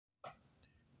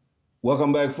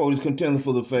Welcome back, folks. Contender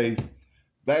for the Faith.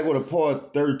 Back with a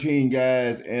part 13,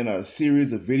 guys, and a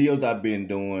series of videos I've been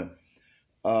doing,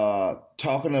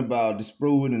 talking about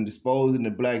disproving and disposing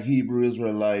the Black Hebrew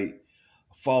Israelite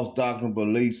false doctrinal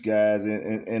beliefs, guys.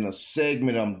 And a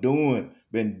segment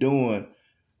been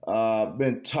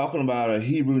talking about a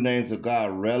Hebrew names of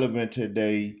God relevant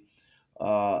today,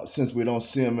 since we don't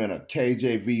see them in a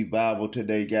KJV Bible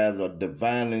today, guys, a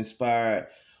divinely inspired,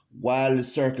 widely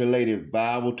circulated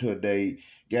Bible today,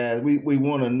 guys. We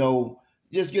want to know,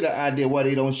 just get an idea why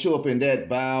they don't show up in that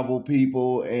Bible,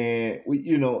 people. And we,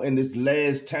 in this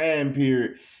last time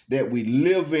period that we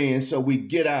live in, so we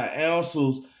get our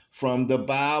answers from the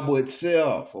Bible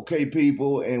itself, okay,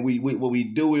 people. And we what we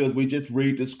do is we just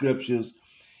read the scriptures,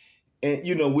 and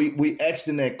we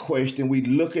asking that question, we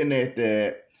looking at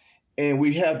that, and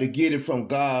we have to get it from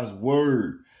God's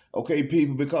word, okay,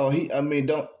 people, because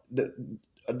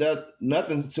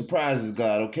nothing surprises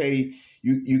God, okay?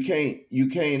 You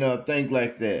can't think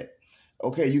like that,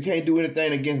 okay? You can't do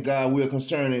anything against God's will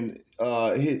concerning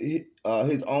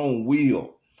his own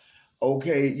will,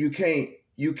 okay? You can't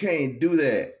do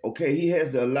that, okay? He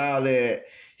has to allow that.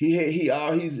 He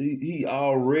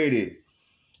already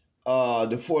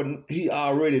he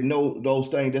already know those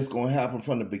things that's going to happen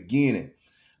from the beginning,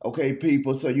 okay,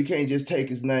 people. So you can't just take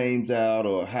his names out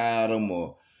or hide them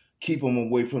or keep them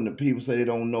away from the people so they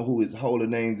don't know who his holy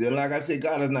names are. Like I said,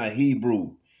 God is not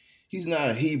Hebrew. He's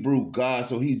not a Hebrew God,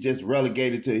 so he's just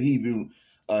relegated to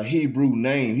a Hebrew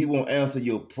name. He won't answer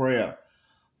your prayer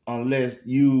unless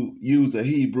you use a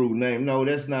Hebrew name. No,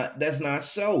 that's not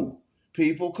so,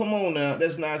 people. Come on now.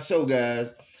 That's not so,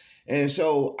 guys. And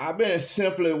so I've been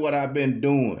simply what I've been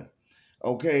doing.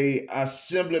 Okay, I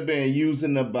simply been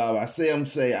using the Bible. I say I'm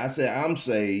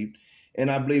saved,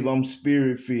 and I believe I'm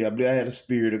spirit-filled. I believe I had the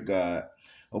Spirit of God.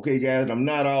 Okay, guys, I'm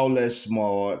not all that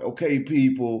smart. Okay,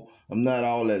 people, I'm not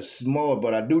all that smart,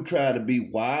 but I do try to be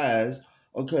wise,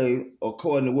 okay,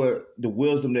 according to what the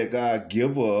wisdom that God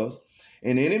give us.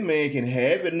 And any man can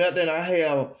have it. Nothing I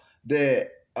have that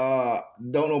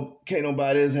can't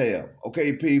nobody else have.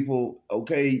 Okay, people.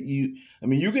 Okay, you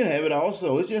can have it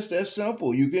also. It's just that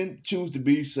simple. You can choose to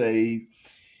be saved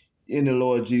in the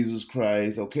Lord Jesus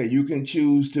Christ. Okay, you can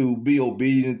choose to be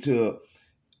obedient to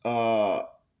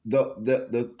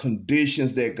the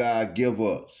conditions that God give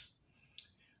us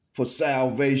for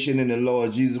salvation in the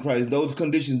Lord Jesus Christ. Those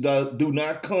conditions do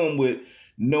not come with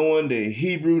knowing the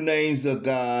Hebrew names of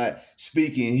God,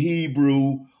 speaking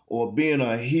Hebrew, or being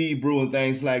a Hebrew and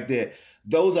things like that.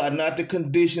 Those are not the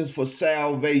conditions for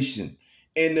salvation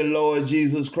in the Lord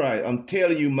Jesus Christ. I'm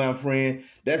telling you, my friend,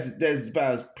 that's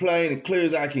about as plain and clear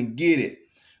as I can get it.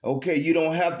 Okay, you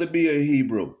don't have to be a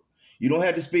Hebrew. You don't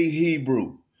have to speak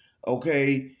Hebrew,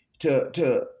 okay,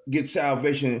 to get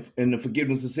salvation and the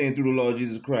forgiveness of sin through the Lord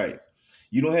Jesus Christ.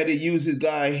 You don't have to use his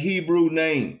God Hebrew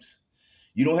names.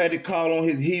 You don't have to call on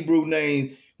his Hebrew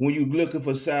name when you're looking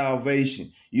for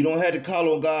salvation. You don't have to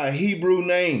call on God Hebrew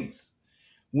names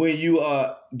when you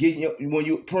are when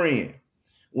you're praying,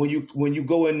 when you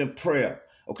go into prayer.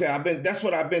 Okay, that's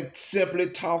what I've been simply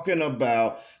talking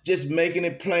about, just making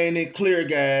it plain and clear,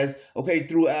 guys. Okay,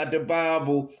 throughout the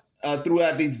Bible,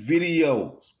 throughout these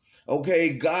videos.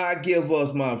 Okay, God give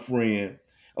us, my friend.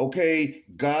 Okay,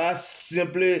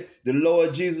 the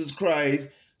Lord Jesus Christ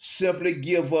simply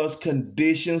give us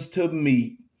conditions to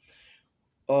meet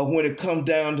when it comes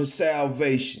down to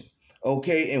salvation.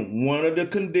 Okay, and one of the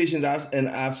conditions,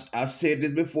 I've said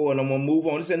this before, and I'm gonna move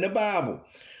on. It's in the Bible.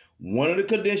 One of the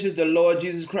conditions the Lord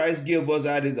Jesus Christ give us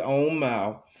out of his own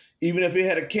mouth, even if it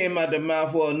had came out the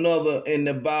mouth of another in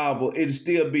the Bible, it'd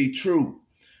still be true.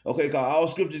 Okay, because all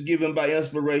scripture is given by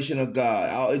inspiration of God.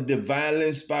 All divinely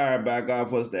inspired by God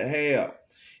for us to have.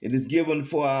 It is given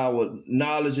for our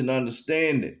knowledge and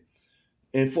understanding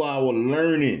and for our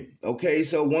learning. Okay,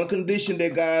 so one condition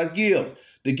that God gives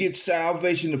to get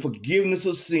salvation, the forgiveness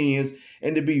of sins,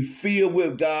 and to be filled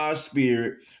with God's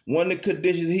Spirit, one of the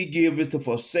conditions he gives is to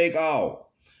forsake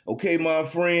all. Okay, my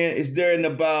friend, it's there in the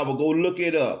Bible. Go look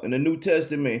it up. In the New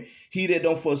Testament, he that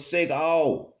don't forsake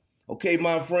all. Okay,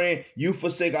 my friend, you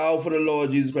forsake all for the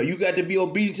Lord Jesus Christ. You got to be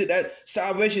obedient to that.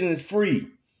 Salvation is free.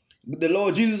 The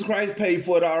Lord Jesus Christ paid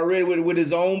for it already with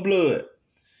his own blood.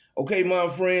 Okay, my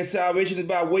friend, salvation is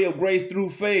by way of grace through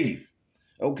faith.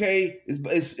 Okay,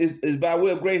 it's by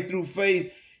way of grace through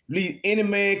faith. Any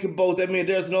man can boast. That means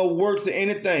there's no works or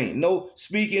anything, no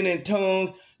speaking in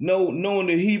tongues, no knowing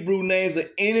the Hebrew names or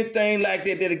anything like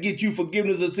that that'll get you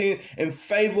forgiveness of sin and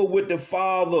favor with the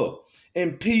Father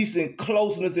and peace and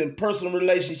closeness and personal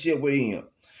relationship with him.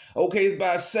 Okay, it's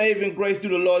by saving grace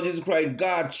through the Lord Jesus Christ.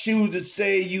 God chooses to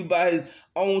save you by his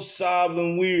own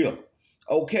sovereign will.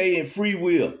 okay, and free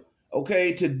will,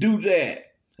 okay, to do that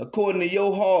according to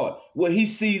your heart. What he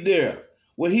sees there,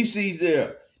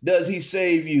 does he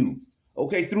save you?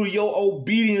 Okay, through your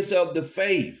obedience of the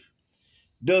faith,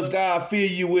 does God fill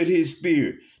you with his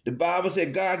spirit? The Bible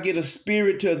said God get a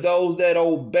spirit to those that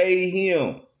obey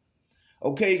him.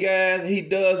 Okay, guys, he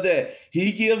does that.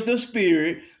 He gives the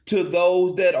spirit to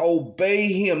those that obey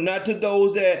him, not to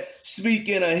those that speak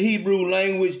in a Hebrew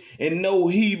language and know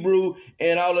Hebrew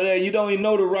and all of that. You don't even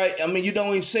know the right, you don't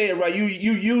even say it right. You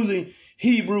using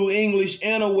Hebrew English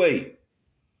in a way.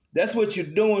 That's what you're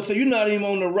doing. So you're not even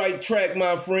on the right track,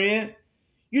 my friend.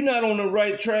 You're not on the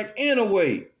right track in a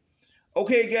way.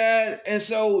 Okay, guys, and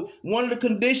so one of the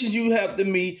conditions you have to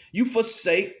meet, you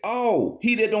forsake all.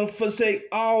 He that don't forsake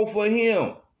all for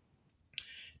him.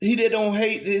 He that don't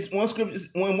hate this, one scripture,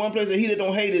 one place that he that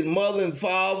don't hate his mother and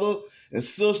father and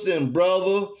sister and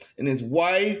brother and his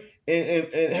wife and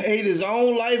hate his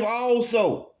own life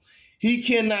also. He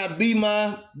cannot be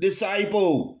my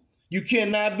disciple. You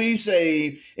cannot be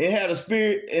saved and have the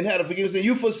spirit and have the forgiveness. And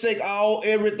you forsake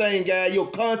everything, guys,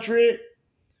 your country.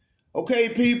 Okay,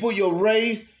 people, your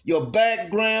race, your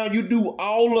background, you do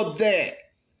all of that.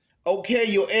 Okay,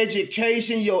 your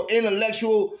education, your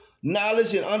intellectual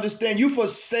knowledge and understand, you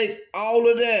forsake all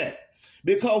of that.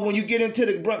 Because when you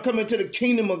come into the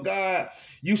kingdom of God,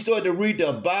 you start to read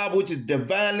the Bible, which is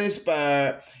divinely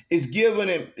inspired. The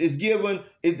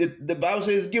Bible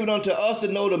says it's given unto us to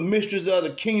know the mysteries of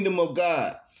the kingdom of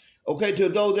God. Okay, to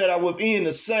those that are within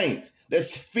the saints,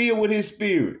 that's filled with his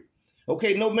spirit.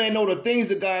 Okay, no man know the things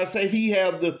that God say. He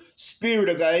have the spirit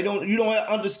of God. You don't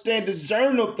understand,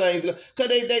 discern of things, because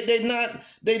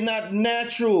they not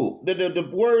natural. The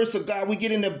words of God we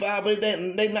get in the Bible,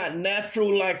 they not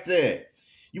natural like that.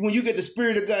 When you get the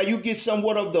spirit of God, you get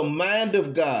somewhat of the mind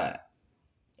of God.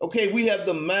 Okay, we have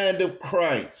the mind of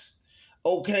Christ.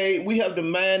 Okay, we have the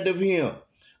mind of him.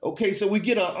 Okay, so we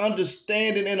get an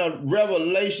understanding and a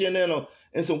revelation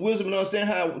and some wisdom and understand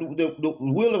how the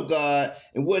will of God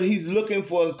and what he's looking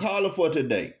for and calling for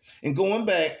today. And going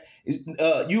back,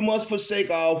 you must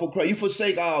forsake all for Christ. You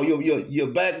forsake all your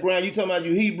background. You talking about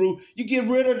your Hebrew. You get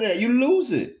rid of that. You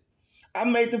lose it. I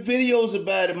made the videos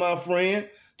about it, my friend.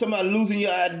 Talking about losing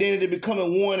your identity,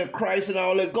 becoming one in Christ and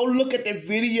all that. Go look at that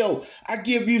video. I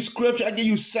give you scripture. I give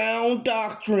you sound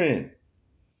doctrine.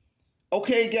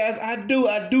 Okay, guys, I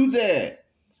do that.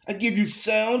 I give you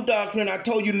sound doctrine. I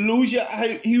told you lose your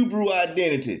Hebrew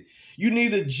identity. You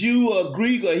neither Jew or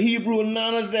Greek or Hebrew,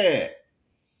 none of that.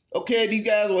 Okay, these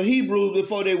guys were Hebrews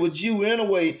before they were Jew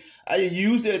anyway. I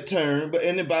use that term, but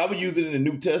in the Bible use it in the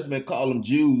New Testament, call them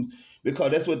Jews,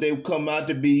 because that's what they come out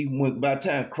to be by the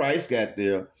time Christ got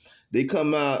there. They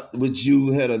come out with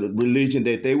Jews, had a religion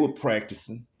that they were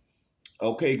practicing.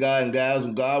 Okay, God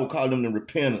would call them the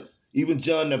repentance. Even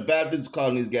John the Baptist was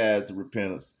calling these guys the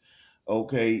repentance.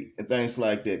 Okay, and things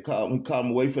like that. He called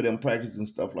them away for them practices and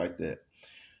stuff like that.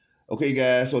 Okay,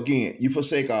 guys, so again, you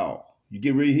forsake all. You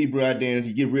get rid of Hebrew identity,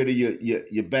 you get rid of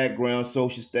your background,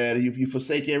 social status. You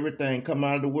forsake everything, come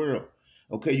out of the world.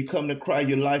 Okay, you come to Christ,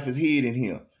 your life is hid in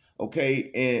him. Okay,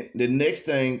 and the next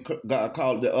thing God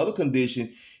called, the other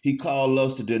condition, he called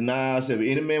us to deny ourselves.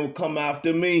 If any man will come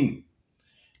after me,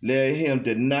 let him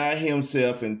deny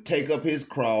himself and take up his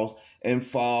cross and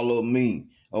follow me.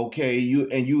 Okay,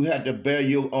 you had to bear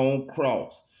your own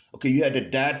cross. Okay, you had to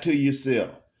die to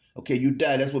yourself. Okay, you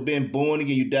die. That's what being born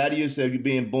again. You die to yourself. You're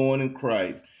being born in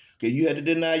Christ. Okay, you had to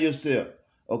deny yourself.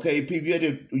 Okay, people,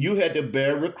 you had to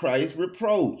bear with Christ's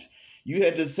reproach. You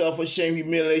had to suffer shame,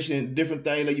 humiliation, and different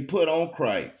things that you put on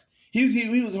Christ. He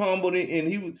was humbled and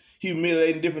he was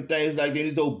humiliating different things like that.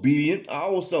 He's obedient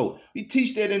also. We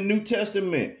teach that in the New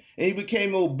Testament. And he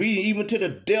became obedient even to the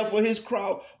death of his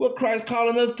cross. Well, Christ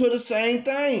calling us to the same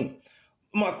thing.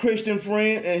 My Christian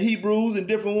friend and Hebrews and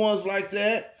different ones like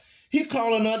that. He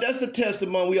calling us. That's the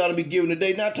testimony we ought to be giving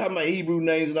today. Not talking about Hebrew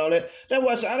names and all that. That's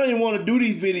why I said I don't even want to do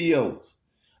these videos.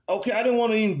 Okay, I didn't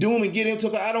want to even do them and get into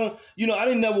it. I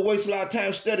didn't never waste a lot of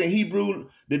time studying Hebrew,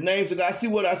 the names of God. I see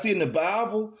what I see in the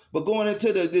Bible, but going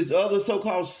into this other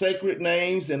so-called sacred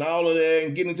names and all of that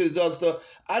and getting into this other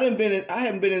stuff, I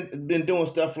haven't been doing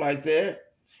stuff like that,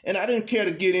 and I didn't care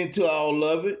to get into all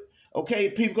of it. Okay,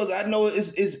 people, because I know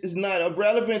it's not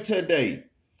relevant today.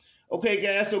 Okay,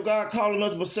 guys, so God calling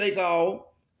us to forsake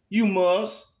all. You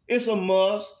must. It's a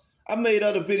must. I made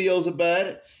other videos about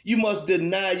it. You must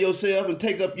deny yourself and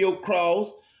take up your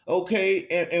cross, okay,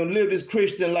 and live this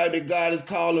Christian life that God is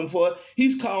calling for.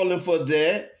 He's calling for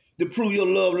that, to prove your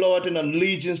love, Lord, and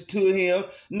allegiance to him,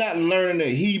 not learning the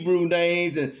Hebrew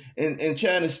names and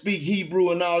trying to speak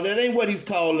Hebrew and all that. Ain't what he's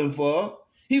calling for.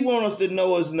 He wants us to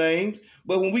know his names.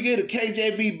 But when we get a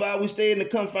KJV Bible, we stay in the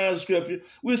confines of Scripture,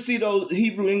 we'll see those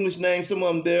Hebrew English names, some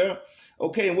of them there,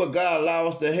 okay, and what God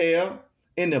allows us to have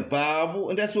in the Bible,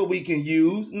 and that's what we can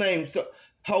use. Names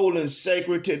holy and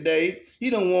sacred today. He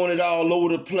don't want it all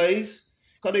over the place,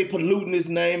 because they polluting his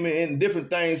name and different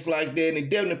things like that. And they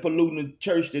definitely polluting the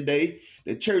church today,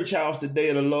 the church house today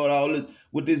of the Lord, all this,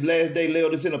 with this last day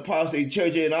Laodicean in apostate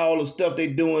church and all the stuff they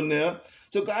doing there.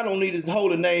 So God don't need his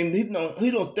holy name. He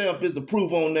don't stamp his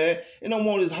approval on that. He don't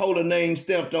want his holy name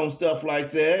stamped on stuff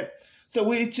like that. So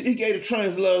he gave the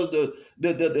translators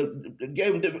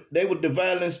they were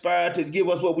divinely inspired to give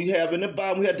us what we have in the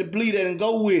Bible. We had to believe that and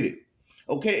go with it.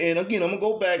 Okay, and again, I'm going to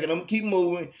go back and I'm going to keep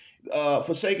moving.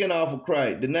 Forsaking all for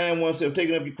Christ. Denying oneself,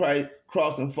 taking up your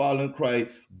cross and following Christ.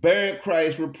 Bearing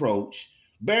Christ's reproach.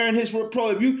 Bearing his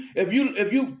reproach. If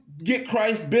you get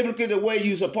Christ biblically the way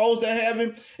you're supposed to have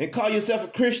him and call yourself a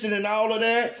Christian and all of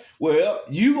that, well,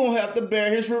 you're going to have to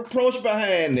bear his reproach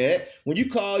behind that when you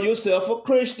call yourself a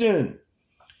Christian.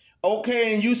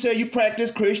 Okay, and you say you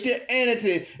practice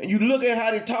Christianity, and you look at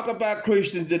how they talk about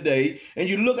Christians today, and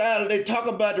you look at how they talk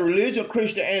about the religion of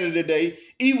Christianity today.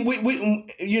 Even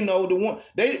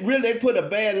they put a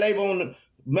bad label on the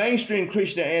mainstream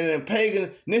Christianity and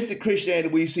paganistic Christianity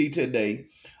we see today.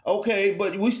 Okay,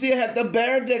 but we still have to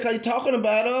bear that because you're talking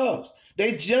about us.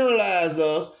 They generalize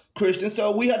us Christians, so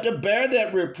we have to bear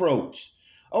that reproach.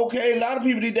 Okay, a lot of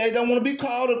people today don't want to be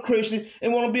called a Christian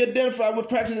and want to be identified with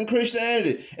practicing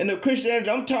Christianity. And the Christianity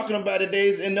I'm talking about today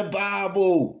is in the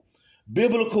Bible.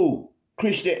 Biblical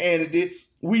Christianity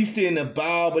we see in the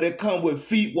Bible that come with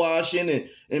feet washing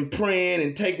and praying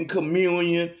and taking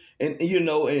communion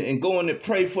and going to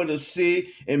pray for the sick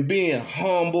and being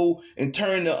humble and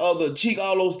turning the other cheek.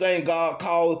 All those things God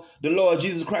called the Lord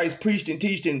Jesus Christ preached and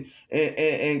teached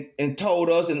and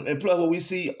told us, and plus what we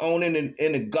see on in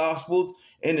the Gospels,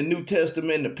 in the New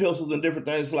Testament, the epistles and different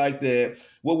things like that,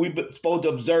 what we're supposed to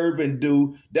observe and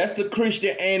do. That's the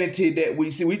Christianity that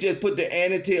we see. We just put the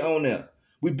anity on there.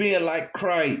 We being like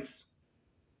Christ.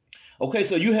 Okay,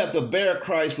 so you have to bear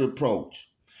Christ's reproach.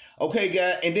 Okay,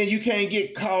 guys, and then you can't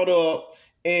get caught up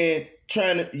in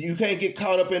trying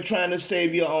to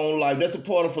save your own life. That's a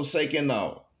part of forsaking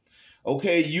all.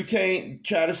 Okay, you can't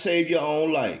try to save your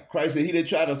own life. Christ said he didn't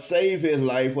try to save his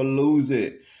life or lose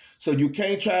it. So you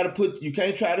can't try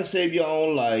to save your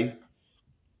own life.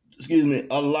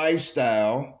 A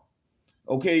lifestyle.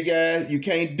 Okay, guys, you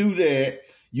can't do that.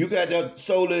 You got to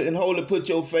solely and wholly put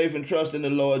your faith and trust in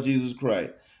the Lord Jesus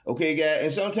Christ. Okay, guys,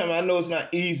 and sometimes I know it's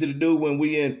not easy to do when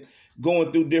we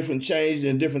going through different changes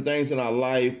and different things in our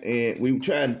life, and we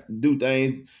try to do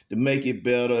things to make it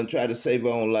better and try to save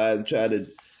our own lives and try to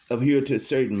adhere to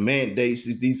certain mandates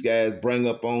that these guys bring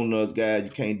up on us, guys.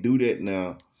 You can't do that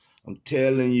now. I'm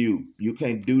telling you, you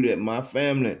can't do that. My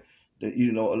family,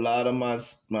 a lot of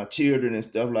my children and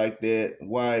stuff like that,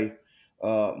 wife,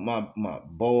 my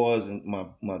boys and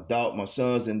my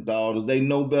sons and daughters, they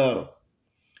know better.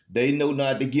 They know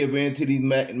not to give in to these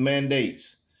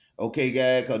mandates. Okay,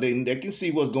 guys, because they can see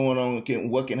what's going on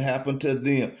and what can happen to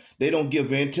them. They don't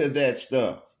give in to that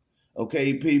stuff.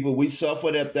 Okay, people, we suffer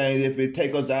that thing if it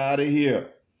take us out of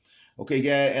here. Okay,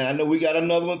 guys, and I know we got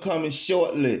another one coming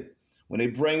shortly. When they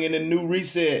bring in a new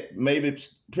reset, maybe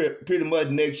pretty much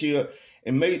next year,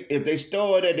 and if they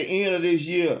start at the end of this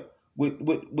year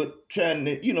with trying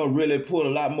to, really pull a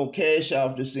lot more cash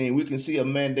off the scene, we can see a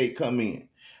mandate come in.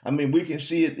 I mean, we can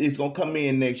see it's going to come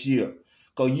in next year.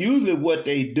 Because usually what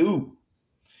they do,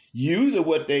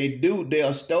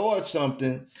 they'll start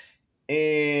something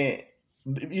and,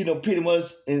 pretty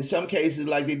much in some cases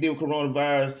like they did with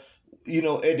coronavirus,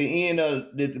 at the end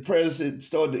of the president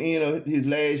started the end of his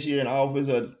last year in office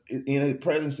or in his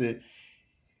presidency,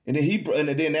 and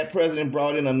then that president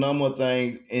brought in a number of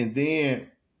things, and then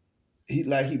he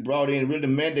brought in, really the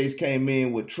mandates came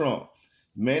in with Trump.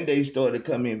 Mandates started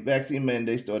to come in, vaccine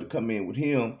mandates started to come in with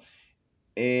him.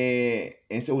 And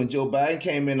so when Joe Biden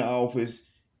came into office,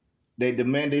 the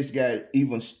mandates got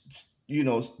even,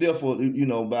 stiffer,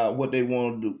 about what they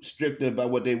want to do, stricter about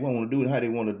what they want to do and how they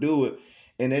want to do it.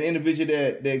 And that individual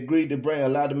that agreed to bring a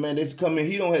lot of mandates to come in,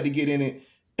 he don't have to get any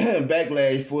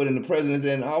backlash for it. And the president's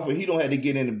in office, he don't have to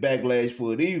get any backlash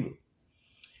for it either.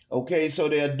 Okay, so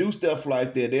they'll do stuff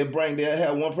like that. They'll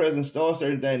have one president start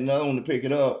certain things, another one to pick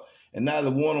it up. And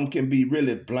neither one of them can be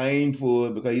really blamed for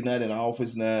it because he's not in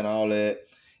office now and all that.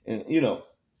 And,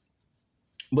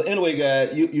 But anyway,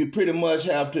 guys, you pretty much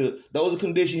have to, those are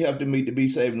conditions you have to meet to be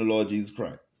saved in the Lord Jesus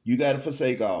Christ. You got to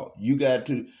forsake all. You got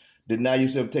to deny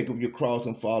yourself, take up your cross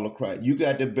and follow Christ. You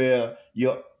got to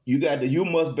you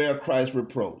must bear Christ's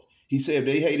reproach. He said, if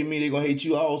they hated me, they're going to hate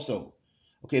you also.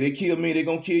 Okay, they kill me, they're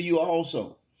gonna kill you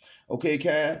also. Okay,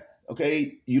 Kai.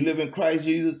 Okay, you live in Christ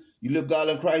Jesus, you live God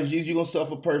in Christ Jesus, you're gonna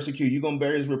suffer persecution, you're gonna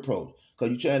bear his reproach,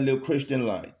 because you're trying to live Christian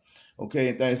life. Okay,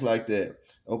 and things like that.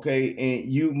 Okay,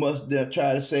 and you must then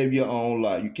try to save your own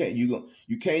life.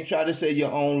 You can't try to save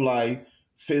your own life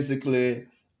physically,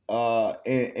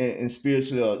 and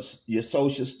spiritually, or your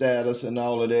social status and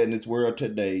all of that in this world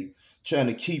today. Trying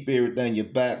to keep everything, your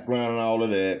background and all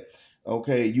of that.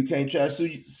 Okay, you can't try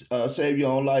to save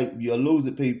your own life. You'll lose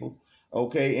it, people.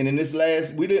 Okay, and in this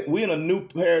last, we're in a new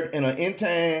in an end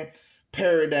time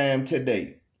paradigm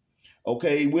today.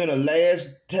 Okay, we're in a last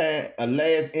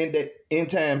end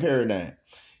time paradigm.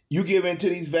 You give into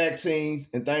these vaccines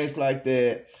and things like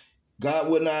that, God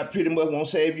would not pretty much won't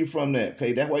save you from that.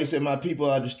 Okay, that's why he said, my people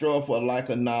are destroyed for a lack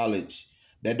of knowledge.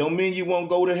 That don't mean you won't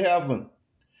go to heaven.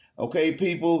 Okay,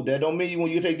 people, that don't mean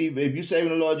when you take these, if you saving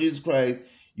the Lord Jesus Christ,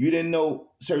 you didn't know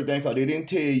certain things because they didn't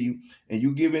tell you, and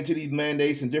you give into these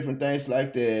mandates and different things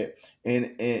like that,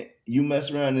 and you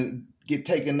mess around and get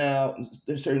taken out,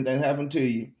 certain things happen to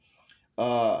you.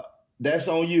 That's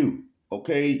on you.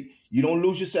 Okay, you don't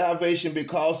lose your salvation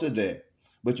because of that,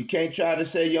 but you can't try to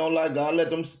say you don't like God.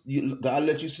 God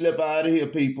let you slip out of here,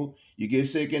 people. You get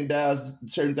sick and die,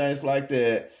 certain things like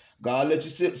that. God let you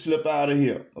slip out of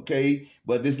here. Okay,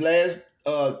 but this last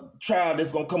trial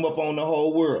that's gonna come up on the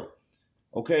whole world.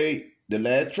 Okay, the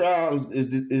last trial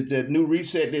is that new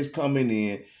reset that's coming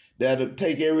in that'll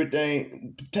take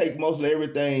mostly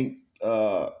everything,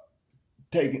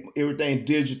 take everything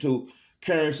digital,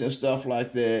 currency and stuff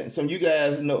like that. And some of you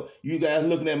guys know, you guys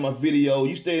looking at my video,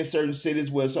 you stay in certain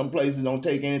cities where some places don't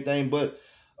take anything, but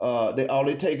all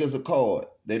they take is a card.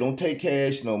 They don't take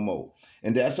cash no more.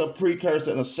 And that's a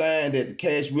precursor and a sign that the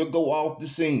cash will go off the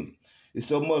scene. There's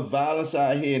so much violence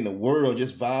out here in the world,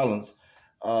 just violence.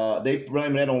 They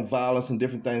blame that on violence and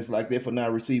different things like that for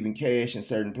not receiving cash in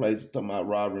certain places, talking about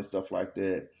robbery and stuff like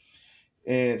that.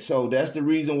 And so that's the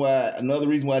reason why, another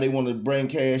reason why they want to bring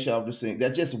cash off the scene.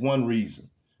 That's just one reason.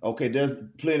 Okay, there's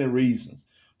plenty of reasons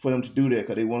for them to do that,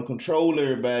 because they want to control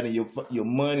everybody, your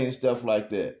money and stuff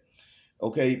like that.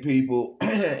 Okay, people.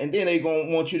 And then they going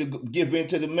to want you to give in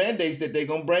to the mandates that they're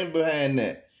going to bring behind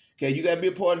that. Okay, you got to be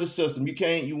a part of the system.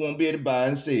 You won't be able to buy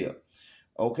and sell.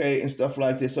 Okay, and stuff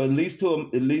like that. So it leads to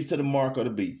the mark of the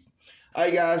beast. All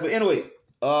right, guys. But anyway,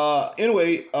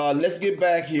 let's get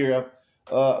back here.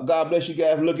 God bless you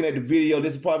guys for looking at the video.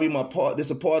 This is probably my part. This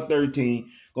is part 13.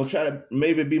 Gonna try to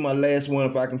maybe be my last one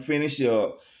if I can finish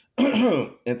up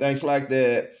and things like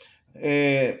that.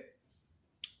 And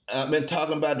I've been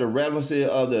talking about the relevancy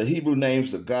of the Hebrew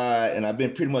names of God, and I've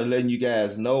been pretty much letting you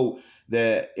guys know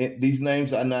that these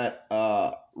names are not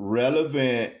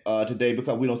relevant today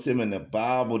because we don't see them in the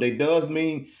Bible. They does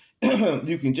mean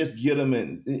you can just get them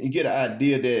and you get an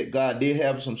idea that God did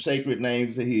have some sacred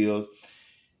names of his,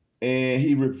 and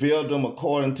he revealed them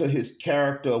according to his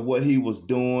character of what he was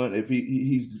doing. If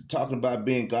he's talking about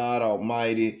being God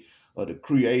Almighty or the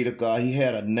Creator God, he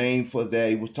had a name for that.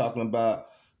 He was talking about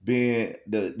being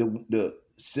the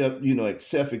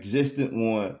self-existent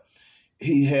one.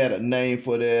 He had a name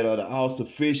for that, or the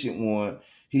all-sufficient one.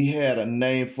 He had a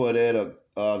name for that,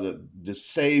 the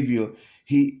Savior.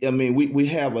 We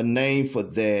have a name for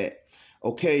that.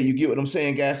 Okay, you get what I'm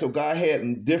saying, guys? So God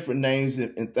had different names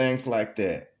and things like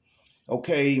that.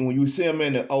 Okay, when you see them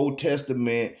in the Old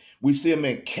Testament, we see them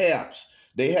in caps.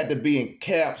 They had to be in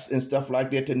caps and stuff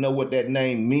like that to know what that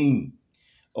name means.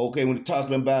 Okay, when you're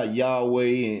talking about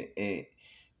Yahweh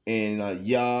and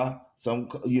Yah,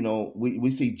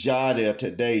 we see Jah there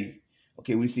today.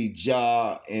 Okay, we see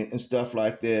Jah and stuff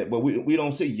like that, but we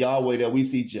don't see Yahweh there. We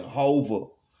see Jehovah.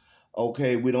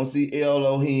 Okay, we don't see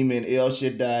Elohim and El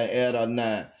Shaddai,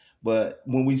 Adonai. But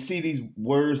when we see these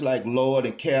words like Lord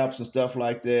and caps and stuff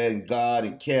like that, and God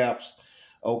and caps,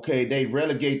 okay, they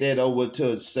relegate that over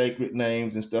to sacred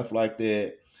names and stuff like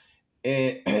that.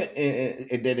 And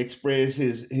that express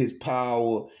his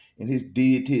power and his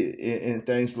deity and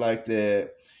things like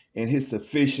that, and his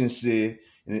sufficiency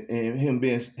and him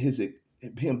being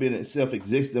a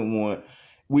self-existent one.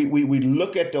 We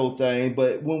look at those things,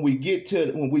 but when we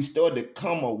start to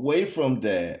come away from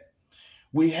that,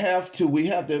 we can't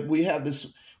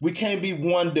be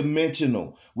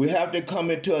one-dimensional. We have to come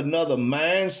into another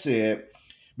mindset,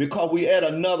 because we add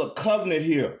another covenant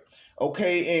here.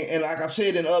 Okay, and like I've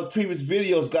said in other previous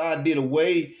videos, God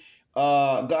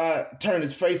turned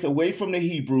his face away from the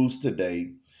Hebrews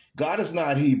today. God is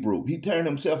not Hebrew. He turned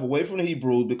himself away from the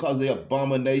Hebrews because of their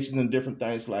abominations and different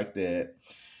things like that.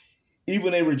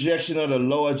 Even a rejection of the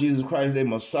Lord Jesus Christ, their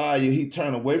Messiah, he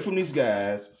turned away from these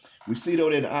guys. We see that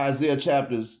in Isaiah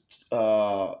chapters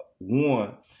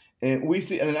 1 And we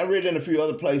see, and I read it in a few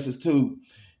other places too.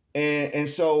 And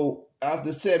so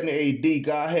after 70 AD,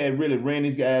 God had really ran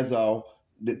these guys off.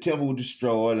 The temple was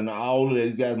destroyed, and all of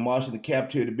these guys marched into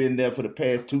captivity, been there for the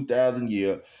past 2,000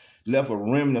 years, left a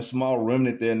remnant, a small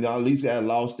remnant there, and all these guys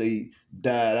lost, they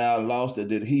died out, lost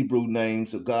the Hebrew names,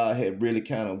 so God had really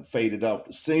kind of faded off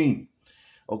the scene.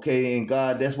 Okay, and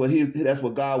God, that's what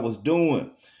God was doing.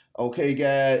 Okay,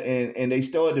 guys, and they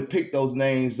started to pick those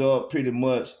names up pretty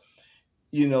much,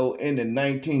 in the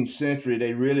 19th century.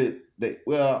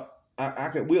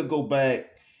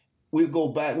 We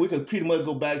could pretty much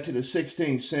go back to the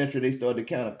 16th century. They started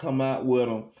to kind of come out with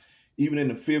them. Even in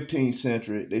the 15th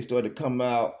century, they started to come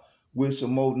out with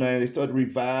some more names. They started to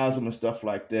revise them and stuff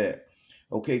like that.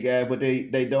 Okay, guys, but you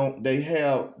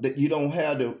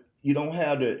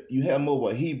have more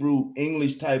of a Hebrew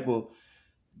English type of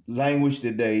language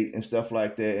today and stuff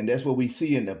like that. And that's what we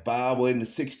see in the Bible in the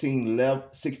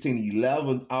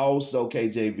 1611 also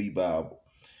KJV Bible.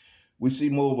 We see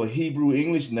more of a Hebrew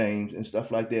English names and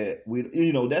stuff like that.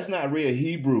 That's not real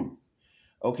Hebrew.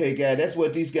 Okay, guys, that's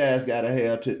what these guys gotta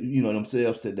have to,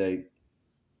 themselves today.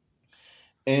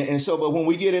 And so, but when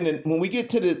we get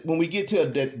to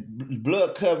that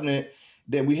blood covenant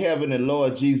that we have in the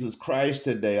Lord Jesus Christ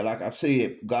today, like I've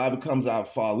said, God becomes our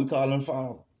Father. We call him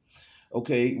Father.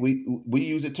 Okay, we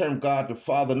use the term God the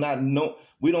Father.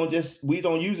 We don't use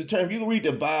the term. You can read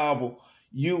the Bible.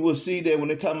 You will see that when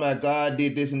they're talking about God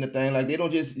did this and the thing, like they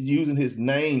don't just using his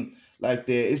name like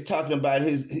that. It's talking about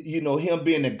him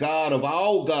being the God of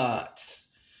all gods.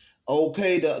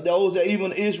 Okay, those that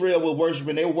even Israel were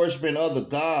worshiping, they were worshiping other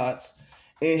gods,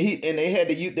 and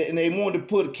they wanted to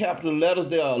put capital letters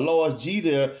there, or large G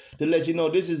there, to let you know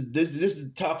this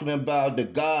is talking about the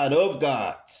God of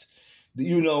gods,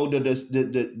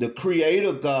 the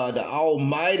Creator God, the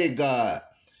Almighty God,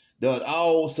 the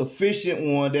all sufficient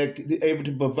one that is able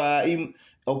to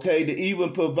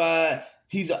provide,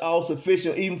 he's all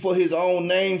sufficient even for his own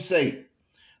name's sake.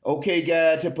 Okay,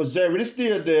 God, to preserve it. It's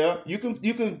still there. You can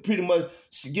pretty much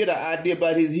get an idea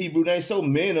about his Hebrew name. So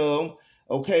many of them.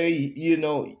 Okay,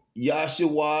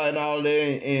 Yahshua and all that,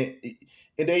 and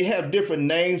they have different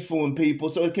names for them people,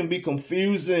 so it can be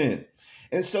confusing.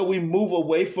 And so we move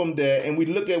away from that, and we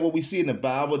look at what we see in the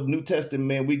Bible, the New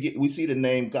Testament. We see the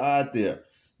name God there.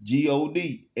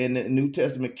 G-O-D, in the New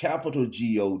Testament, capital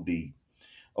G-O-D.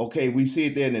 Okay, we see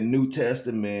it there in the New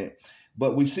Testament,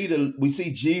 but we see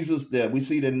Jesus there. We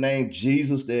see the name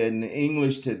Jesus there in the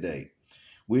English today.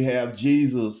 We have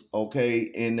Jesus, okay,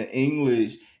 in the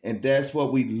English, and that's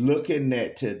what we looking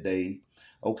at today.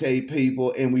 Okay,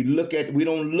 people, and we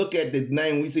don't look at the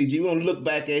name. We don't look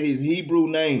back at his Hebrew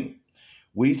name.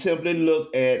 We simply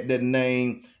look at the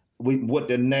name, what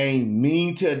the name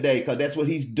means today, because that's what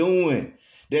he's doing.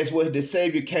 That's what the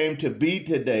Savior came to be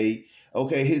today.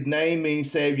 Okay, his name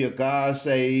means Savior, God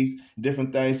saves,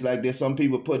 different things like that. Some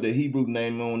people put the Hebrew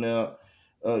name on there.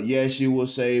 Yeshua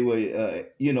say,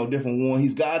 different one.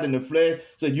 He's God in the flesh.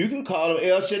 So you can call him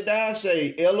El Shaddai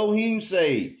say, Elohim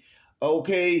say.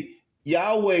 Okay,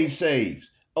 Yahweh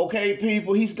saves. Okay,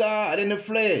 people, he's God in the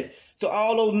flesh. So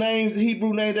all those names, the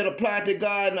Hebrew names that apply to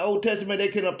God in the Old Testament, they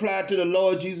can apply to the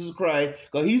Lord Jesus Christ,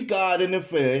 because he's God in the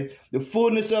flesh. The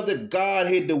fullness of the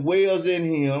Godhead dwells in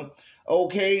him.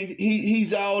 Okay,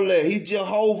 he's all that. He's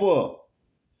Jehovah.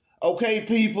 Okay,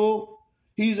 people,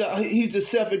 he's the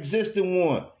self-existent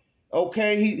one.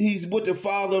 Okay, he's with the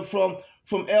Father from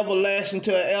everlasting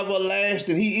to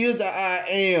everlasting. He is the I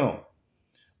am.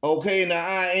 Okay, and the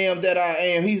I am that I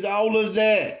am. He's all of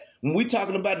that. When we're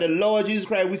talking about the Lord Jesus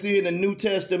Christ, we see in the New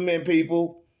Testament,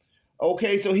 people.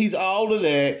 Okay, so he's all of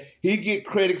that. He get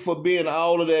credit for being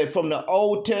all of that from the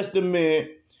Old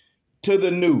Testament to the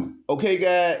New. Okay,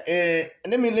 guys, and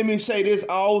let me say this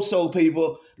also,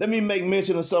 people. Let me make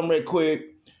mention of something right quick.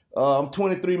 I'm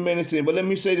 23 minutes in, but let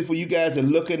me say this for you guys that are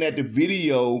looking at the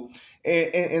video.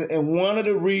 And one of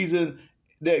the reasons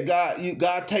that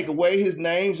God take away his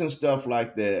names and stuff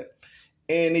like that.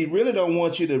 And he really don't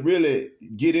want you to really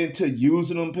get into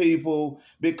using them, people,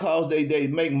 because they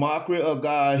make mockery of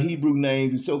God's Hebrew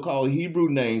names, so-called Hebrew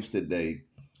names today.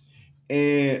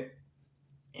 And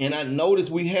I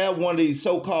noticed we have one of these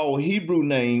so-called Hebrew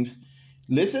names.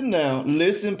 Listen now,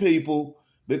 listen, people,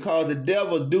 because the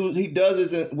devil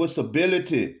does it with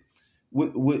stability,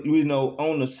 with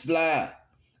on the slide.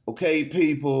 Okay,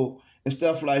 people, and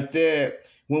stuff like that.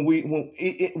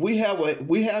 We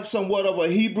have somewhat of a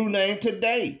Hebrew name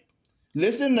today.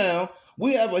 Listen now,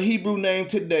 we have a Hebrew name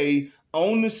today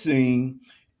on the scene,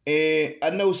 and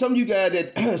I know some of you guys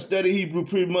that study Hebrew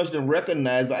pretty much don't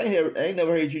recognize, but I ain't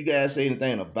never heard you guys say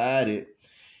anything about it.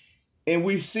 And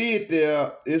we see it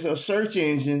there. It's a search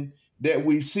engine that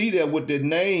we see there with the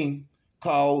name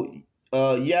called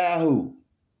Yahoo.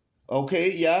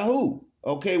 Okay, Yahoo.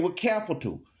 Okay, with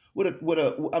capital. With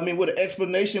an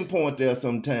explanation point there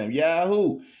sometime.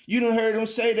 Yahoo. You done heard him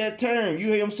say that term. You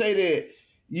hear him say that,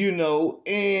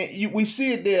 we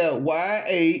see it there,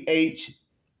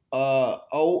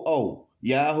 YAHOO.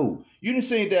 Yahoo. You done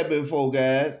seen that before,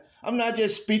 guys. I'm not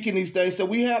just speaking these things, so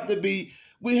we have to be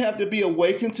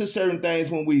awakened to certain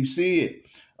things when we see it.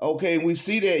 Okay, we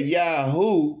see that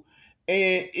Yahoo.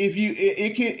 And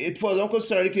it can, as far as I'm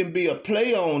concerned, it can be a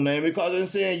play on name, because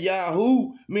it's saying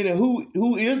Yahoo, meaning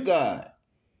who is God.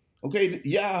 Okay,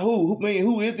 Yahoo, meaning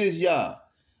who is this Yah?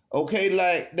 Okay,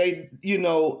 like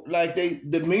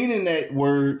the meaning that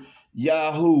word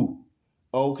Yahoo,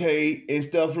 okay, and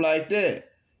stuff like that.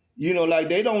 Like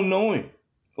they don't know him.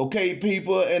 Okay,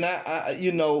 people, and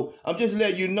I'm just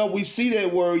letting you know, we see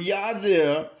that word Yah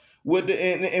there with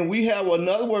and we have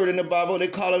another word in the Bible, they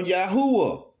call him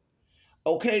Yahuwah.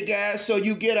 Okay, guys, so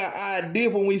you get an idea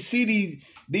when we see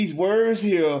these words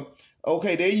here.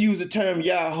 Okay, they use the term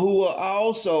Yahuwah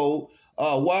also.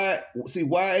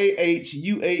 Y-A-H-U-A-A,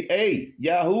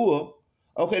 Yahuwah.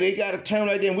 Okay, they got a term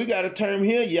like that, and we got a term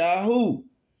here, Yahoo.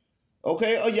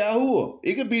 Okay, or Yahuwah.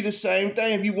 It could be the same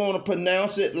thing if you want to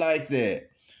pronounce it like that.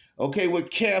 Okay,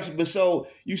 with caps. But so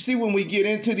you see, when we get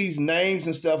into these names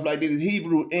and stuff like this,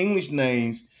 Hebrew English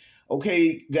names,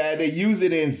 okay, guys, they use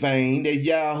it in vain. That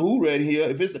Yahoo right here,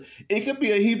 it could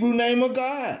be a Hebrew name of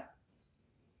God.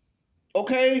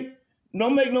 Okay,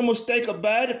 don't make no mistake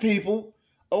about it, people.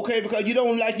 Okay, because you're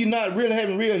not really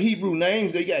having real Hebrew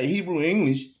names. They got Hebrew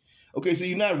English. Okay, so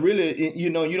you're not really, you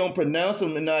don't pronounce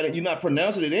them, and you're not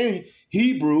pronouncing it in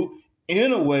Hebrew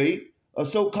in a way, a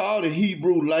so-called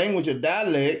Hebrew language or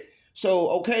dialect. So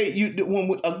okay,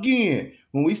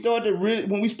 when we start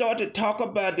to talk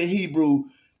about the Hebrew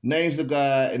names of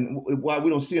God and why we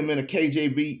don't see them in a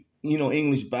KJV,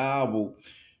 English Bible,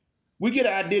 we get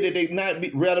an idea that they not be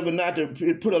relevant, not to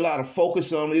put a lot of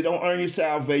focus on. They don't earn you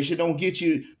salvation, don't get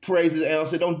you praises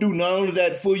answered, don't do none of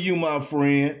that for you, my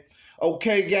friend.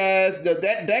 Okay, guys,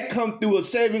 that come through a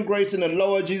saving grace in the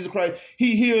Lord Jesus Christ.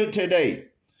 He here today.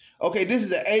 Okay, this is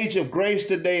the age of grace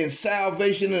today and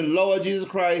salvation in the Lord Jesus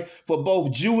Christ for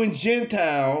both Jew and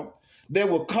Gentile that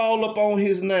will call upon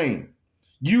his name.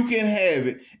 You can have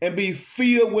it and be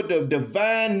filled with the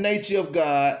divine nature of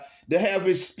God, to have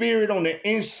his spirit on the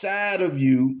inside of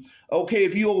you. Okay,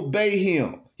 if you obey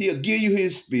him, he'll give you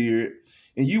his spirit,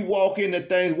 and you walk into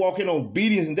things, walk in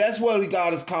obedience. And that's what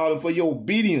God is calling for, your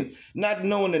obedience. Not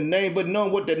knowing the name, but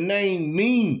knowing what the name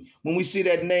means. When we see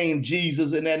that name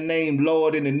Jesus and that name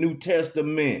Lord in the New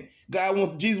Testament,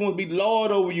 Jesus wants to be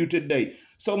Lord over you today.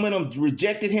 So many of them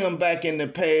rejected him back in the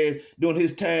past during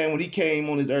his time when he came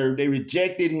on this earth. They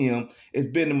rejected him as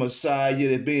being the Messiah,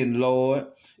 as being Lord,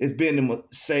 as being the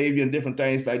Savior, and different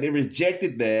things like that. They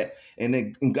rejected that,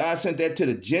 and God sent that to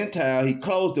the Gentile. He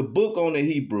closed the book on the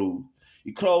Hebrews.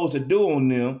 He closed the door on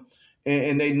them,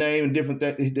 and they named different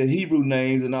things, the Hebrew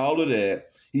names and all of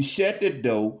that. He shut the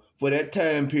door for that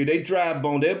time period. They dry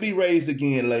bone. They'll be raised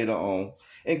again later on,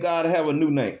 and God will have a new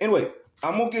name. Anyway,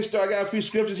 I'm going to get started. I got a few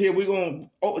scriptures here. We're going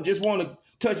to just want to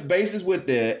touch bases with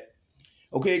that.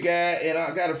 Okay, guys, and I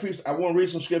want to read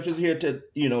some scriptures here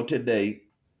today.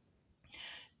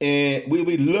 And we'll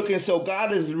be looking, so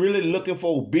God is really looking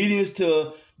for obedience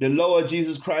to the Lord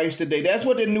Jesus Christ today. That's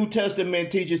what the New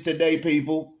Testament teaches today,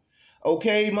 people.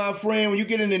 Okay, my friend, when you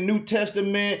get in the New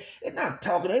Testament, it's not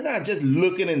just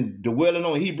looking and dwelling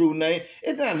on Hebrew name.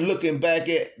 It's not looking back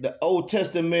at the Old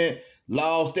Testament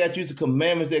laws, statutes, and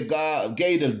commandments that God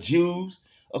gave the Jews.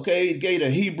 Okay, he gave the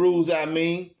Hebrews,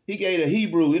 He gave the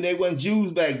Hebrews, and they weren't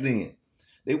Jews back then.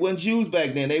 They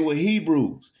were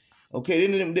Hebrews. Okay,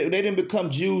 they didn't become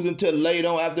Jews until later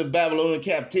on, after Babylonian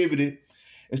captivity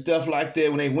and stuff like that.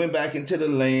 When they went back into the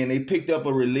land, they picked up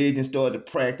a religion, started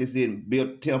to practice it, and built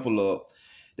a temple up.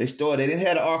 They didn't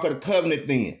have the Ark of the Covenant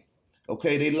then.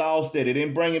 Okay, they lost it. They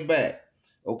didn't bring it back.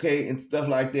 Okay, and stuff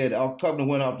like that. The Ark of the Covenant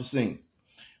went off the scene.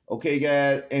 Okay,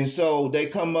 guys, and so they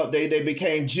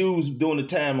became Jews during the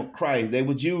time of Christ. They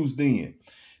were Jews then.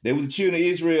 They were the children of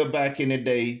Israel back in the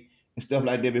day and stuff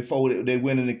like that before they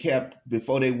went into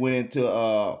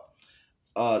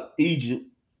Egypt.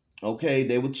 Okay,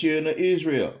 they were children of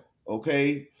Israel.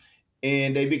 Okay,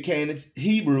 and they became the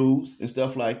Hebrews and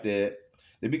stuff like that.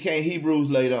 They became Hebrews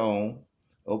later on.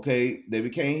 Okay, they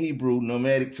became Hebrew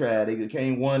nomadic tribe. They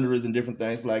became wanderers and different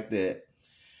things like that.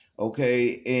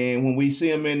 Okay, and when we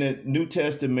see them in the New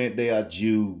Testament, they are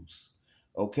Jews.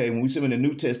 Okay, when we see them in the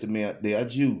New Testament, they are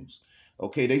Jews.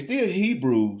 Okay, they still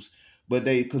Hebrews, but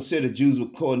they consider Jews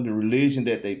according to religion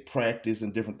that they practice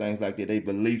and different things like that. They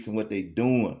believe in what they're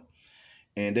doing.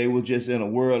 And they was just in a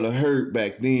world of hurt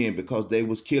back then because they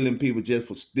was killing people just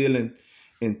for stealing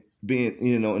and being,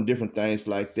 and different things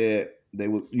like that. They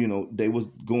was, they was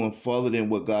going further than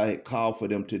what God had called for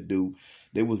them to do.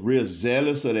 They was real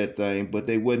zealous of that thing, but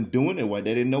they wasn't doing it right.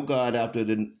 They didn't know God after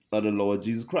the Lord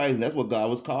Jesus Christ. And that's what God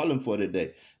was calling for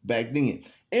today, back then.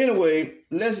 Anyway,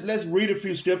 let's read a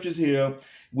few scriptures here.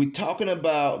 We're talking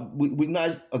about, we're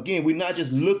not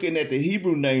just looking at the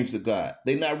Hebrew names of God.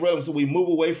 They're not relevant, so we move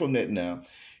away from that now.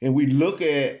 And we know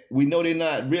they're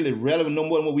not really relevant no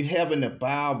more than what we have in the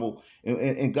Bible.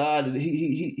 And God,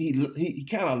 he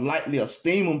kind of lightly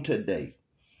esteem them today.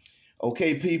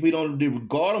 Okay, people, he don't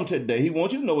regard them today. He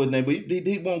wants you to know his name, but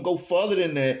he won't go further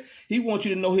than that. He wants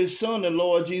you to know his son, the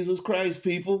Lord Jesus Christ,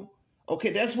 people.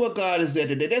 Okay, that's what God is at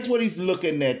today. That's what he's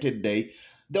looking at today.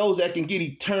 Those that can get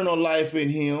eternal life in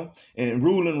him and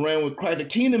rule and reign with Christ. The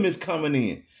kingdom is coming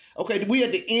in. Okay, we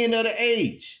at the end of the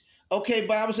age. Okay,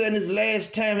 Bible said in this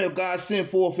last time have God sent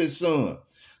forth his son.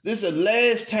 This is the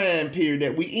last time period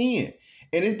that we in.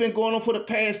 And it's been going on for the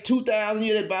past 2,000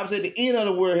 years. The Bible said at the end of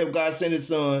the world have God sent his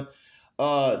son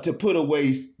to put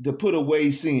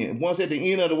away sin. Once at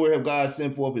the end of the world have God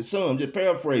sent forth his son. I'm just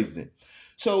paraphrasing it.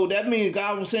 So that means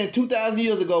God was saying 2,000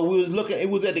 years ago, it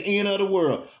was at the end of the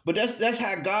world. But that's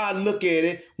how God look at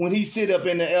it when he sit up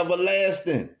in the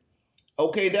everlasting.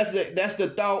 Okay, that's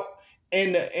the thought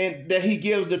and that he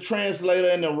gives the translator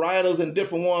and the writers and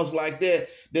different ones like that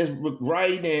that's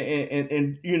writing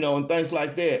and things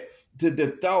like that to the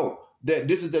thought that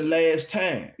this is the last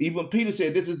time. Even Peter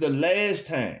said this is the last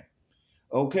time.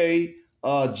 Okay,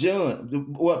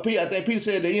 John. Well, I think Peter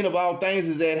said the end of all things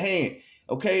is at hand.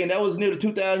 Okay, and that was nearly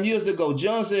 2,000 years ago.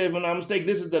 John said, if I'm not mistaken,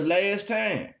 this is the last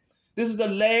time. This is the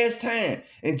last time.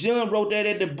 And John wrote that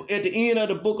at the end of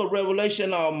the book of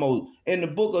Revelation almost. In the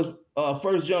book of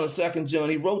 1 John and 2 John,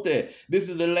 he wrote that. This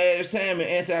is the last time and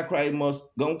Antichrist must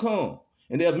gonna come.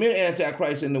 And there are many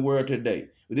Antichrists in the world today.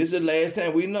 But this is the last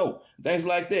time we know. Things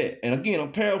like that. And again,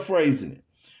 I'm paraphrasing it.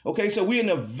 Okay, so we're in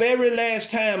the very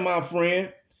last time, my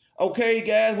friend. Okay,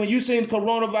 guys, when you seen the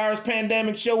coronavirus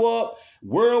pandemic show up,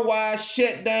 worldwide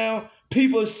shutdown,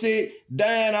 people sick,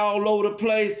 dying all over the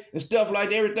place, and stuff like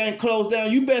that, everything closed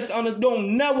down. You best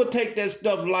don't never take that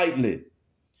stuff lightly.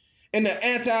 And the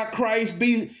Antichrist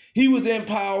beast, he was in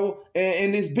power,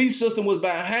 and this beast system was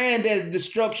behind that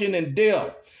destruction and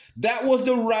death. That was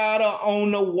the rider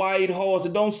on the white horse,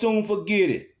 and don't soon forget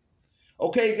it.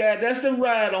 Okay, guys, that's the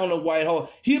ride on the white horse.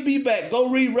 He'll be back. Go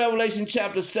read Revelation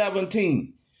chapter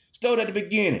 17. Start at the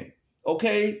beginning.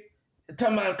 Okay?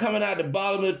 Talking about coming out the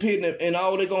bottom of the pit and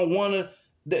all they're going to wonder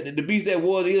that the beast that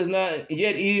was, is not,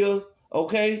 yet is.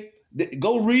 Okay?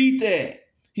 Go read that.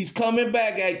 He's coming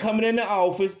back, guys. Coming in the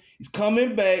office. He's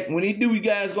coming back. When he do, you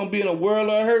guys going to be in a world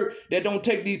of hurt that don't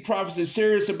take these prophecies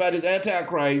serious about this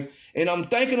Antichrist. And I'm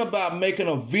thinking about making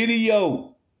a video.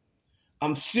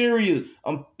 I'm serious.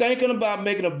 I'm thinking about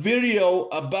making a video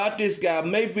about this guy. I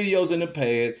made videos in the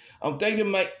past. I'm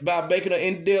thinking about making an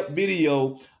in-depth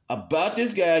video about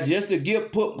this guy just to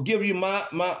give you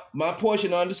my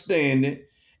portion of understanding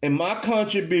and my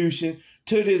contribution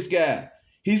to this guy.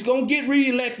 He's going to get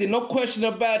reelected, no question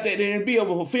about that, and it'll be a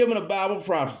fulfillment of Bible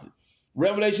prophecy.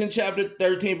 Revelation chapter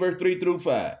 13, verse 3 through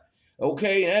 5.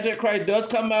 Okay, and Antichrist does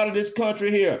come out of this country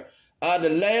here.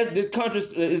 This country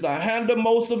is the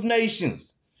hindermost of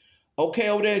nations. Okay,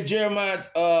 over there in Jeremiah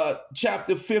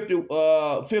chapter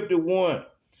 51.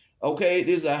 Okay,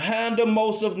 this is the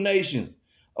hindermost of nations.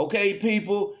 Okay,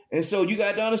 people, and so you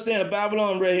got to understand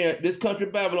Babylon right here, this country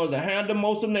Babylon is the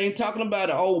hindermost of nations, talking about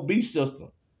the old beast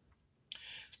system.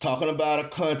 It's talking about a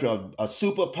country, a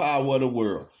superpower of the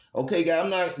world. Okay, guys, I'm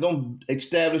not going to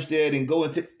establish that and go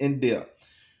into in depth.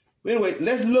 But anyway,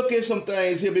 let's look at some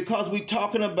things here because we're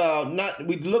talking about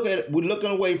we're looking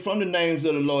away from the names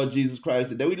of the Lord Jesus Christ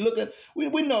today. We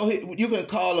know you can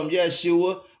call him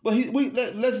Yeshua, but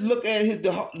let's look at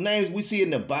the names we see in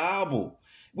the Bible.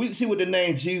 We see what the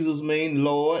name Jesus means,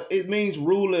 Lord. It means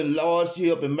ruler and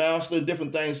lordship and master and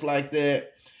different things like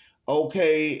that.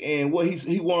 Okay, and what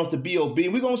he wants us to be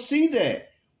obedient. We're gonna see that.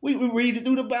 We read it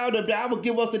through the Bible. The Bible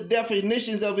give us the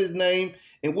definitions of his name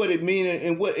and what it means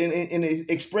and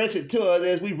express it to us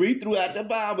as we read throughout the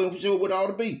Bible and show what it ought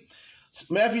to be.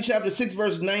 Matthew chapter 6,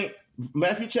 verse 9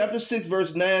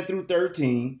 through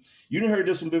 13. You done heard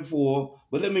this one before,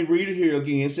 but let me read it here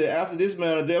again. It said, after this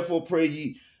manner, therefore pray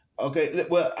ye. Okay,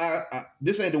 well, I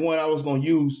this ain't the one I was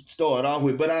gonna start off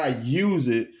with, but I use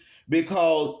it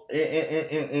because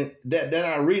and then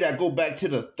I go back to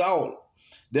the thought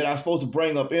that I'm supposed to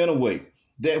bring up anyway.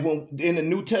 That when in the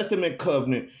New Testament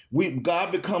covenant,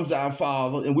 God becomes our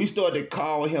Father, and we start to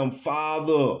call him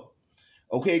Father.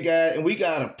 Okay, guys, and we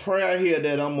got a prayer here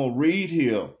that I'm going to read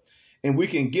here. And we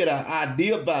can get an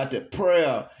idea about the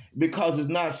prayer because it's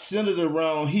not centered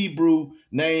around Hebrew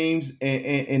names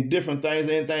and different things,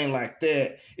 anything like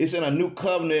that. It's in a new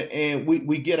covenant, and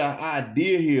we get an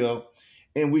idea here,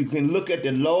 and we can look at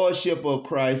the lordship of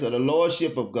Christ or the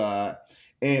lordship of God.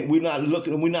 And we're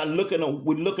looking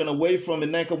away from it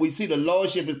now because we see the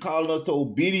lordship is calling us to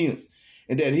obedience,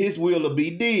 and that his will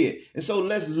be did. And so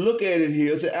let's look at it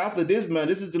here. It said, after this man,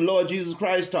 this is the Lord Jesus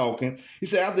Christ talking. He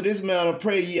said, after this manner,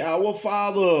 pray ye our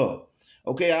Father.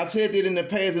 Okay, I've said it in the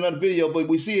past in another video, but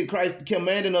we see it, Christ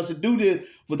commanding us to do this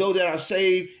for those that are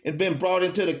saved and been brought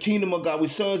into the kingdom of God. We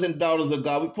sons and daughters of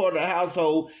God. We part of the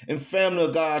household and family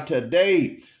of God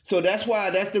today. So that's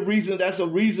the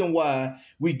reason why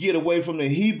we get away from the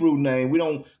Hebrew name. We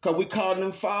don't, because we call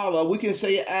them Father. We can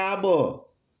say Abba.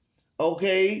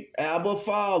 Okay, Abba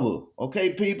Father.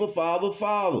 Okay, people,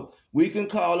 Father. We can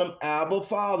call him Abba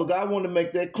Father. God wanted to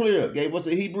make that clear. Gave us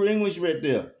a Hebrew English right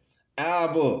there.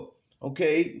 Abba.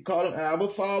 Okay, we call him Abba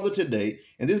Father today.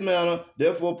 In this manner,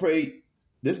 therefore pray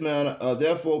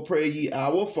ye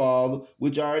our Father,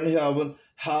 which art in heaven,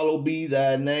 hallowed be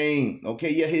thy name.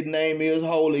 Okay, yeah, his name is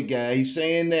holy, guy. He's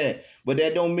saying that. But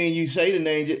that don't mean you say the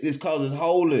name just because it's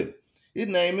holy. His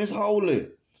name is holy.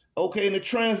 Okay, and the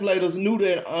translators knew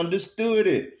that and understood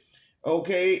it.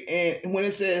 Okay, and when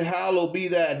it said hallowed be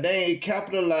thy name, it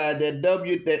capitalized that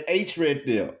W, that H right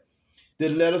there.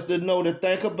 That let us to know to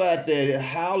think about that.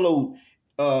 Hallowed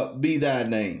be thy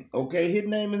name. Okay, his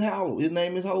name is hallowed. His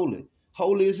name is holy.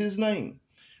 Holy is his name.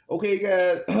 Okay,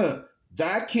 guys,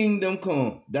 thy kingdom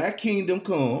come. Thy kingdom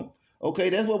come. Okay,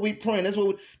 that's what we praying.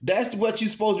 That's what you're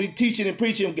supposed to be teaching and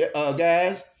preaching,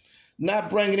 guys. Not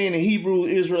bringing in the Hebrew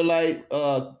Israelite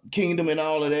kingdom and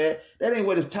all of that. That ain't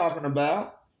what it's talking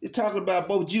about. It's talking about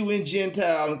both Jew and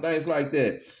Gentile and things like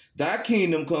that. Thy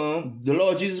kingdom come, the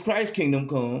Lord Jesus Christ's kingdom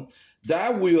come,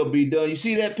 thy will be done. You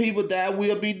see that, people? Thy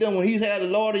will be done. When he's had the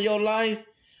Lord of your life,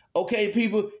 okay,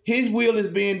 people, his will is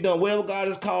being done, whatever God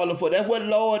is calling for. That's what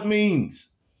Lord means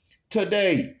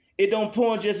today. It don't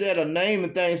point just at a name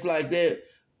and things like that,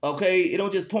 okay? It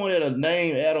don't just point at a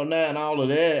name, Adonai and all of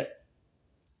that.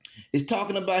 It's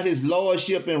talking about his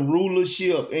lordship and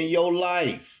rulership in your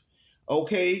life.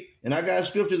 Okay? And I got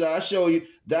scriptures I'll show you.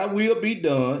 Thy will be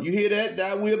done. You hear that?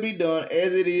 Thy will be done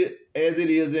as it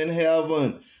is in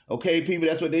heaven. Okay, people,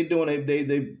 that's what they're doing.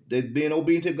 They're being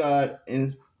obedient to God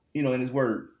in his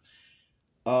word.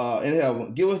 In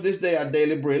heaven. Give us this day our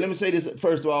daily bread. Let me say this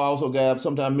first of all, also, guys,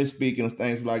 sometimes misspeaking and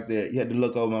things like that. You had to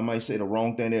look over. I might say the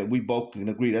wrong thing that we both can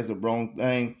agree that's the wrong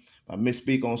thing. I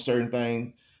misspeak on certain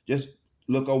things. Just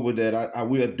look over that. I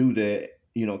will do that.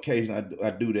 Occasionally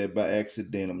I do that by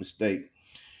accident or mistake.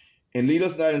 And lead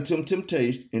us not into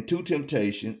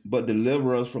temptation, but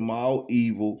deliver us from all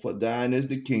evil. For thine is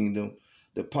the kingdom,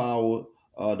 the power,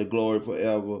 the glory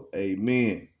forever.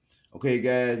 Amen. Okay,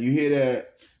 guys, you hear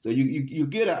that? So you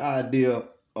get an idea.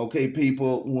 Okay,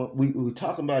 people, we're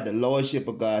talking about the lordship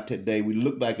of God today. We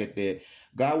look back at that.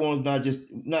 God wants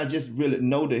not just really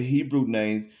know the Hebrew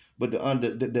names, but to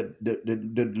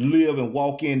live and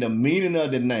walk in the meaning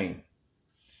of the name,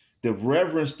 to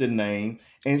reverence the name.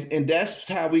 And that's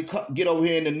how we get over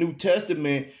here in the New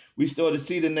Testament. We start to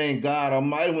see the name God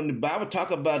Almighty. When the Bible talk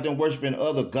about them worshiping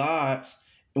other gods,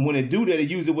 and when they do that, they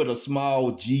use it with a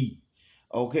small g,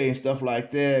 okay, and stuff like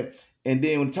that. And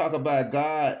then when we talk about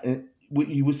God, and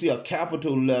you will see a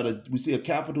capital letter, we see a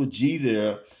capital G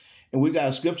there, and we got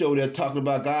a scripture over there talking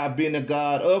about God being the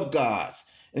God of gods.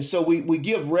 And so we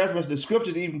give reference, the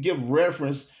scriptures even give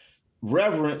reverence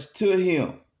to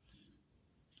him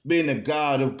being the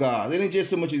God of gods. It ain't just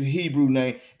so much his Hebrew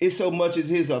name, it's so much as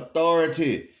his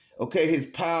authority, okay, his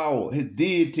power, his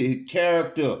deity, his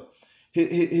character, his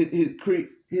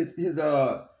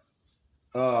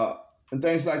and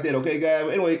things like that. Okay,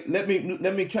 guys. Anyway, let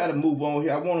me try to move on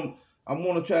here. I want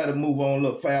to try to move on a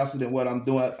little faster than what I'm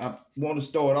doing. I want to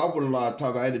start off with a lot of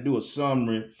talk. I had to do a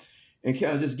summary and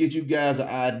kind of just get you guys an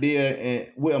idea and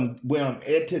where I'm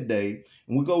at today.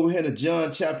 And we go over here to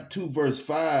John chapter 2, verse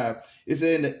 5. It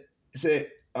said,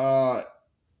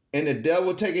 and the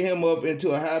devil taking him up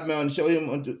into a high mountain, show him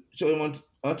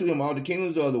unto him all the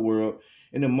kingdoms of the world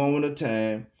in a moment of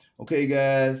time. Okay,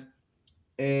 guys.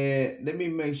 And let me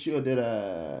make sure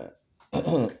that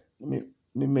let me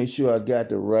make sure I got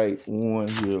the right one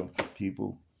here,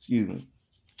 people. Excuse me.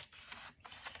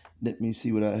 Let me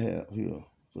see what I have here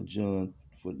for John,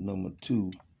 for number 2.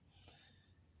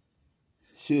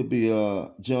 Should be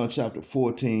John chapter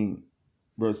 14,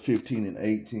 verse 15 and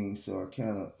 18. So I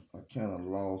kind of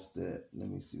lost that. Let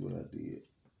me see what I did.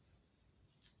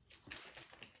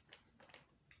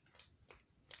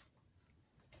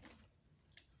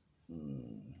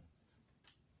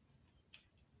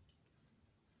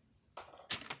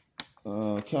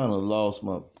 I kind of lost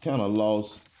my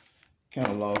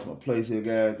place here,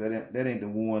 guys. That ain't the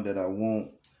one that I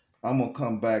want. I'm gonna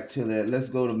come back to that. Let's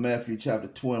go to Matthew chapter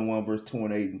 21, verse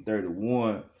 28 and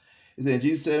 31. It said,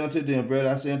 Jesus said unto them, Verily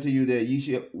I say unto you that ye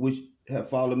shall which have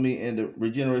followed me in the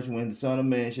regeneration, when the Son of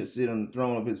Man shall sit on the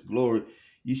throne of his glory,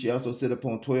 ye shall also sit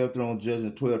upon 12 thrones, judging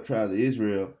the 12 tribes of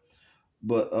Israel.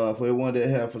 But for everyone that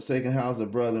have forsaken house or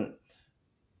brethren,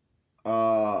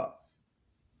 no,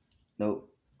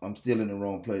 I'm still in the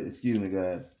wrong place. Excuse me,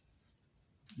 guys.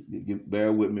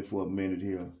 Bear with me for a minute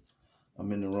here.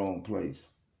 I'm in the wrong place.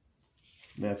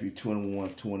 Matthew 21,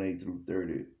 28 through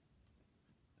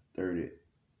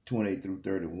 28 through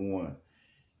 31.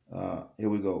 Here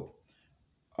we go.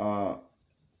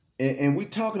 And we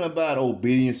talking about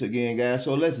obedience again, guys.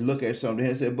 So let's look at something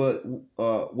here. It said, but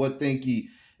what think ye?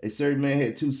 A certain man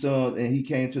had 2 sons, and he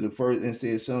came to the first and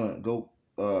said, Son, go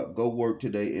work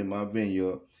today in my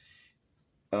vineyard.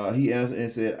 He answered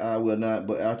and said, I will not.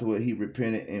 But afterward he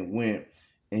repented and went.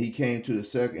 And he came to the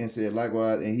second and said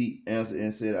likewise. And he answered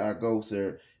and said, I go,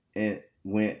 sir, and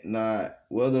went not.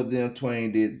 Whether of them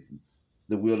twain did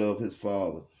the will of his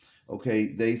father?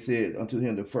 Okay, they said unto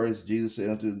him the first. Jesus said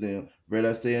unto them, Verily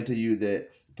I say unto you that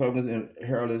publicans and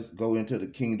heralds go into the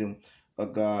kingdom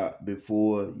of God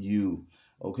before you.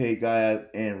 Okay, guys,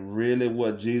 and really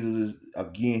what Jesus is,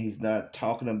 again, he's not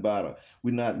talking about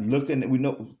we're not looking at, we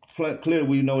know clearly,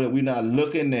 we know that we're not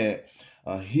looking at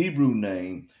a Hebrew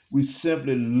name. We're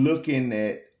simply looking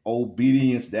at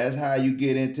obedience. That's how you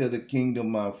get into the kingdom,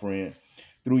 my friend,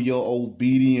 through your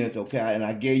obedience. Okay, and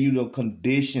I gave you the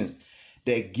conditions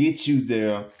that get you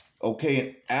there. Okay,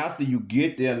 and after you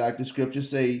get there, like the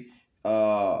scriptures say,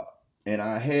 and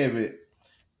I have it,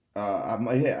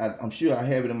 I'm sure I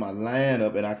have it in my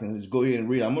lineup, and I can just go ahead and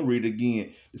read. I'm gonna read it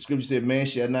again. The scripture said, "Man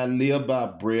shall not live by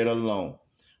bread alone."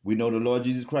 We know the Lord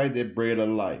Jesus Christ, that bread of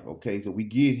life. Okay, so we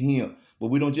get Him, but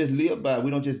we don't just live by it.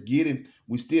 We don't just get Him.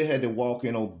 We still had to walk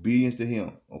in obedience to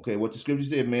Him. Okay, what the scripture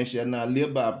said, "Man shall not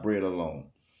live by bread alone,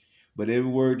 but every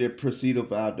word that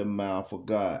proceedeth out the mouth of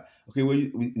God." Okay, well,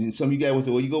 some of you guys will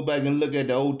say, "Well, you go back and look at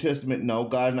the Old Testament." No,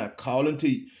 God's not calling to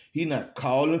you. He's not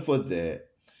calling for that.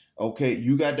 Okay,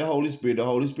 you got the Holy Spirit. The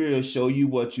Holy Spirit will show you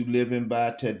what you living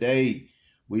by today.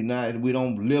 We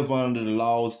don't live under the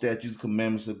laws, statutes,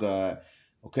 commandments of God.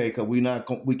 Okay, because we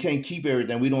can't keep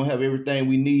everything. We don't have everything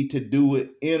we need to do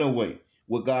it anyway.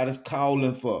 What God is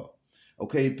calling for.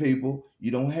 Okay, people, you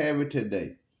don't have it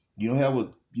today. You don't have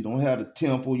the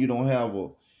temple. You don't have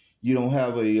the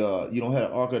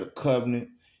Ark of the Covenant.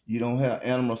 You don't have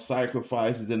animal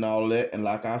sacrifices and all that. And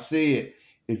like I said,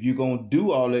 if you're going to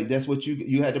do all that, that's what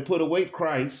you had to put away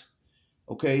Christ,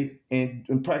 okay, and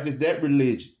practice that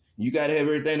religion. You got to have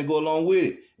everything to go along with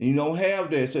it, and you don't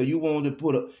have that. So you want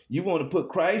to put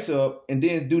Christ up and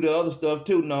then do the other stuff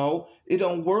too. No, it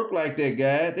don't work like that,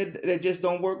 guys. That just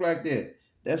don't work like that.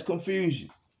 That's confusion.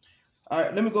 All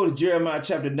right, let me go to Jeremiah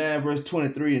chapter 9, verse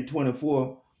 23 and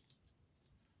 24.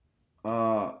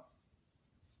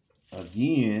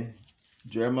 Again,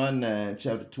 Jeremiah 9,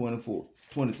 chapter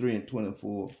 23 and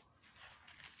 24.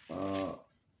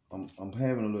 I'm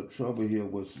having a little trouble here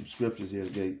with some scriptures here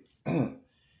today.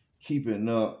 Keeping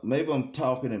up. Maybe I'm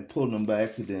talking and pulling them by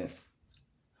accident.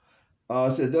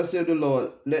 It says, "Thus said the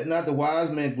Lord, let not the wise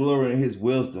man glory in his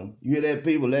wisdom." You hear that,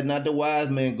 people? Let not the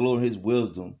wise man glory in his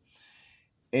wisdom.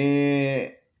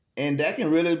 And that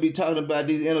can really be talking about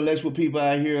these intellectual people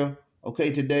out here, okay,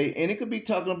 today. And it could be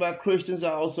talking about Christians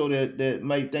also that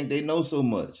might think they know so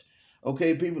much.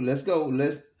 Okay, people, let's go.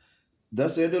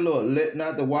 Thus said the Lord, let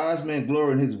not the wise man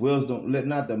glory in his wisdom. Let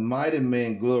not the mighty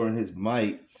man glory in his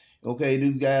might. Okay,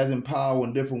 these guys in power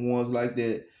and different ones like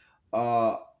that.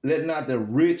 Let not the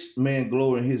rich man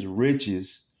glory in his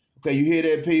riches. Okay, you hear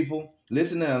that, people?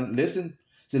 Listen now, listen.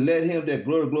 So let him that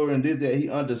glory in this, that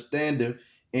he understandeth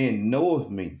and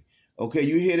knoweth me. Okay,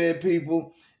 you hear that,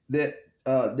 people? That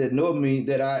know me,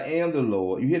 that I am the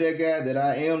Lord. You hear that, guy? That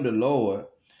I am the Lord.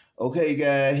 Okay,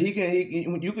 guys, you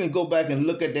can go back and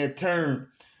look at that term.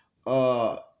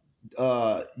 Some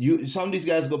of these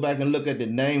guys go back and look at the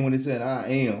name when it said I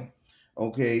am,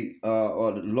 okay,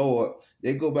 or the Lord.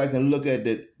 They go back and look at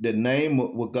the name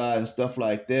with God and stuff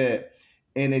like that,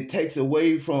 and it takes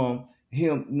away from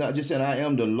Him not just saying I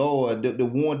am the Lord, the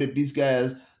one that these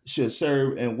guys should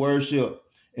serve and worship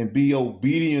and be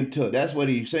obedient to. That's what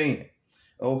He's saying.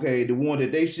 Okay, the one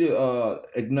that they should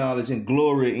acknowledge and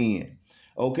glory in.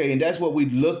 Okay, and that's what we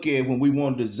look at when we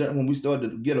want to discern, when we start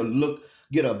to get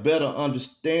a better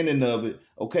understanding of it.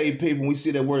 Okay, people, when we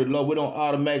see that word love, we don't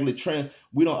automatically transfer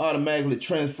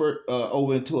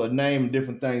over into a name and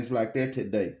different things like that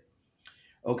today.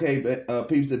 Okay, but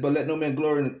people say, but let no man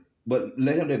glory but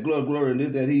let him that glory in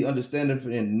this, that he understandeth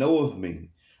and knoweth me.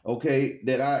 Okay,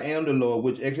 that I am the Lord,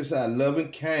 which exercise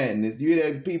loving kindness. You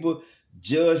hear that, people?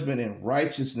 Judgment and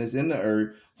righteousness in the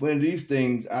earth. For in these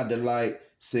things I delight,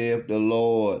 saith the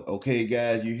Lord. Okay,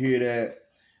 guys, you hear that?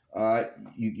 All right,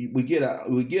 we get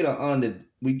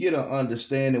an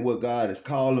understanding what God is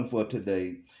calling for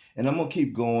today. And I'm gonna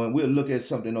keep going. We'll look at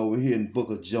something over here in the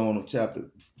book of Jonah,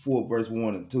 chapter 4, verse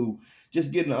 1 and 2.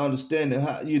 Just getting an understanding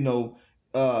how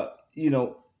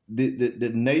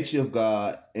the nature of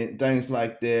God and things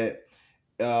like that.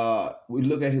 We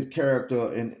look at his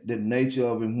character and the nature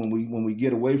of him when we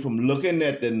get away from looking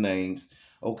at the names,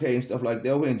 okay, and stuff like that.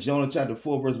 Over in Jonah chapter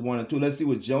 4, verse 1 and 2. Let's see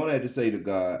what Jonah had to say to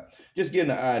God. Just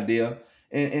getting an idea.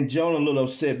 And Jonah a little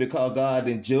upset because God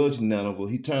didn't judge Nineveh.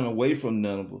 He turned away from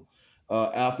Nineveh.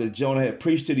 After Jonah had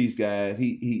preached to these guys,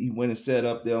 he went and sat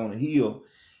up there on a hill,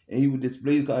 and he was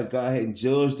displeased because God hadn't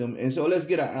judged him. And so let's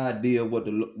get an idea of what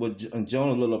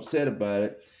Jonah a little upset about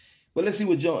it. But let's see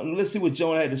what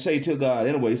Jonah had to say to God.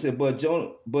 Anyway, he said,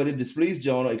 but it displeased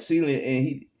Jonah exceedingly,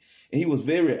 and he was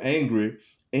very angry,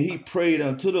 and he prayed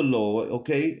unto the Lord.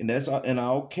 Okay, and that's in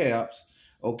all caps.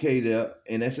 Okay, there,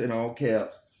 and that's in all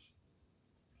caps.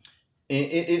 And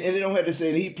they don't have to say,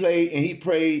 and he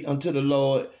prayed unto the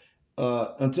Lord,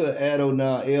 unto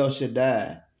Adonai El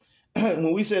Shaddai.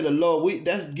 When we say the Lord,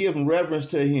 that's giving reverence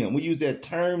to him. We use that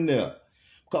term there.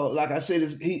 Because, like I said,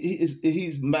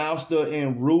 he's master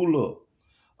and ruler,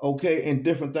 okay, and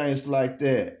different things like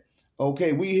that.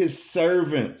 Okay, we his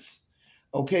servants.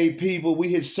 Okay, people, we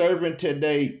his servant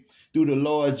today through the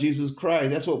Lord Jesus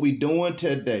Christ. That's what we doing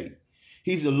today.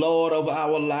 He's the Lord of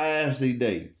our lives these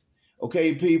days.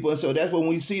 Okay, people, and so that's when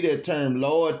we see that term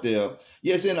Lord there.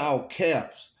 Yes, in all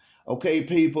caps. Okay,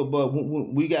 people, but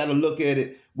we got to look at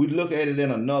it. We look at it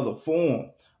in another form.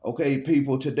 Okay,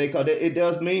 people, today, because it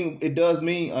does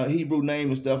mean a Hebrew name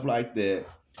and stuff like that.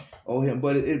 Oh, him,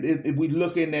 but if we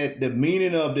looking at the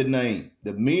meaning of the name,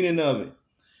 the meaning of it.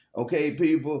 Okay,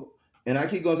 people, and I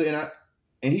keep going to say,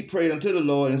 and he prayed unto the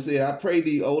Lord and said, I pray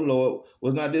thee, O Lord,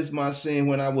 was not this my sin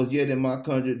when I was yet in my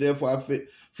country? Therefore I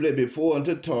fled before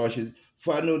unto Tarshish,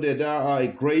 for I knew that thou art a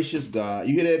gracious God.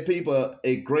 You hear that, people?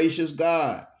 A gracious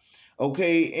God.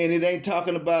 Okay, and it ain't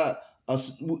talking about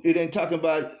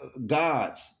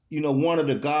gods. You know, one of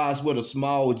the gods with a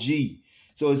small g.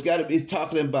 So it's got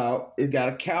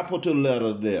a capital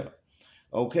letter there.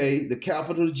 Okay, the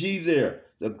capital G there.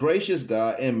 The gracious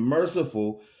God and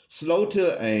merciful, slow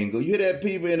to anger. You hear that,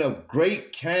 people? In a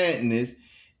great kindness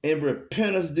and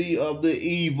repentance thee of the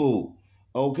evil.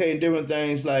 Okay, and different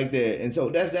things like that. And so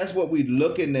that's what we're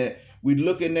looking at. We're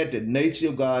looking at the nature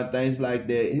of God, things like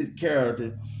that, his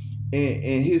character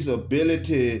and his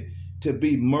ability to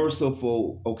be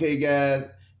merciful, okay, guys,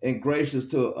 and gracious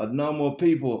to a number of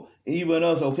people, even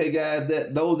us, okay, guys,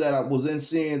 those that was in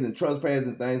sins and trespasses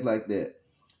and things like that.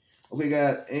 Okay,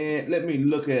 guys, and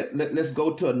let's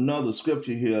go to another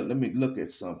scripture here. Let me look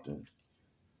at something,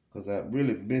 because I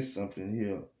really missed something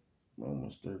here.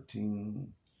 Romans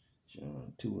 13,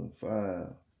 John 2 and 5.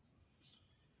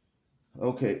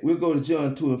 Okay, we'll go to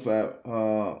John 2 and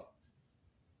 5.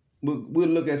 We'll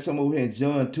look at some over here in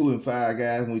John 2 and 5,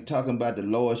 guys, when we're talking about the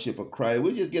lordship of Christ.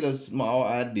 We'll just get a small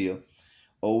idea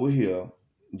over here.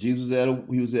 Jesus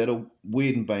was at a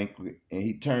wedding banquet, and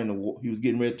he was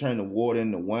getting ready to turn the water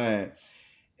into wine.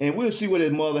 And we'll see what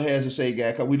his mother has to say,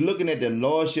 guys, because we're looking at the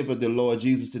lordship of the Lord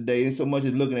Jesus today, and so much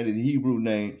as looking at his Hebrew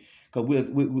name, because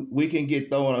we can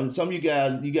get thrown on. Some of you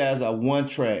guys are one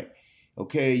track,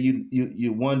 okay?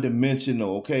 You're one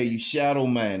dimensional, okay? You shadow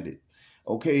minded.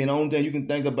 Okay, and the only thing you can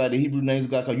think about the Hebrew names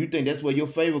of God, because you think that's where your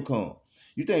favor comes.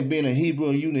 You think being a Hebrew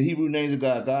and using the Hebrew names of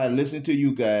God listening to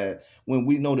you guys, when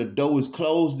we know the door is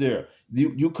closed there.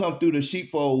 You come through the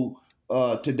sheepfold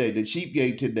today, the sheep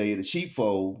gate today, the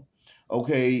sheepfold,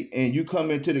 okay, and you come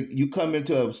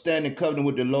into a standing covenant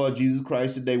with the Lord Jesus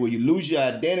Christ today, where you lose your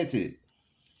identity.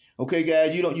 Okay,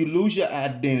 guys, you lose your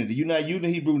identity. You're not using the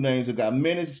Hebrew names of God.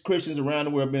 Many Christians around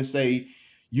the world have been saved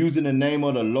using the name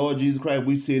of the Lord Jesus Christ.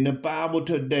 We see in the Bible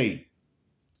today.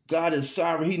 God is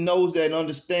sovereign. He knows that and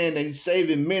understands that he's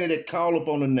saving many that call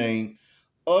upon the name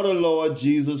of the Lord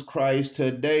Jesus Christ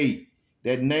today.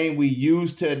 That name we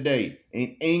use today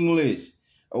in English.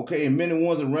 Okay, and many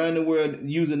ones around the world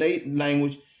using their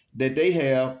language that they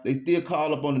have, they still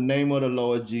call upon the name of the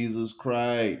Lord Jesus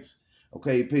Christ.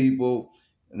 Okay, people,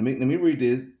 let me read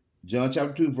this. John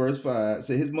chapter 2, verse 5.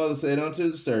 Say, his mother said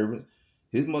unto the servant,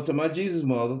 his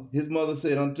mother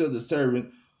said unto the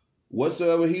servant,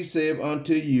 whatsoever he said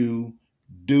unto you,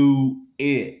 do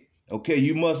it. Okay,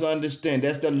 you must understand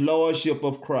that's the lordship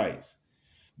of Christ.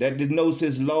 That denotes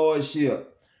his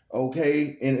lordship.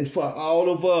 Okay, and it's for all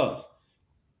of us.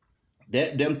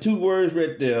 That them two words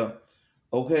right there,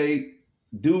 okay,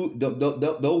 do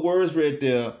those words right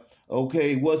there,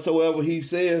 okay, whatsoever he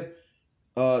said,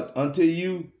 until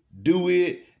you do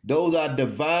it, those are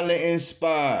divinely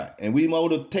inspired, and we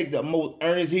want to take the most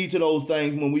earnest heed to those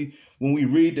things when we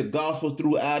read the gospels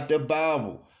throughout the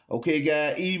Bible. Okay,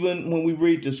 guys, even when we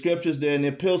read the scriptures there and the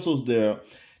epistles there,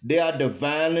 they are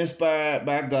divinely inspired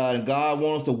by God, and God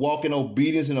wants us to walk in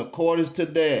obedience in accordance to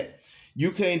that.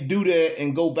 You can't do that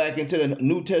and go back into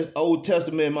the Old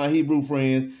Testament, my Hebrew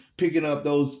friends, picking up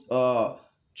those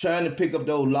trying to pick up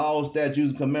those laws,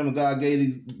 statutes, and commandments God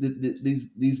gave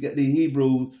these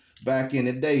Hebrews back in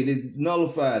the day. They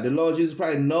nullified. The Lord Jesus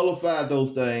Christ nullified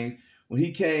those things when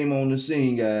he came on the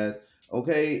scene, guys.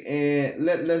 Okay, and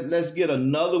let's get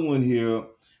another one here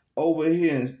over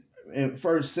here in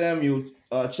 1 Samuel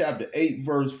chapter 8,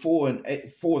 verse 4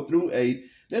 through 8.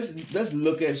 Let's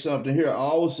look at something here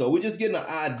also. We're just getting an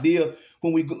idea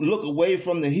when we look away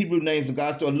from the Hebrew names and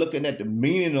God start looking at the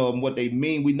meaning of them, what they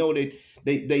mean. We know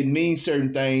they mean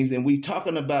certain things, and we're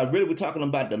talking about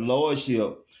the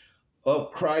lordship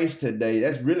of Christ today.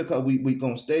 That's really because we're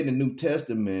going to stay in the New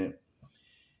Testament.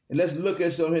 And let's look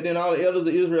at something. Then all the elders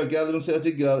of Israel gathered themselves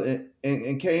together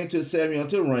and came to Samuel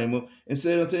unto Ramah and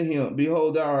said unto him,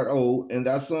 Behold, thou art old, and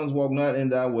thy sons walk not in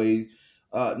thy ways.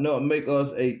 Now make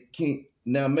us a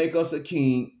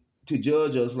king to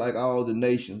judge us like all the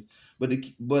nations. But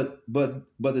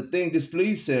the thing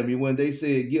displeased Samuel when they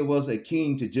said, Give us a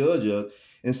king to judge us.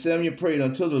 And Samuel prayed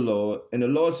unto the Lord, and the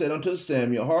Lord said unto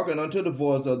Samuel, Hearken unto the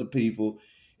voice of the people,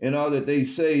 and all that they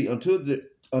say unto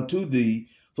thee.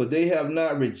 For they have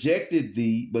not rejected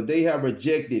thee, but they have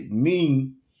rejected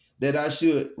me, that I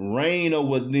should reign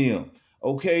over them.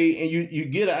 Okay, and you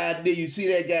get an idea. You see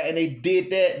that guy, and they did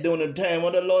that during the time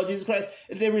of the Lord Jesus Christ.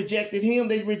 And they rejected him.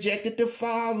 They rejected the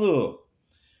Father.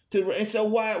 And so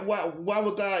why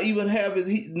would God even have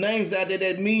his names out there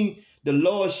that mean the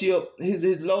lordship,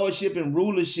 his lordship and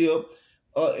rulership,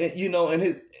 and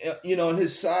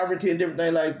his sovereignty and different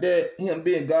things like that. Him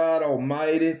being God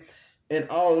Almighty. And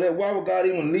all of that. Why would God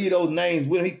even leave those names?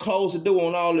 When he closed the door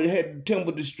on all that, had the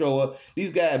temple destroyed,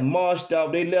 these guys marched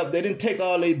off. They left. They didn't take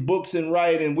all their books and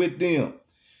writing with them.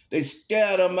 They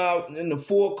scattered them out in the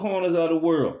four corners of the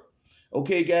world.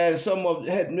 Okay, guys, some of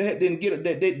them didn't get it.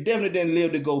 They definitely didn't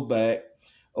live to go back.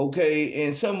 Okay,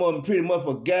 and some of them pretty much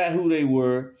forgot who they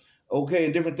were. Okay,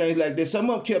 and different things like that. Some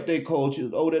of them kept their culture.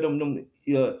 Over there, them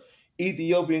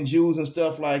Ethiopian Jews and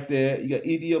stuff like that. You got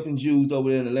Ethiopian Jews over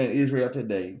there in the land of Israel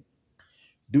today.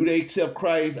 Do they accept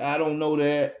Christ? I don't know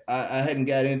that. I hadn't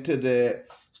got into that,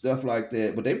 stuff like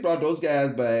that. But they brought those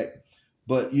guys back.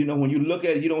 But, when you look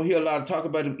at it, you don't hear a lot of talk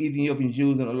about them Ethiopian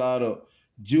Jews and a lot of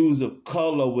Jews of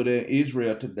color over there in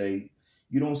Israel today.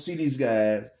 You don't see these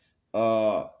guys.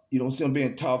 You don't see them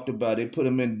being talked about. They put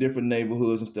them in different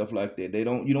neighborhoods and stuff like that.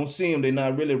 You don't see them. They're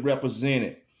not really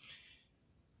represented.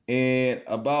 And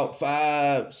about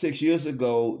 5-6 years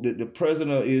ago, the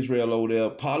president of Israel over there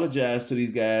apologized to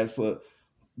these guys for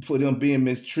them being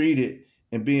mistreated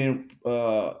and being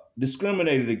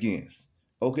discriminated against.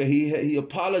 Okay, he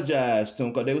apologized to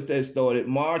them because they started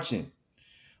marching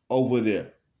over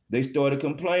there. They started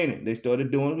complaining. They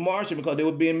started doing marching because they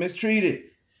were being mistreated.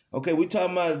 Okay, we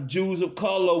talking about Jews of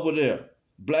color over there.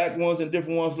 Black ones and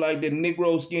different ones like that.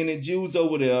 Negro skinned Jews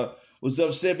over there was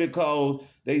upset because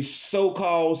they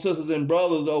so-called sisters and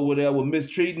brothers over there were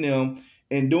mistreating them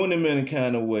and doing them in a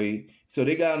kind of way. So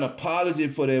they got an apology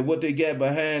for that. What they got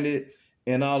behind it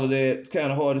and all of that, it's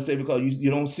kind of hard to say because you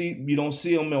don't see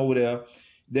them over there.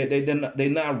 They're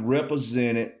not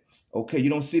represented. Okay, you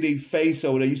don't see their face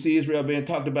over there. You see Israel being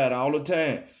talked about all the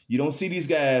time. You don't see these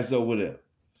guys over there.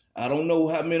 I don't know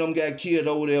how many of them got killed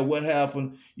over there. What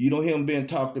happened? You don't hear them being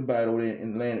talked about over there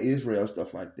in the land of Israel,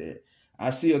 stuff like that. I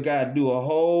see a guy do a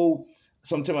whole.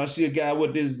 Sometimes I see a guy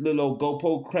with this little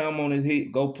GoPro camera on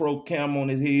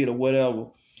his head or whatever.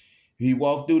 He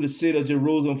walked through the city of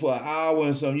Jerusalem for an hour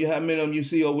and something. How many of them you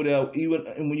see over there? Even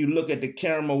when you look at the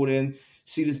camera over there and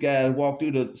see this guy walk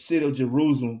through the city of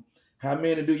Jerusalem, how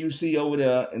many do you see over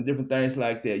there and different things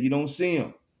like that? You don't see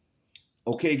them.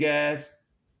 Okay, guys?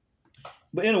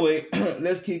 But anyway,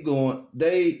 let's keep going.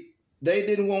 They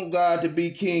didn't want God to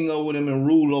be king over them and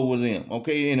rule over them,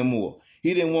 okay, anymore.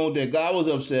 He didn't want that. God was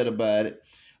upset about it.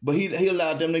 But he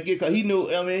allowed them to get, because he knew,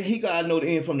 God knew the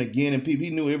end from the beginning. People, he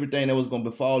knew everything that was going to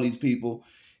befall these people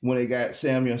when they got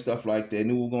Samuel and stuff like that. He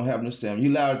knew what was going to happen to Samuel. He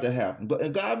allowed it to happen.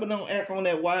 But God don't act on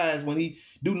that wise when he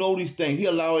do know these things. He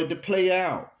allowed it to play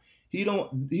out. He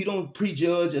don't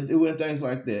prejudge or do things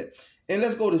like that. And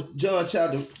let's go to John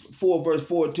chapter 4, verse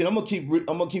 14. I'm gonna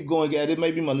keep going, guys. This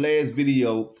may be my last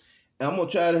video. And I'm gonna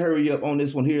try to hurry up on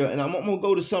this one here. And I'm gonna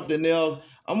go to something else.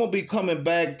 I'm gonna be coming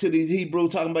back to these Hebrew,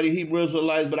 talking about the Hebrew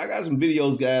Israelites, but I got some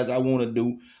videos, guys, I want to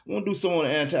do. I want to do some on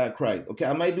the Antichrist. Okay,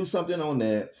 I might do something on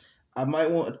that. I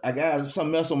got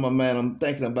something else on my mind I'm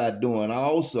thinking about doing. I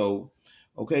also,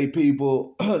 okay,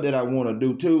 people that I want to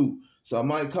do too. So I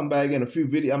might come back in a few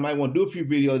videos. I might want to do a few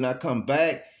videos and I come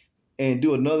back and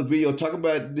do another video talking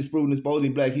about Disproving,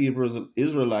 Disposing Black Hebrew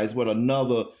Israelites with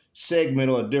another segment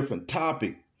or a different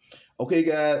topic. Okay,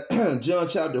 guys, John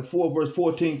chapter 4, verse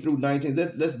 14 through 19.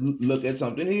 Let's look at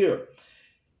something here.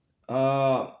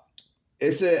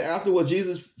 It said, afterward,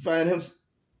 Jesus found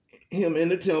him in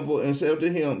the temple and said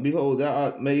to him, behold, thou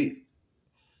art made.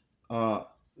 Let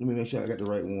me make sure I got the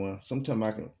right one. Sometime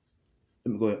I can.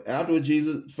 Let me go ahead. Afterward,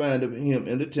 Jesus found him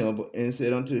in the temple and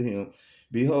said unto him,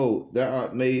 behold, thou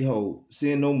art made whole.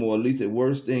 Sin no more, lest a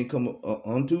worse thing come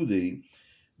unto thee.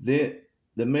 Then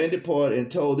the man departed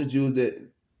and told the Jews that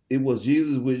it was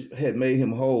Jesus which had made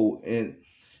him whole, and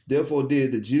therefore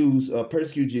did the Jews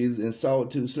persecute Jesus and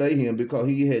sought to slay him because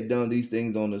he had done these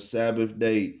things on the Sabbath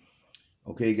day.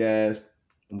 Okay, guys,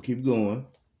 I'm gonna keep going.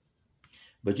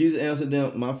 But Jesus answered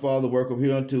them, my Father worketh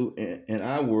hereunto, and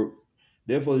I work.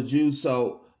 Therefore the Jews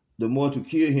sought the more to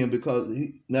kill him, because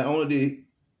he not only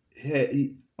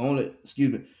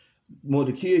more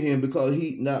to kill him because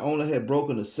he not only had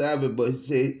broken the Sabbath, but he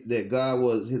said that God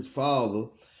was his Father,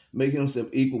 making himself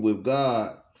equal with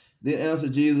God. Then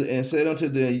answered Jesus and said unto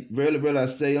them, verily, verily, I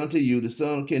say unto you, the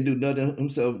Son can do nothing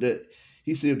himself that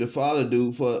he see the Father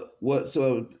do, for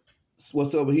whatsoever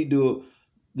he do,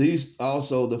 these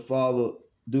also the Father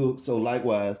do so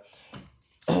likewise.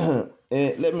 And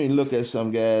let me look at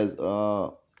some, guys.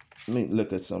 Let me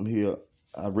look at some here.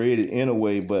 I read it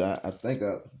anyway, but I think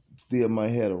I still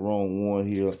might have the wrong one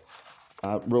here.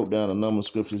 I wrote down a number of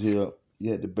scriptures here.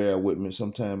 You had to bear with me.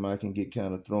 Sometimes I can get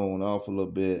kind of thrown off a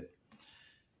little bit.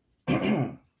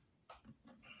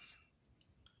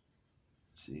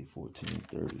 See,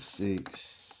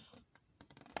 1436.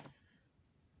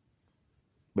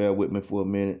 Bear with me for a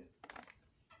minute.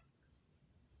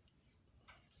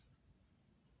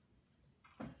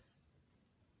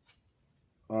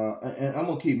 And I'm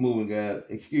gonna keep moving, guys.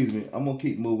 Excuse me. I'm gonna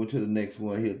keep moving to the next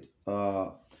one here.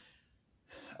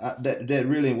 That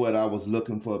really ain't what I was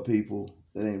looking for, people.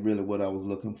 That ain't really what I was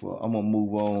looking for. I'm gonna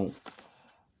move on.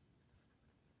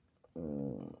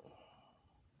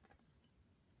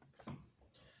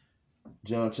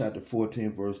 John chapter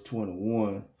 14, verse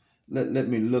 21. Let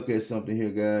me look at something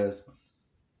here, guys.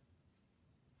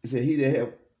 It said,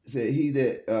 he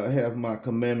that have my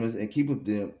commandments and keepeth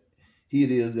them, he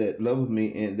it is that loveth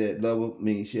me, and that loveth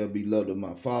me shall be loved of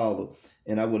my Father,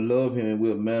 and I will love him and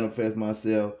will manifest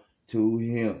myself to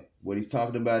him. What he's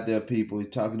talking about there, people, he's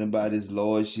talking about his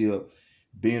lordship,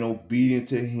 being obedient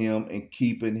to him and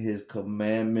keeping his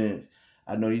commandments.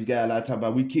 I know these guys a lot of time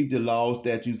about we keep the laws,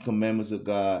 statutes, commandments of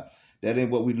God. That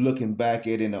ain't what we're looking back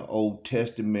at in the Old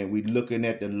Testament. We're looking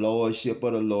at the lordship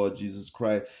of the Lord Jesus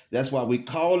Christ. That's why we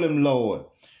call him Lord.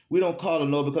 We don't call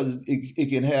him Lord because it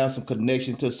can have some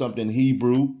connection to something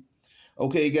Hebrew.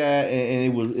 Okay, guys, and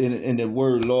it was and the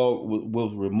word Lord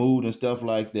was removed and stuff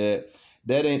like that.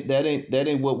 That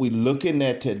ain't what we're looking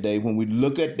at today. When we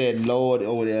look at that Lord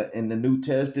over there in the New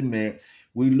Testament,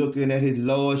 we're looking at his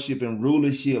lordship and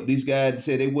rulership. These guys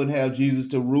said they wouldn't have Jesus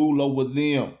to rule over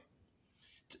them,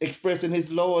 expressing his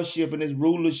lordship and his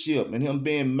rulership and him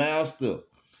being master.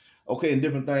 Okay, and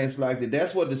different things like that.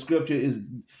 That's what the scripture is.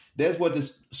 That's what the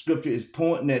scripture is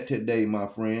pointing at today, my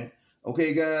friend.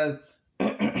 Okay, guys.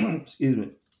 Excuse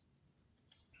me.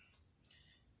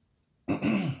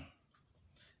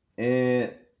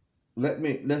 And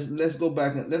let's go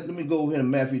back and let me go over here in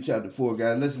Matthew chapter 4,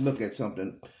 guys. Let's look at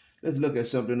something. Let's look at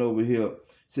something over here.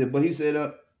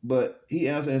 But he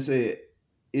answered and said,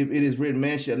 if it is written,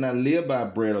 man shall not live by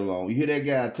bread alone. You hear that,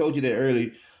 guy? I told you that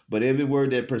earlier. But every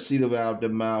word that proceedeth out of the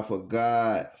mouth of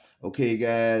God. Okay,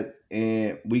 guys.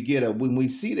 And when we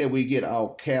see that, we get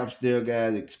all caps there,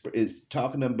 guys. It's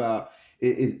talking about,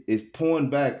 it's pointing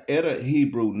back at a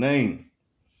Hebrew name.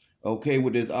 Okay,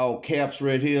 with this all caps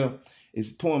right here.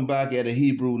 It's pointing back at a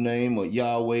Hebrew name, or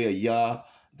Yahweh, or Yah,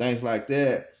 things like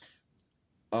that.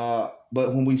 But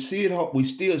when we see it, we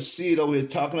still see it over here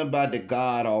talking about the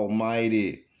God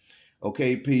Almighty.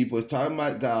 Okay, people, it's talking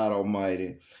about God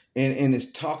Almighty. And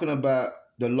it's talking about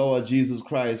the Lord Jesus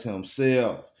Christ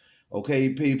himself. Okay,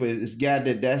 people, it's got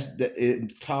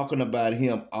it's talking about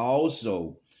him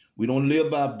also. We don't live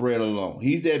by bread alone.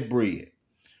 He's that bread.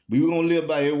 We were going to live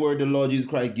by every word the Lord Jesus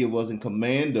Christ give us and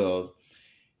command us.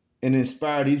 and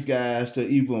inspire these guys to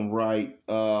even write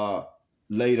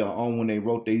later on when they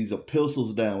wrote these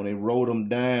epistles down, when they wrote them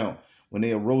down, when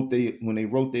they wrote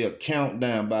their account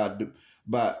down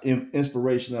by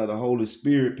inspiration of the Holy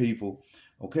Spirit, people.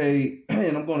 Okay,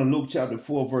 and I'm going to Luke chapter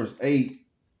 4, verse 8.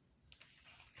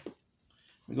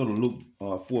 We go to Luke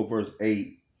 4, verse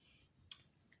 8.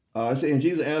 It says, and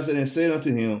Jesus answered and said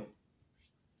unto him,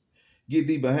 get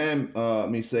thee behind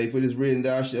me, say, for it is written,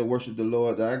 thou shalt worship the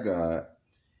Lord thy God,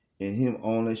 and him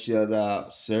only shalt thou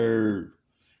serve.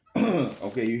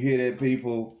 Okay, you hear that,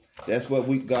 people? That's what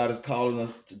God is calling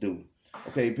us to do.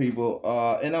 Okay, people.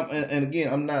 And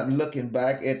again, I'm not looking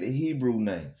back at the Hebrew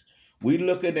names. We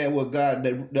looking at what God,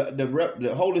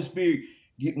 the Holy Spirit.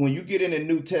 When you get in the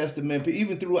New Testament,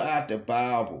 even throughout the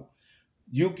Bible,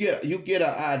 you get an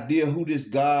idea who this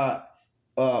God,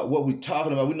 what we're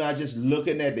talking about. We're not just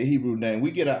looking at the Hebrew name.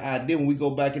 We get an idea when we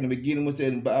go back in the beginning. We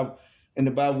said in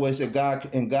the Bible where it said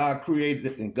God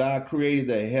created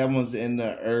the heavens and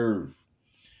the earth.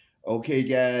 Okay,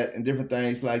 guys, and different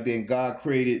things like that. And God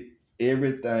created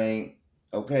everything.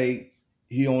 Okay,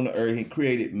 He on the earth. He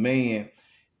created man,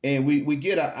 and we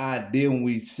get an idea when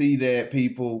we see that,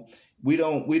 people. We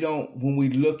don't when we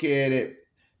look at it,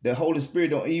 the Holy Spirit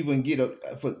don't even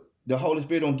the Holy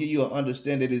Spirit don't give you an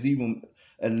understanding that is even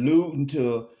alluding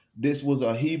to this was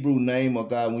a Hebrew name of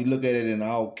God. When we look at it in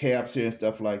all caps here and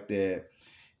stuff like that,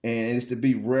 and it's to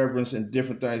be reverenced and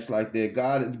different things like that.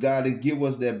 God didn't give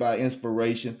us that by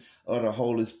inspiration of the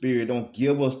Holy Spirit. Don't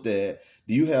give us that.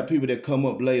 Do you have people that come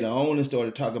up later on and start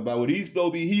to talk about, well, these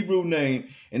supposed to be Hebrew name,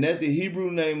 and that's the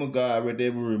Hebrew name of God right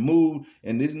there, was removed,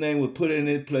 and this name was put in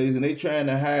its place, and they trying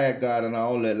to hide God and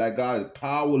all that, like God is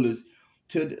powerless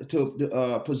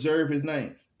to preserve His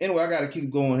name. Anyway, I got to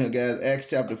keep going here, guys. Acts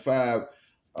chapter 5.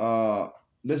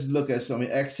 Let's look at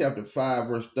something. Acts chapter 5,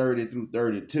 verse 30 through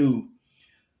 32.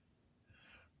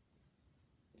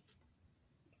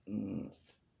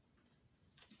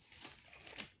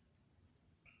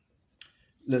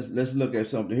 Let's look at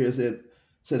something here. It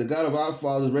said the God of our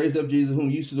fathers raised up Jesus, whom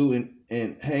you slew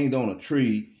and hanged on a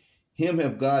tree. Him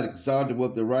have God exalted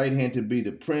with the right hand to be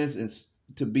the prince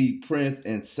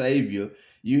and savior.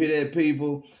 You hear that,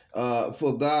 people?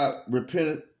 For God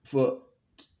repented for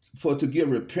to give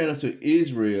repentance to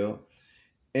Israel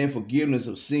and forgiveness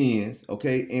of sins.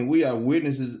 Okay, and we are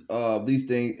witnesses of these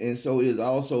things, and so is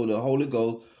also the Holy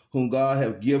Ghost, whom God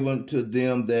have given to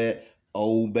them that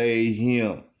obey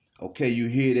Him. Okay, you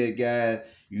hear that, guys?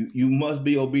 You must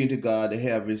be obedient to God to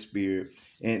have His Spirit,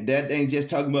 and that ain't just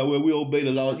talking about, well, we obey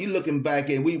the law. You looking back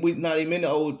at we not even in the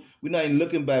old. We're not even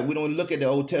looking back. We don't look at the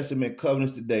Old Testament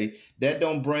covenants today. That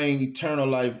don't bring eternal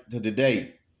life to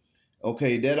today.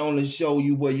 Okay, that only show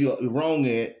you where you're wrong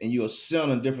at, and you're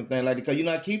selling different things like that because you're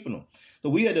not keeping them. So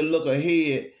we had to look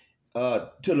ahead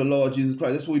to the Lord Jesus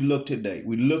Christ. That's what we look today.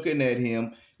 We're looking at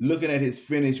Him, looking at His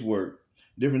finished work,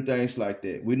 different things like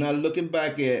that. We're not looking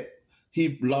back at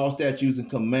law, statutes, and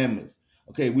commandments.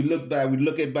 Okay, we look back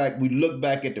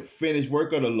at the finished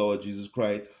work of the Lord Jesus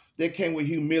Christ. That came with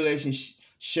humiliation,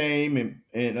 shame,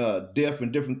 and death,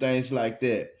 and different things like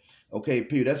that. Okay,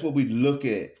 Peter, that's what we look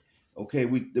at. Okay,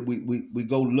 we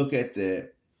go look at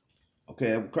that.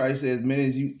 Okay, Christ says,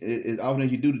 many as often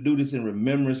as you do this in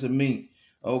remembrance of me.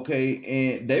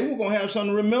 Okay, and they were gonna have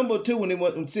something to remember too when they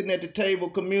were sitting at the table,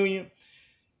 communion.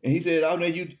 And He said, often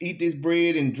as you eat this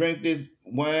bread and drink this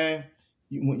wine,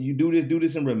 when you do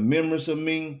this in remembrance of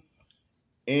me.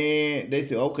 And they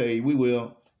said, okay, we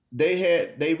will. They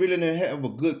really didn't have a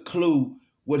good clue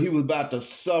what He was about to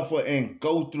suffer and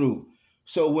go through.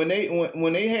 So when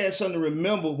they had something to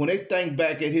remember, when they think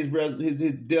back at His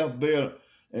death, burial,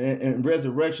 and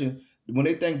resurrection, when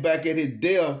they think back at His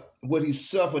death, what He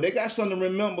suffered, they got something to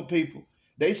remember, people.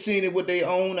 They seen it with their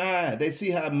own eyes. They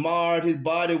see how marred His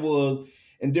body was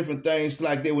and different things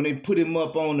like that. When they put Him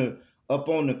up on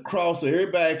the cross, so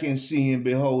everybody can see and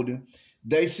behold Him.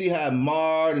 They see how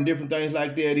marred and different things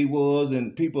like that He was,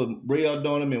 and people railed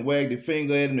on Him and wagged their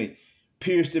finger at Him. They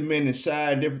pierced Him in the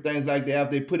side and different things like that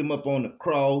after they put Him up on the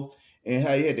cross, and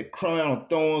how He had the crown of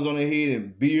thorns on His head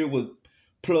and beard was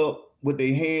plucked with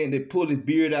their hand. They pulled His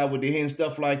beard out with their hand,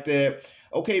 stuff like that.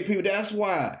 Okay, people, that's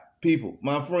why, people,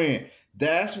 my friend,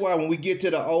 that's why when we get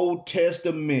to the Old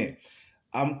Testament,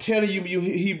 I'm telling you, you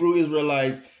Hebrew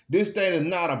Israelites, this thing is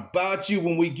not about you.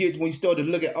 When you start to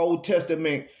look at Old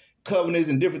Testament covenants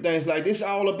and different things like this, it's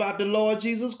all about the Lord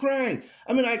Jesus Christ.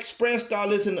 I mean, I expressed all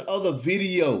this in the other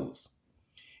videos.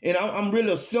 And I'm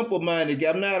really a simple-minded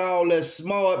guy. I'm not all that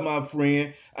smart, my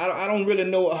friend. I don't really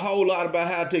know a whole lot about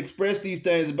how to express these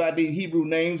things, about these Hebrew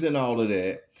names and all of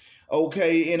that.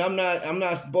 Okay, and I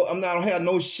don't have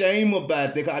no shame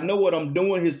about it. I know what I'm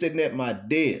doing here sitting at my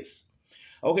desk.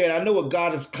 Okay, and I know what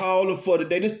God is calling for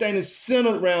today. This thing is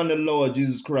centered around the Lord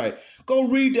Jesus Christ. Go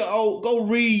read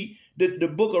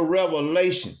the book of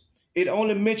Revelation. It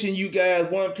only mentions you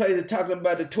guys one place. It's talking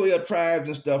about the 12 tribes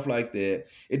and stuff like that.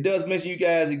 It does mention you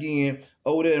guys again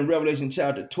over there in Revelation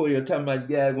chapter 12, talking about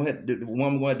you guys the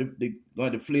woman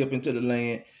going to flee up into the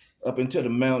land, up into the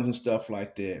mountains and stuff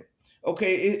like that.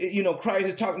 Okay, Christ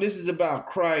is talking. This is about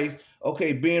Christ.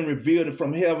 Okay, being revealed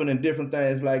from heaven and different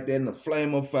things like that in the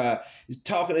flame of fire.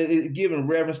 It's giving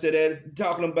reference to that. It's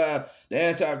talking about the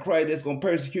Antichrist that's going to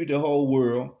persecute the whole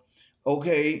world.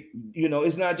 Okay,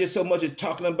 it's not just so much as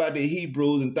talking about the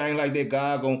Hebrews and things like that.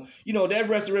 God going, that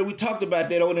restoration, we talked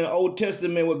about that over in the Old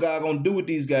Testament, what God going to do with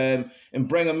these guys and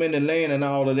bring them in the land and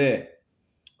all of that.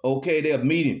 Okay, they'll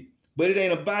meet him. But it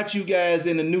ain't about you guys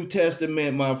in the New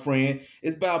Testament, my friend.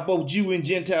 It's about both Jew and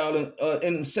Gentile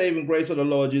and the saving grace of the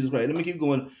Lord Jesus Christ. Let me keep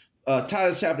going.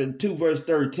 Titus chapter 2, verse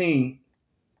 13.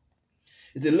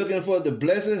 It said, looking for the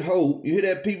blessed hope. You hear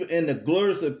that, people? In the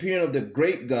glorious appearing of the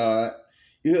great God.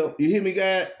 You hear me,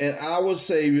 God? And our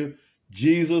Savior,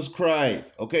 Jesus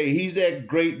Christ. Okay, he's that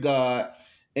great God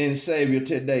and Savior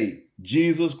today.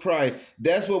 Jesus Christ.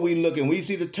 That's what we look at. We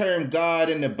see the term God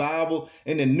in the Bible,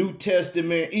 in the New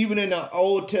Testament, even in the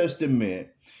Old Testament.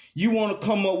 You want to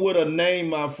come up with a name,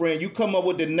 my friend. You come up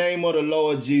with the name of the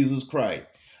Lord Jesus Christ.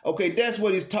 Okay, that's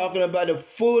what he's talking about. The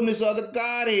fullness of the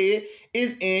Godhead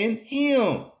is in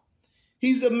him.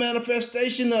 He's the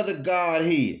manifestation of the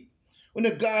Godhead. When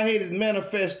the Godhead is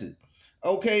manifested,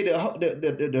 okay,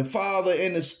 the Father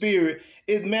and the Spirit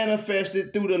is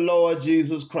manifested through the Lord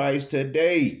Jesus Christ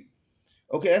today.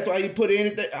 Okay, that's why he put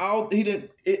anything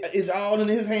it's all in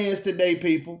his hands today,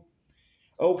 people.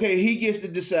 Okay, he gets to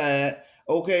decide,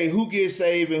 okay, who gets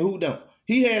saved and who don't.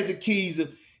 He has the keys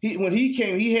when he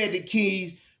came, he had the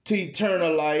keys to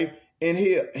eternal life and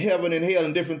heaven and hell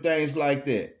and different things like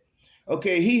that.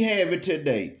 Okay, he have it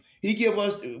today. He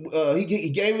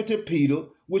gave it to Peter,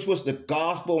 which was the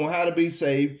gospel on how to be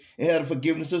saved and how to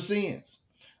forgiveness of sins.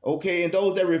 Okay, and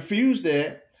those that refuse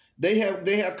that, they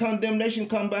have condemnation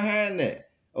come behind that.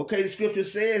 Okay, the scripture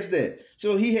says that.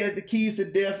 So he has the keys to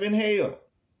death and hell.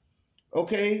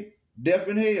 Okay, death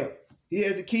and hell. He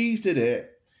has the keys to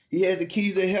that. He has the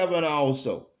keys to heaven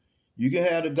also. You can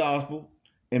have the gospel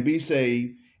and be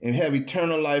saved and have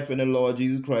eternal life in the Lord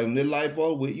Jesus Christ. When that life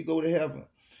all with, you go to heaven.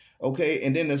 Okay,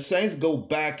 and then the saints go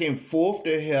back and forth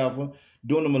to heaven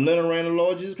during the millennial reign of the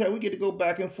Lord Jesus Christ. We get to go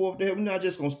back and forth to heaven. We're not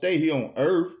just going to stay here on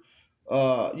earth,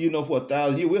 for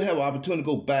 1,000 years. We'll have an opportunity to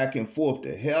go back and forth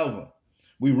to heaven.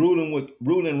 We ruling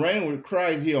and reigning with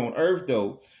Christ here on earth,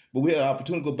 though, but we have an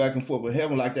opportunity to go back and forth with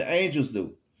heaven like the angels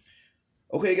do.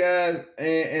 Okay, guys,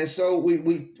 and so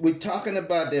we talking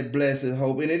about that blessed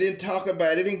hope, and it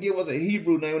didn't give us a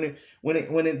Hebrew name when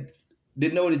it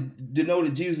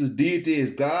denoted Jesus' deity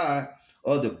as God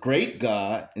or the great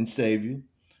God and Savior.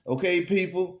 Okay,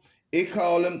 people, it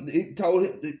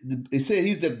said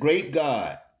he's the great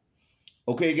God.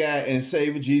 Okay, God and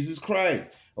Savior Jesus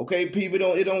Christ. Okay, people,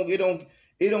 it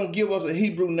don't give us a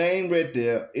Hebrew name right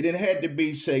there. It didn't have to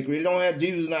be sacred. It don't have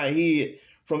Jesus not hid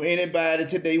from anybody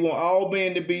today. We want all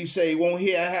men to be saved. We won't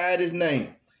hide his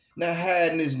name. Not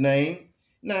hiding his name.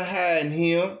 Not hiding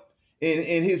him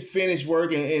and his finished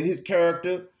work and his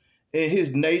character and his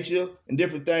nature and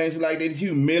different things like that. His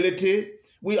humility.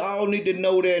 We all need to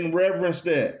know that and reverence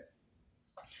that.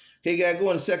 Okay, guys,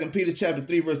 go into 2 Peter chapter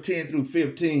 3, verse 10 through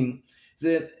 15.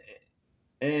 Let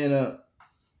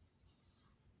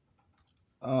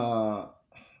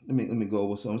me go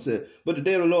over something. It said, but the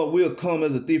day of the Lord will come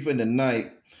as a thief in the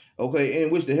night, okay, in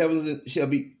which the heavens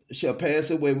shall pass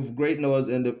away with great noise,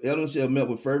 and the elements shall melt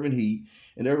with fervent heat,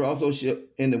 and there also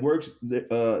and the works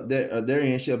that are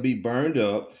therein shall be burned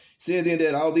up. Seeing then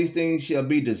that all these things shall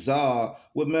be dissolved,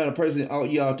 what manner of person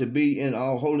ought ye all to be in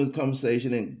all holiness,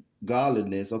 conversation, and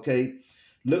godliness, okay?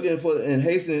 Looking for and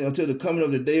hastening until the coming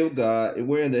of the day of God, and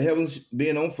wherein the heavens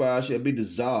being on fire shall be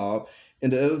dissolved,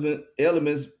 and the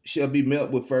elements shall be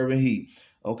melted with fervent heat.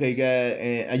 Okay, guys,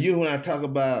 and when I talk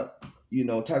about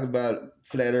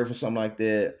flat earth or something like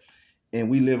that, and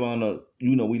we live on the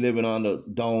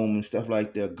dome and stuff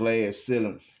like that, glass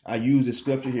ceiling. I use the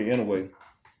scripture here anyway,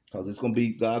 because it's gonna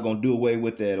be God gonna do away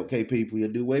with that. Okay, people,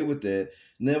 he'll do away with that.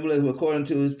 Nevertheless, according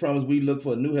to his promise, we look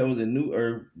for new heavens and new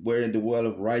earth, wherein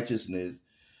dwelleth righteousness.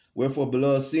 Wherefore,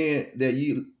 beloved, seeing that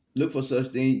ye look for such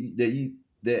things,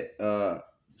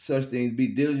 such things, be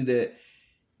diligent that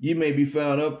ye may be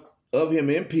found up of him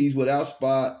in peace, without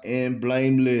spot and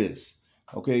blameless.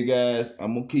 Okay, guys,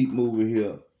 I'm gonna keep moving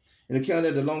here. And account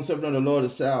that the long suffering of the Lord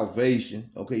is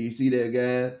salvation. Okay, you see that,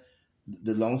 guys?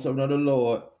 The long suffering of the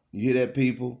Lord. You hear that,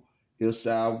 people? Is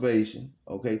salvation.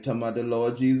 Okay, talking about the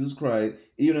Lord Jesus Christ.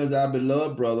 Even as our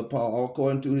beloved brother Paul,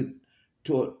 according to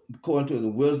the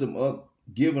wisdom of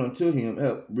given unto him,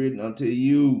 help written unto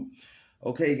you.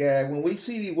 Okay, guys, when we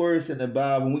see these words in the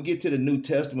Bible, when we get to the New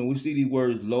Testament, we see these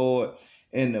words, Lord,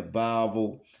 in the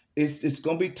Bible. It's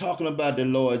going to be talking about the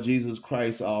Lord Jesus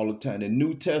Christ all the time. The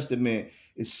New Testament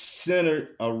is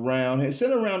centered around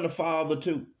the Father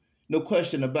too. No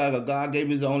question about it. God gave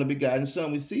his only begotten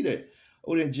Son. We see that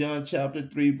over in John chapter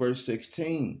 3, verse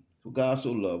 16. For God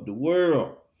so loved the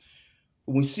world.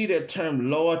 When we see that term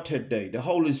Lord today, the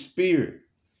Holy Spirit,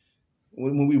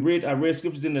 when I read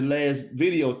scriptures in the last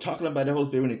video talking about the Holy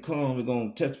Spirit, when it comes, we're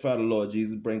going to testify the Lord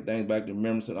Jesus, bring things back to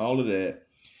remembrance and all of that.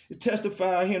 It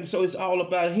testify him, so it's all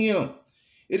about him.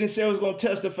 It didn't say it was going to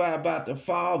testify about the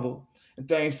Father and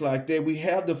things like that. We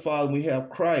have the Father, we have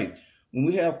Christ. When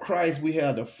we have Christ, we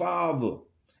have the Father,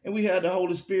 and we have the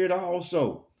Holy Spirit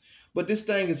also. But this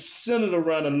thing is centered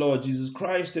around the Lord Jesus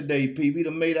Christ today, people. He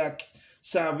done made our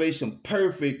salvation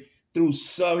perfect through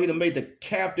suffering. He done made the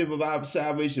captive of our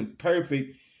salvation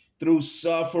perfect through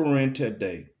suffering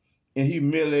today. And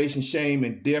humiliation, shame,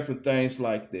 and death, and things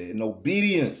like that. And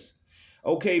obedience.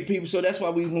 Okay, people, so that's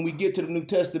why when we get to the New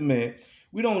Testament,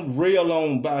 we don't rail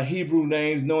on about Hebrew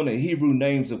names, knowing the Hebrew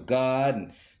names of God,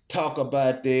 and talk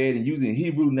about that, and using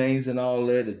Hebrew names and all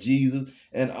that, of Jesus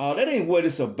and all. That ain't what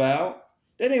it's about.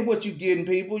 That ain't what you getting,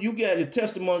 people. You got the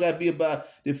testimony got to be about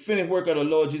the finished work of the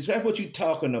Lord Jesus. That's what you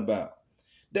talking about.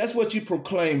 That's what you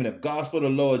proclaiming, the gospel of the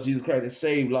Lord Jesus Christ that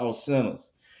saved lost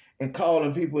sinners, and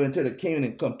calling people into the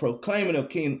kingdom and proclaiming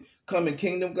the coming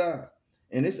kingdom of God.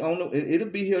 And it'll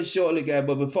be here shortly, guys.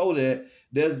 But before that,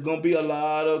 there's going to be a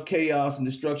lot of chaos and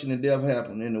destruction and death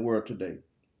happening in the world today.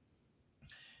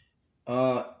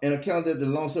 And account that the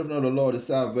long suffering of the Lord is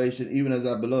salvation, even as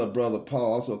our beloved brother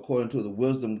Paul, also according to the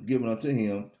wisdom given unto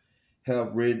him,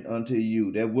 have written unto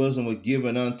you. That wisdom was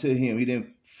given unto him. He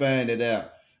didn't find it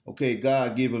out. Okay,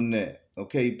 God gave him that.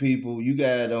 Okay, people, you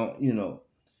guys don't,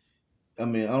 I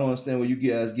don't understand where you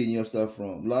guys getting your stuff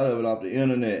from. A lot of it off the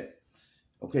internet.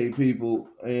 Okay, people,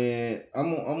 and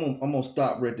I'm gonna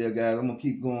stop right there, guys. I'm gonna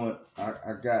keep going.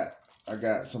 I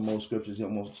got some more scriptures here.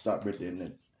 I'm gonna stop right there and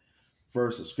then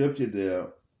first a scripture there,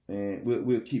 and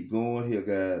we'll keep going here,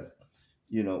 guys.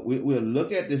 We'll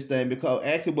look at this thing, because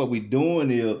actually what we're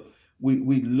doing is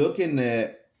we looking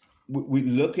at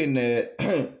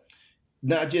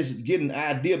not just getting an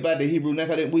idea about the Hebrew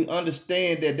name. We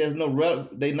understand that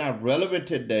they're not relevant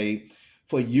today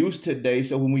for use today.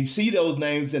 So when we see those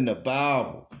names in the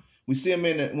Bible, we see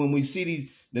them when we see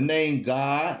the name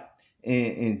God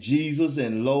and Jesus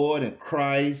and Lord and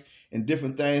Christ and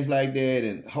different things like that,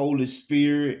 and Holy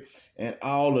Spirit and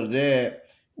all of that,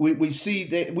 we see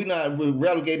that we're not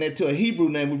relegating it to a Hebrew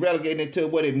name. We're relegating it to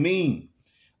what it means.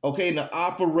 Okay, and the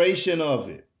operation of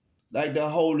it, like the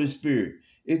Holy Spirit,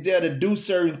 is there to do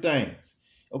certain things.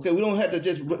 Okay, we don't have to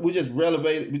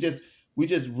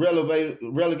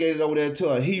relegate it over there to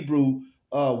a Hebrew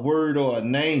word or a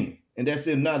name, and that's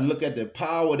it. Not look at the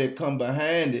power that come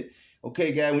behind it.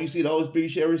 Okay, guys, when you see the Holy Spirit, you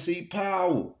shall receive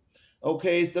power.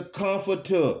 Okay, it's the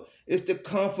comforter. It's to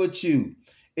comfort you.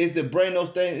 It's to bring those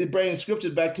things. It brings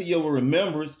scriptures back to your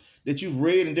remembrance that you've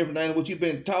read in different things, what you've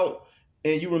been taught,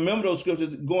 and you remember those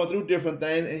scriptures going through different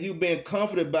things, and you've been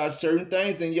comforted by certain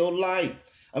things in your life.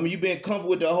 You've been comforted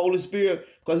with the Holy Spirit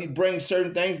because he brings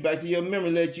certain things back to your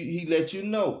memory. He let you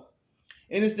know.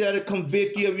 And it's there to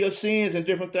convict you of your sins and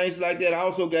different things like that.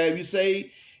 Also, guys, if you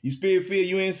say you spirit filled,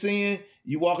 you ain't sin,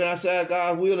 you walking outside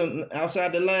God's will and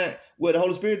outside the line, well, the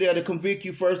Holy Spirit there to convict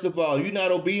you first of all. You're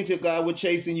not obedient to God, we're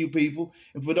chasing you, people.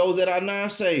 And for those that are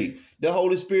not saved, the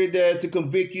Holy Spirit there to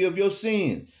convict you of your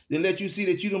sins. They let you see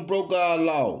that you done broke God's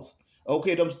laws.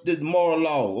 Okay, the moral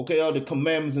law, okay, all the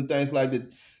commandments and things like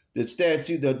that. The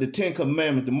statute, the 10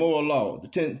 commandments, the moral law,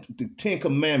 the 10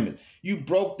 commandments. You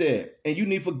broke that, and you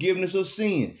need forgiveness of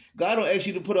sin. God don't ask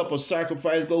you to put up a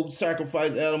sacrifice, go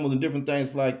sacrifice animals and different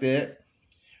things like that.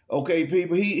 Okay,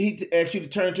 people, he asks you to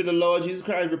turn to the Lord Jesus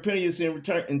Christ, repent of your sin,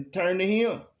 turn to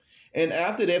him. And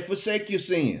after that, forsake your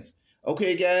sins.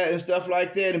 Okay, guys, and stuff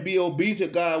like that, and be obedient to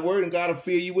God's word, and God will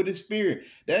fill you with his spirit.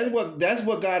 That's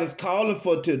what God is calling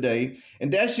for today.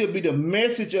 And that should be the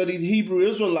message of these Hebrew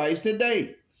Israelites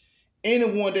today.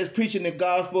 Anyone that's preaching the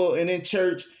gospel and in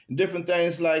church and different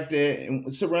things like that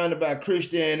and surrounded by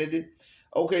Christianity,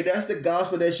 okay, that's the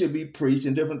gospel that should be preached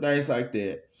and different things like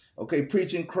that. Okay,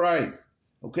 preaching Christ.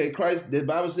 Okay, Christ, the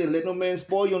Bible said, let no man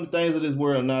spoil you on the things of this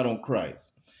world, not on Christ.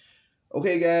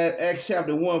 Okay, guys, Acts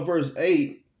chapter 1, verse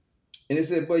 8, And it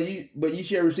said, but ye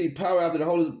shall receive power after the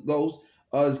Holy Ghost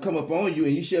is come upon you,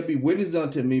 and ye shall be witnesses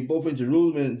unto me, both in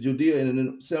Jerusalem and Judea and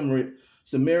in Samaria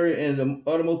and the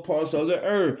uttermost parts of the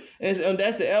earth. And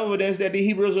that's the evidence that the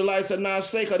Hebrew Israelites are not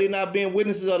saved, because they're not being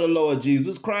witnesses of the Lord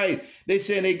Jesus Christ. They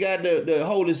saying they got the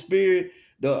Holy Spirit,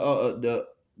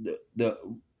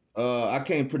 I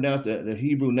can't pronounce the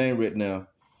Hebrew name right now.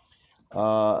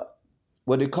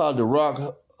 What they call the Rock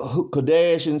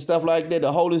Kodesh and stuff like that,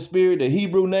 the Holy Spirit, the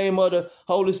Hebrew name of the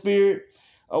Holy Spirit.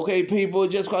 Okay, people,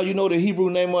 just because you know the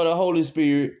Hebrew name of the Holy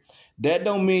Spirit, that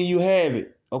don't mean you have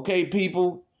it. Okay,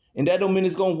 people, and that don't mean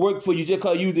it's going to work for you just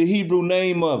because you use the Hebrew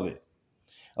name of it.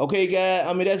 Okay, guys,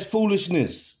 I mean, that's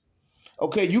foolishness.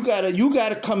 Okay, you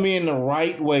gotta come in the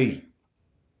right way.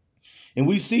 And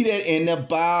we see that in the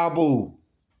Bible.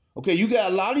 Okay, you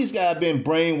got a lot of these guys been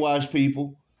brainwashed,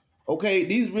 people. Okay,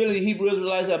 these really Hebrew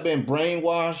Israelites have been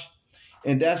brainwashed,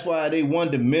 and that's why they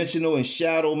one-dimensional and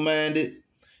shadow-minded.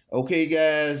 Okay,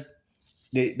 guys,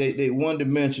 they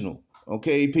one-dimensional.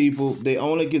 Okay, people, they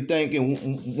only can think in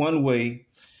one way,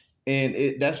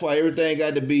 and that's why everything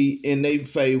got to be in their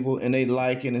favor and they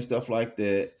liking and stuff like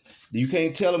that. You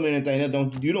can't tell them anything that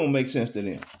don't make sense to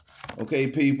them. Okay,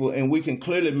 people, and we can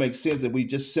clearly make sense if we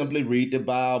just simply read the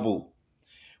Bible.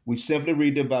 We simply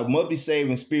read the Bible. Must be saved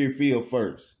and spirit filled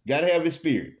first. Got to have his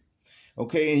spirit.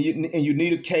 Okay, and you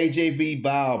need a KJV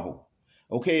Bible.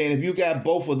 Okay, and if you got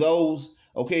both of those,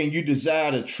 okay, and you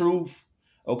desire the truth,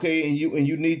 okay, and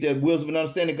you need that wisdom and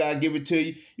understanding, God give it to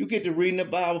you. You get to reading the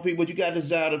Bible, people, but you got to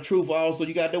desire the truth also.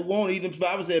 You got to want it. Even the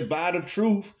Bible said, buy the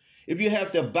truth. If you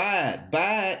have to buy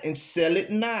it and sell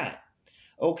it not.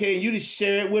 Okay, and you just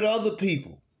share it with other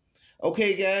people.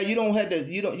 Okay, guys, you don't have to,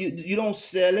 you don't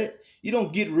sell it. You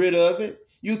don't get rid of it.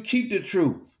 You keep the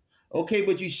truth. Okay,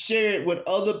 but you share it with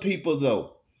other people,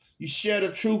 though. You share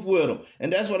the truth with them.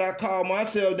 And that's what I call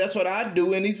myself. That's what I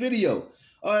do in these videos.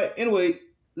 All right, anyway,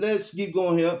 let's keep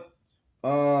going here.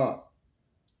 But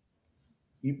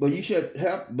you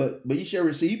shall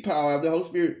receive power after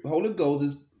the Holy Ghost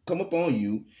is come upon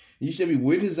you. You shall be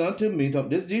witnesses unto me.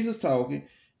 This is Jesus talking.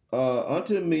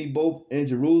 Unto me both in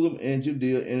Jerusalem and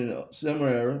Judea and in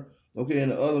Samaria, okay,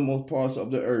 and the othermost parts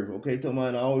of the earth, okay, talking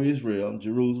about all Israel,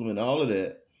 Jerusalem, and all of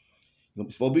that.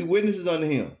 You're supposed to be witnesses unto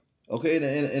him, okay,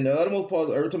 and the othermost parts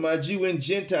of the earth, talking about Jew and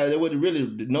Gentile. That would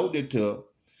really denote it to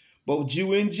both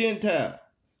Jew and Gentile,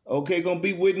 okay, gonna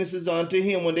be witnesses unto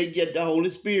him when they get the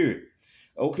Holy Spirit,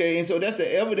 okay, and so that's the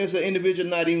evidence of individual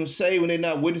not even saved when they're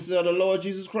not witnesses of the Lord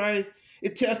Jesus Christ.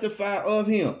 It testifies of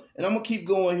him. And I'm gonna keep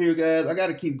going here, guys. I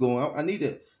gotta keep going. I need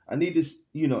this,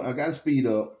 I gotta speed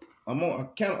up. I'm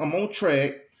on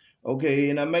track,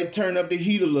 okay, and I may turn up the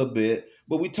heat a little bit,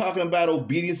 but we're talking about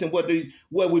obedience and what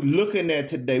we're looking at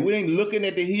today. We ain't looking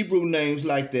at the Hebrew names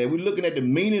like that. We're looking at the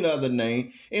meaning of the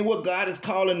name and what God is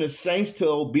calling the saints to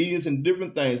obedience and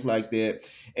different things like that.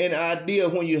 And the idea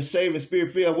of when you're saved and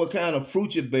spirit filled, what kind of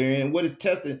fruit you're bearing, and what is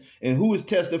testing, and who is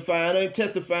testifying. I ain't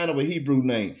testifying of a Hebrew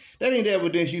name. That ain't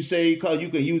evidence you say because you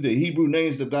can use the Hebrew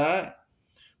names of God.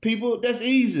 People, that's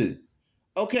easy.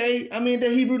 Okay? I mean, the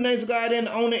Hebrew names of God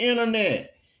on the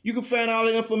internet. You can find all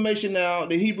the information now,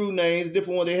 the Hebrew names, the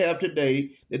different ones they have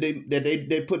today, that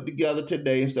they put together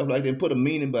today and stuff like that, and put a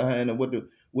meaning behind it,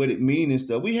 what it means and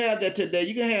stuff. We have that today.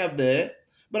 You can have that.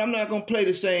 But I'm not going to play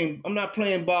the same. I'm not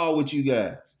playing ball with you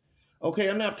guys. Okay,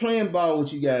 I'm not playing ball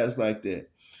with you guys like that.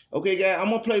 Okay, guys, I'm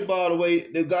going to play ball the way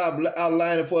that God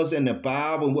outlined it for us in the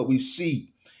Bible and what we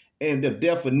see. And the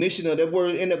definition of that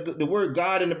word, and the word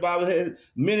God in the Bible has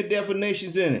many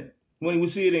definitions in it. When we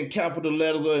see it in capital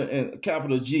letters and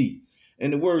capital G.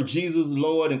 And the word Jesus,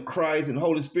 Lord, and Christ, and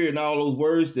Holy Spirit, and all those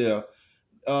words there.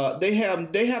 They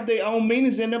have their own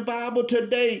meanings in the Bible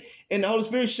today, and the Holy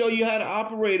Spirit show you how to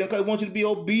operate. Okay, I want you to be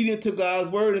obedient to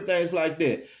God's word and things like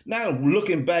that. Now,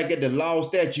 looking back at the law,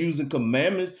 statutes, and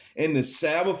commandments, and the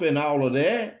Sabbath, and all of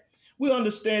that, we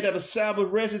understand that the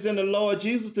Sabbath rests in the Lord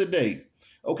Jesus today.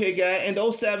 Okay, guys, and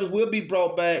those Sabbaths will be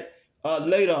brought back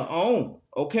later on.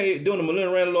 Okay, during the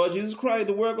millennial reign of the Lord Jesus Christ,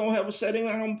 the world gonna have a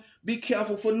setting. Be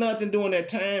careful for nothing during that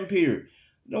time period.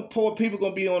 No poor people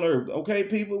gonna be on earth, okay?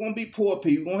 People gonna be poor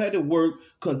people, gonna have to work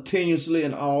continuously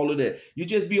and all of that. You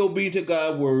just be obedient to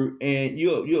God's word, and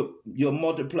you'll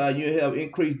multiply. You'll have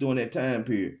increase during that time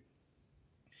period.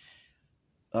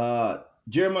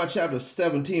 Jeremiah chapter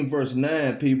 17, verse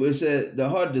 9, people. It said, "The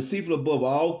heart is deceitful above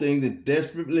all things and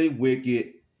desperately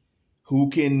wicked. Who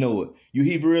can know it?" You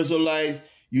Hebrew Israelites,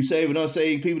 you saved and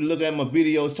unsaved people, look at my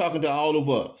videos, talking to all of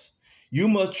us. You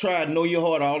must try to know your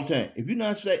heart all the time. If you're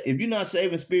not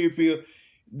saved and spirit filled,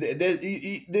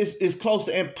 this is close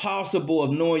to impossible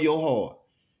of knowing your heart,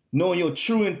 knowing your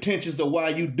true intentions of why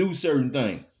you do certain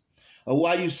things. or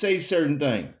why you say certain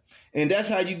things. And that's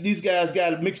how these guys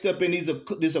got mixed up in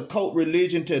this occult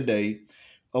religion today,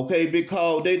 okay,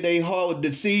 because they hard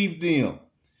deceive them.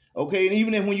 Okay, and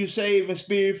even if when you save and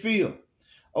spirit filled,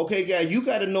 okay, guys, you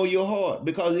got to know your heart,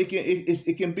 because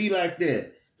it can be like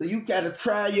that. So you got to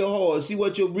try your heart, see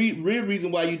what your real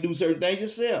reason why you do certain things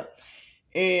yourself.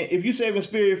 And if you save in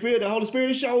spirit filled, the Holy Spirit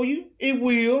will show you. It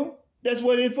will. That's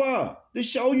what it's for, to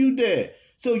show you that,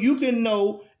 so you can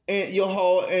know and your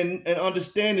heart and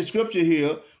understand the scripture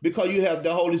here, because you have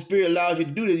the Holy Spirit allows you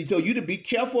to do that. He told you to be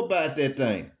careful about that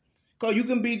thing, because you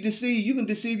can be deceived. You can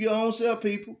deceive your own self,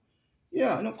 people.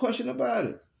 Yeah, no question about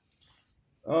it.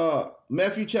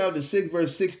 Matthew chapter 6,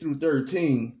 verse 6 through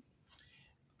 13.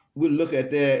 We'll look at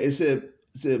that. It said,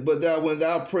 but thou, when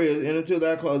thou prayest, enter into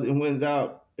thy closet, and when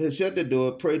thou hast shut the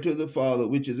door, pray to the Father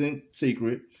which is in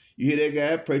secret. You hear that,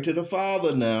 guy? Pray to the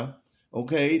Father now.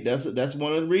 Okay, that's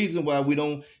one of the reasons why we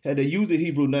don't have to use the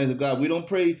Hebrew names of God. We don't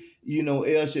pray,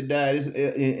 El Shaddai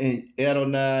and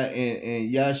Adonai and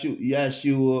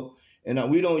Yahshua, and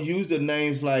we don't use the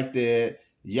names like that.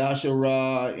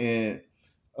 Yasharah and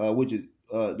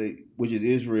which is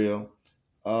Israel.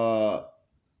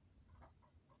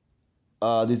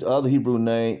 This other Hebrew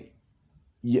name,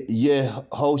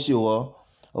 Yehoshua.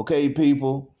 Okay,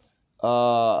 people.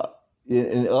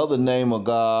 In other name of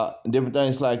God, and different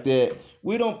things like that.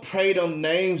 We don't pray them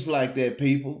names like that,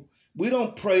 people. We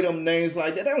don't pray them names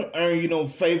like that. They don't earn you no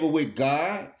favor with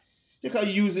God. Because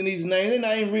you're using these names. They're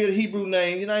not even real Hebrew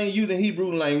names. You're not even using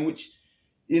Hebrew language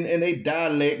in they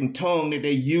dialect and tongue that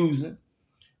they're using.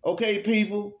 Okay,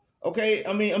 people. Okay,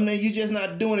 I mean, you're just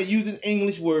not doing it using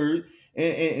English words.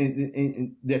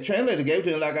 And the translator gave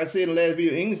to them, like I said in the last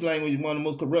video, English language is one of the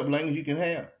most corrupt languages you can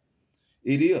have.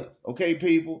 It is. Okay,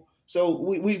 people. So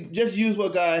we just use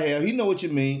what God has. He know what you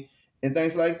mean and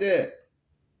things like that.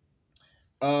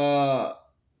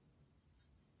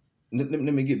 Let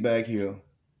me get back here.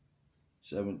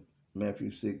 Matthew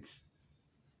 6,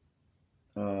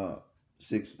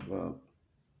 6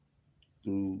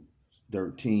 through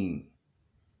 13.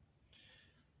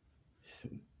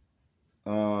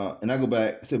 And I go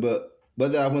back. Say, but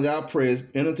thou, when thou prayest,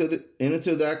 enter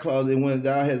into thy closet, and when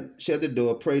thou hast shut the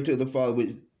door, pray to the Father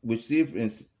which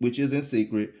is in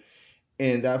secret,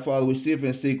 and thy Father which seeth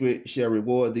in secret shall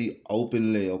reward thee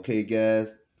openly. Okay,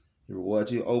 guys, he reward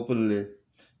you openly.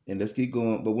 And let's keep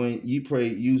going. But when ye pray,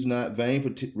 use not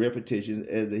vain repetitions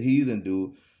as the heathen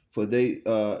do, for they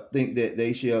think that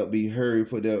they shall be heard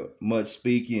for their much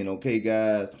speaking. Okay,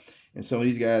 guys, and some of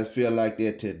these guys feel like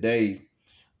that today.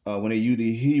 When they use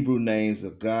the Hebrew names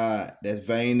of God, that's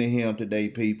vain to him today,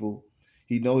 people.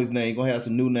 He know his name. He's gonna have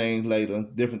some new names later,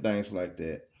 different things like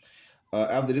that.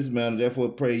 After this manner, therefore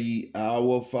pray ye,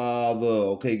 our Father.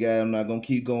 Okay, guys, I'm not gonna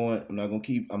keep going. I'm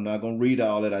not gonna read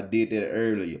all that. I did that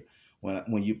earlier.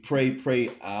 When you pray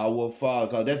our Father,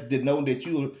 because that's denoting that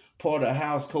you're part of the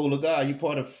household of God. You're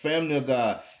part of the family of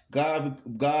God. God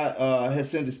has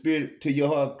sent the Spirit to your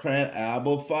heart, crying,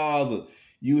 our Father.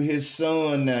 You his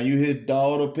son now. You his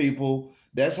daughter, people.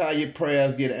 That's how your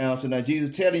prayers get answered. Now,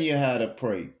 Jesus telling you how to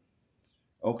pray.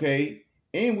 Okay?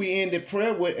 And we end the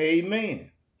prayer with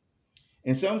amen.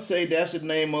 And some say that's the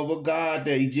name of a god,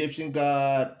 the Egyptian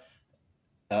god,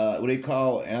 what they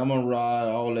call Amon-Ra,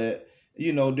 all that,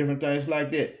 different things like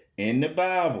that. In the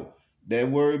Bible, that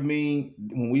word mean,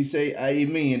 when we say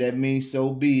amen, that means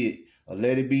so be it, or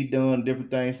let it be done,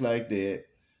 different things like that.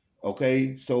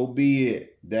 Okay, so be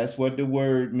it. That's what the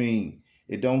word means.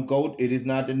 It is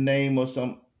not the name of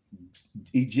some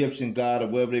Egyptian god or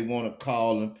whatever they want to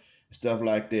call him, stuff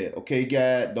like that. Okay,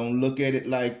 God, don't look at it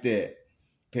like that.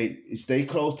 Okay, stay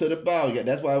close to the Bible.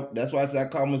 That's why I say I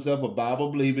call myself a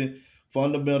Bible believing,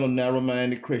 fundamental,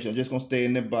 narrow-minded Christian. I'm just gonna stay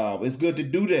in the Bible. It's good to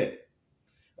do that.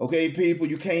 Okay, people,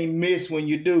 you can't miss when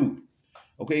you do.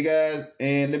 Okay, guys,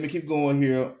 and let me keep going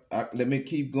here. Let me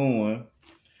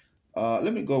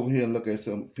go over here and look at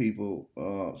some people.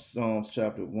 Psalms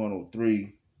chapter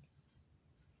 103.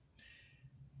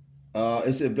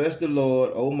 It said, "Bless the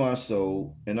Lord, O my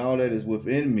soul, and all that is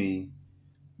within me.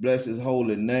 Bless his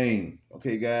holy name."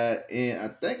 Okay, God. And I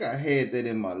think I had that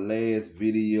in my last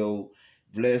video.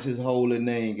 Bless his holy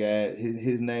name, God.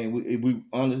 His name,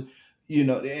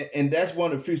 and that's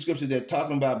one of the few scriptures that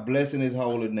talking about blessing his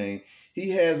holy name. He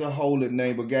has a holy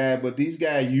name, but these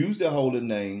guys use the holy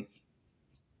name,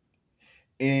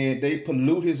 and they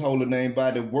pollute his holy name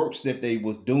by the works that they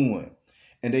was doing.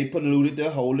 And they polluted the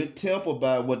holy temple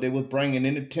by what they was bringing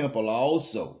in the temple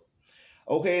also.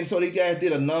 Okay, and so these guys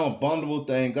did a non-abominable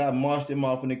thing. God marched them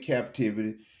off into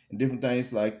captivity and different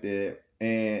things like that.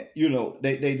 And,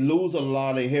 they lose a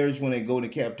lot of heritage when they go into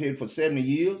captivity for 70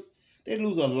 years. They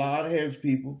lose a lot of heritage,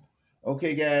 people.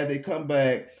 Okay, guys, they come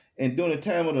back, and during the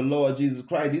time of the Lord Jesus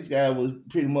Christ, these guys was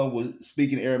pretty much was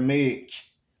speaking Aramaic.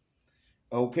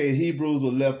 Okay, Hebrews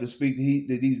were left to speak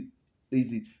to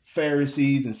these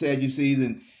Pharisees and Sadducees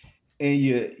and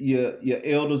your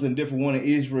elders and different one in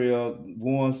Israel,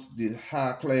 ones the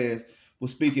high class,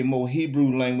 was speaking more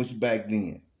Hebrew language back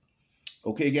then.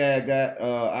 Okay, guys,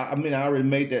 I mean, I already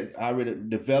made that. I already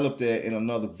developed that in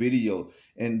another video.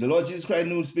 And the Lord Jesus Christ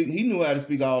knew to speak. He knew how to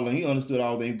speak all, and he understood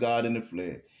all things God in the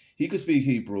flesh. He could speak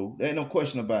Hebrew. There ain't no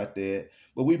question about that.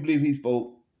 But we believe he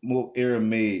spoke more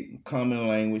Aramaic, common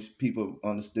language. People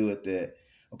understood that.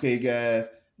 Okay, guys,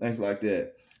 things like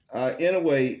that.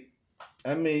 Anyway,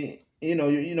 I mean, you know,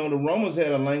 the Romans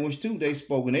had a language too. They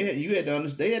spoke, and you had to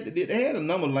understand. They had a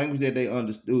number of languages that they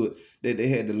understood that they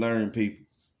had to learn. People.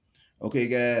 Okay,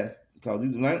 guys, because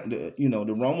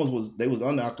the Romans was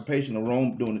under occupation of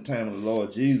Rome during the time of the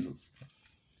Lord Jesus.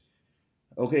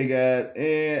 Okay, guys,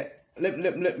 and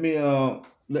let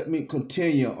me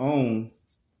continue on.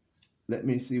 Let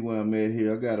me see where I'm at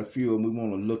here. I got a few of them we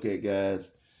want to look at,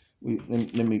 guys. Let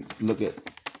me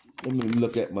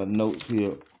look at my notes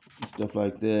here and stuff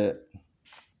like that.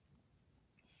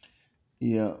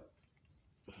 Yeah.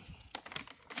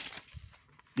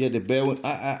 Yeah, the bear one.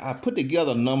 I put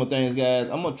together a number of things, guys.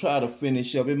 I'm gonna try to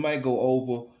finish up. It might go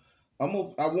over. I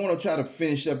want to try to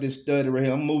finish up this study right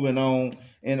here. I'm moving on,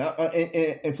 and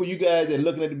for you guys that are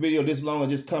looking at the video this long and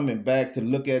just coming back to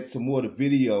look at some more of the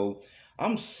video,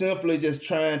 I'm simply just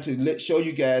trying to show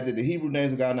you guys that the Hebrew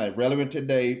names of God are not relevant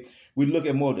today. We look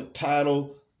at more of the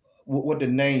title, what the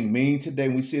name means today.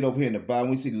 When we see it over here in the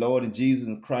Bible, we see Lord and Jesus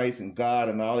and Christ and God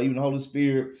and all, even the Holy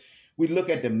Spirit. We look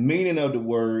at the meaning of the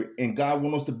word, and God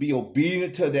wants us to be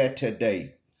obedient to that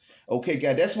today. Okay,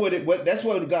 God, that's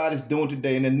what God is doing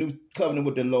today in the new covenant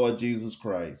with the Lord Jesus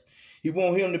Christ. He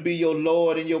wants him to be your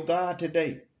Lord and your God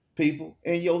today, people,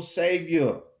 and your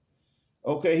Savior.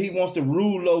 Okay, he wants to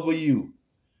rule over you.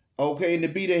 Okay, and to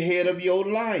be the head of your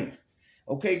life.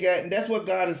 Okay, God, and that's what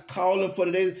God is calling for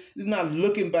today. He's not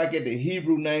looking back at the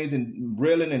Hebrew names and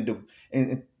railing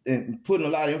and putting a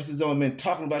lot of emphasis on them and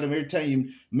talking about them every time you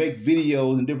make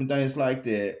videos and different things like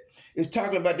that. It's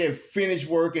talking about that finished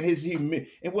work and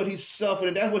and what he suffered,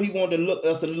 and that's what he wanted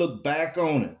us to look back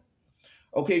on it.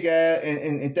 Okay, guys,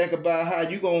 and think about how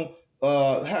you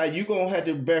gonna have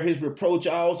to bear his reproach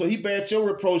also. He bared your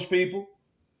reproach, people.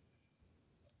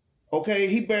 Okay,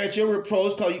 he bared your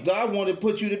reproach because God wanted to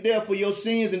put you to death for your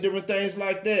sins and different things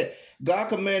like that. God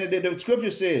commanded that. The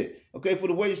scripture said, okay, for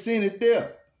the way of sin is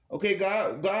death. Okay,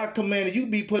 God commanded you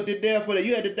be put to death for that.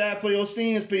 You had to die for your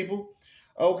sins, people.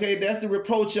 Okay, that's the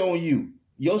reproach on you.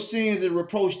 Your sins is a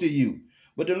reproach to you.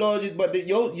 But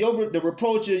the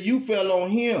reproach of you fell on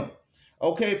him.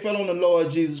 Okay, fell on the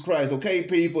Lord Jesus Christ. Okay,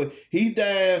 people, he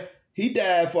died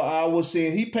for our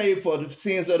sins. He paid for the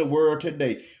sins of the world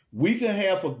today. We can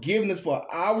have forgiveness for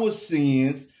our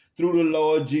sins through the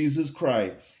Lord Jesus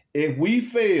Christ. If we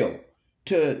fail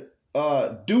to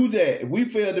do that, if we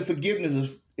fail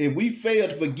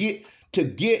to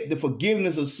get the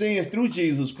forgiveness of sins through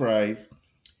Jesus Christ,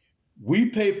 we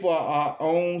pay for our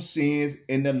own sins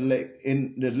in the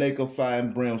lake of fire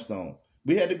and brimstone.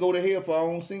 We had to go to hell for our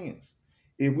own sins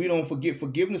if we don't get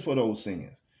forgiveness for those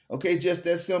sins. Okay, just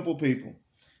that simple, people.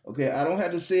 Okay, I don't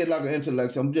have to say it like an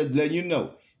intellectual. I'm just letting you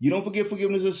know. You don't forget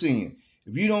forgiveness of sin.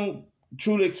 If you don't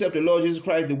truly accept the Lord Jesus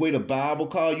Christ the way the Bible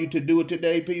called you to do it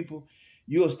today, people,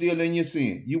 you are still in your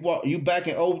sin. You back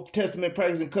in Old Testament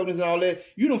practice and covenants and all that.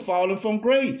 You done fallen from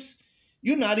grace.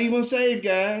 You're not even saved,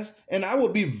 guys. And I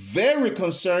would be very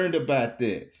concerned about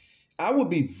that. I would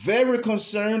be very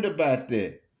concerned about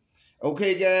that.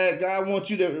 Okay, guys, God wants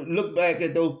you to look back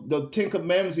at the 10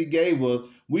 commandments he gave us.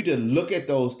 We just look at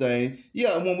those things.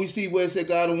 Yeah, when we see where it said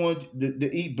God don't want you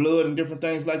to eat blood and different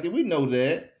things like that, we know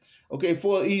that. Okay,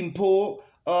 for eating pork,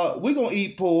 we're going to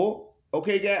eat pork.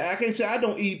 Okay, guys, I can't say I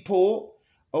don't eat pork.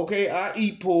 Okay, I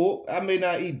eat pork. I may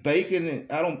not eat bacon,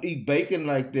 and I don't eat bacon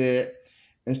like that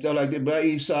and stuff like that, but I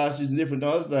eat sausage and different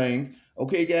other things.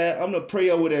 Okay, guys, I'm going to pray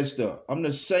over that stuff. I'm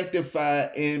going to sanctify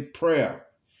in prayer.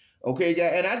 Okay,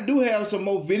 guys, and I do have some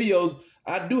more videos.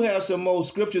 I do have some more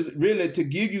scriptures really to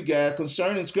give you guys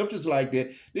concerning scriptures like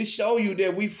that. They show you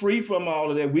that we free from all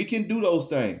of that. We can do those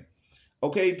things.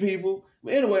 Okay, people.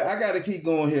 But anyway, I got to keep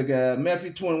going here, guys.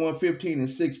 Matthew 21, 15 and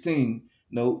 16.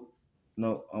 No,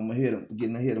 I'm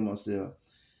getting ahead of myself.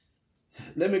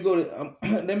 Let me go to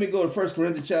 1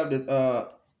 Corinthians chapter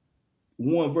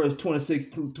 1, verse 26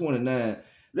 through 29.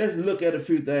 Let's look at a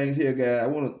few things here, guys. I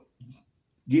want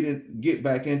to get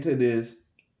back into this.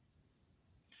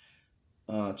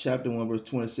 chapter 1, verse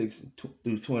 26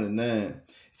 through 29. It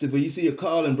said, for you see a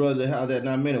calling, brother, how that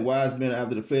not many wise men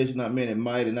after the flesh, not many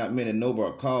mighty, not many noble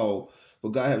are called. For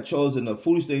God have chosen the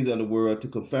foolish things of the world to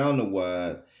confound the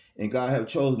wise, and God have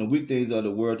chosen the weak things of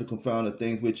the world to confound the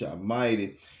things which are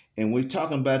mighty. And we're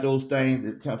talking about those things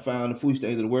that confound the foolish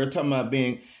things of the world. Talking about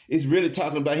it's really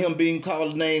talking about him being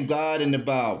called the name God in the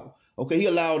Bible. Okay, he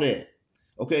allowed that.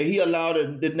 Okay, he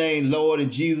allowed the name Lord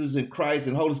and Jesus and Christ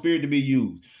and Holy Spirit to be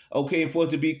used. Okay, and for us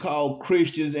to be called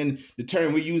Christians, and the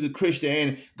term we use is Christian,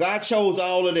 and God chose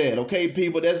all of that. Okay,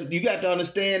 people, you got to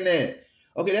understand that.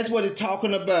 Okay, that's what it's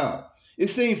talking about. It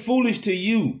seems foolish to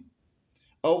you.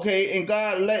 Okay, and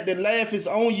the laugh is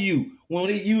on you when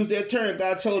they use that term.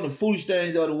 God chose the foolish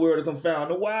things of the world to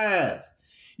confound the wise.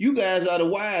 You guys are the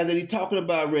wise that he's talking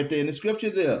about right there in the scripture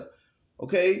there.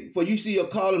 Okay, for you see your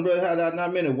calling, brother, how there are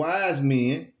not many wise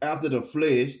men after the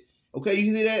flesh. Okay,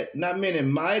 you see that? Not many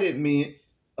mighty men,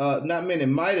 not many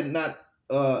mighty,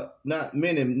 not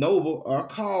many noble are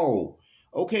called.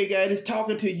 Okay, guys, it's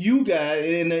talking to you guys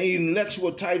and the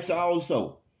intellectual types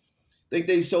also. Think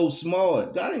they so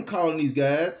smart. God ain't calling these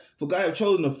guys, for God have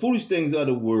chosen the foolish things of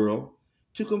the world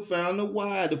to confound the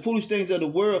wise. The foolish things of the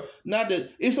world,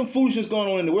 it's some foolishness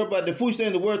going on in the world, but the foolish things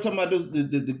of the world, talking about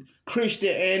the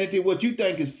Christianity, what you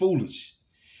think is foolish.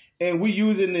 And we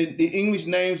using the English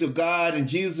names of God and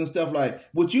Jesus and stuff like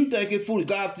what you think is foolish.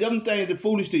 God, them things are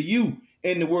foolish to you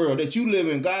in the world that you live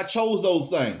in. God chose those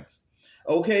things.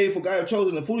 Okay, for God have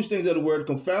chosen the foolish things of the world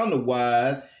to confound the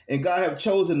wise, and God have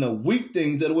chosen the weak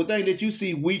things of the world, things that you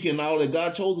see weak and all that.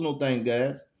 God chosen those things,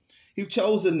 guys. He's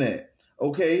chosen that.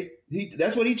 Okay,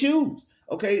 that's what he chose.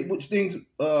 Okay, which things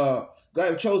God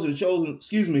have chosen,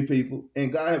 excuse me, people,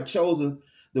 and God have chosen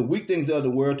the weak things of the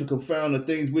world to confound the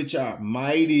things which are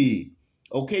mighty.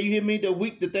 Okay, you hear me?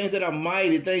 The things that are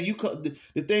mighty,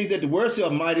 the things that the world say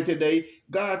are mighty today,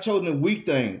 God chosen the weak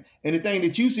things. And the thing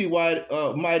that you see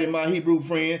mighty, my Hebrew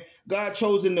friend, God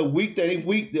chosen the weak thing.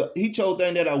 He chose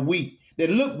things that are weak, that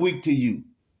look weak to you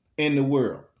in the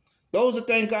world. Those are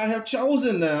things God have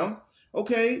chosen now.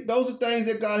 Okay, those are things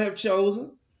that God have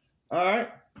chosen. All right.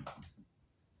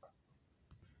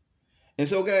 And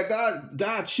so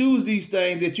God choose these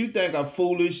things that you think are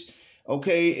foolish.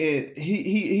 Okay, and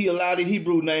he allowed the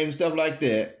Hebrew names, stuff like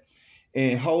that,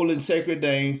 and holy and sacred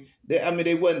things. He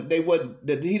didn't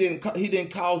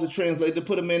cause a translator to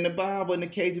put them in the Bible, in the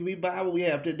KJV Bible we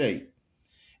have today,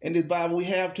 in this Bible we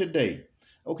have today.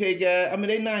 Okay, guys.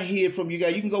 They're not hid from you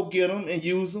guys. You can go get them and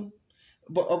use them.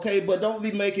 But don't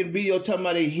be making videos talking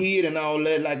about they hid and all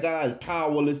that, like God is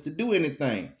powerless to do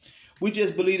anything. We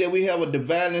just believe that we have a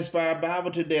divinely inspired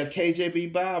Bible today, a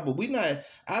KJV Bible. We're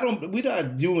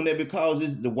not doing that because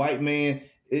it's the white man.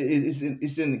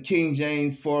 It's in the King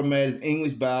James format, it's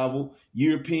English Bible,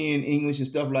 European English and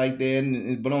stuff like that, and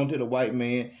it belongs to the white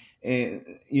man. And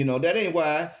that ain't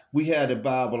why we have the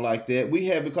Bible like that. We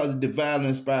have because it's divinely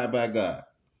inspired by God.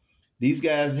 These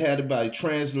guys had the Bible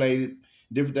translated,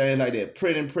 different things like that,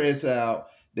 print and press out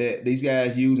that these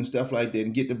guys use and stuff like that,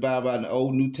 and get the Bible out in the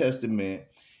Old New Testament.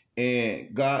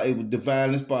 And God, it was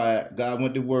divinely inspired. God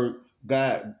went to work.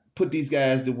 God put these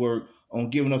guys to work on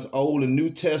giving us Old and New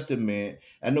Testament.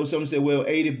 I know some say, well,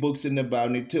 80 books in the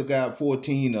Bible, and they took out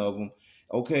 14 of them.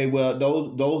 Okay, well,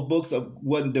 those books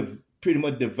wasn't pretty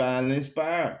much divinely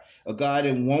inspired. God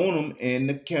didn't want them in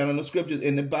the canon of scriptures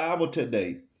in the Bible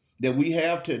today that we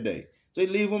have today. So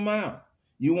leave them out.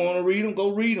 You want to read them?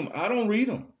 Go read them. I don't read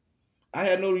them. I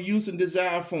had no use and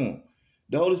desire for them.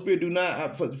 The Holy Spirit do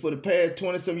not, for the past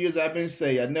 20-some years I've been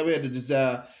saved, I never had the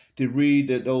desire to read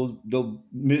those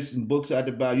missing books out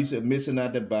the Bible. You said missing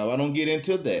out the Bible. I don't get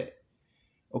into that.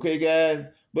 Okay, guys?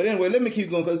 But anyway, let me keep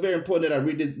going because it's very important that I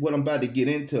read this, what I'm about to get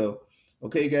into.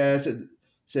 Okay, guys?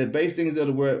 Said base things of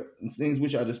the world, things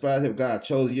which are despised have God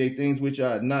chosen, yea, things which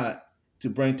are not, to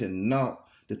bring to naught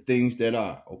the things that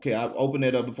are. Okay, I've opened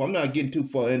that up before. I'm not getting too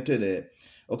far into that.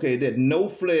 Okay, that no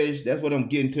flesh, that's what I'm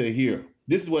getting to here.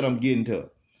 This is what I'm getting to.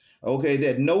 Okay,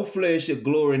 that no flesh should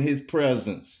glory in his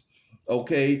presence.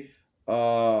 Okay,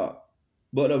 but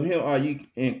of him are you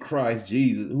in Christ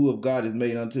Jesus, who of God is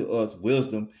made unto us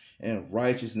wisdom and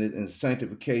righteousness and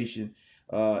sanctification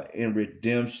and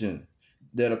redemption.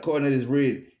 That according to this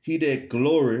read, he that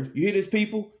glory. You hear this,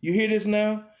 people? You hear this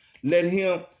now? Let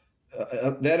him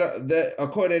that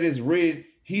according to this read,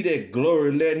 he that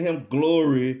glory, let him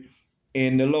glory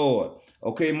in the Lord.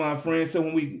 Okay, my friends. So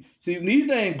when we see these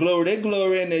things glory, they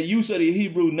glory in the use of the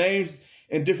Hebrew names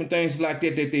and different things like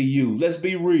that they use. Let's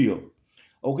be real.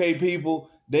 Okay, people,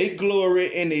 they glory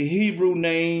in the Hebrew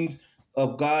names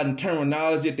of God and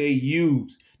terminology that they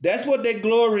use. That's what they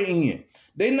glory in.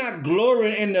 They're not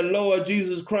glorying in the Lord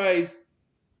Jesus Christ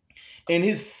and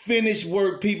his finished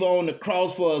work, people, on the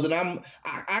cross for us. And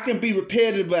I can be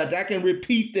repetitive about that. I can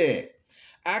repeat that.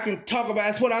 I can talk about,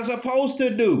 that's what I'm supposed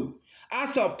to do. I'm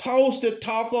supposed to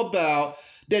talk about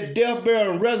the death,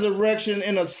 burial, and resurrection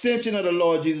and ascension of the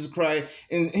Lord Jesus Christ,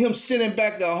 and him sending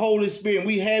back the Holy Spirit.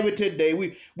 We have it today.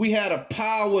 We had a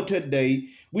power today.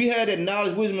 We had that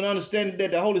knowledge, wisdom, and understanding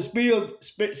that the Holy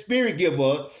Spirit give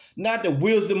us, not the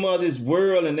wisdom of this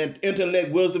world and that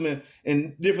intellect, wisdom,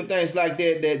 and different things like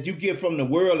that you get from the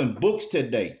world and books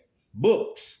today.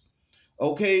 Books.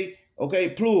 Okay,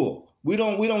 plural. We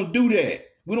don't do that.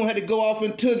 We don't have to go off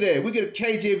into that. We get a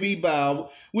KJV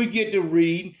Bible. We get to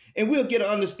read, and we'll get an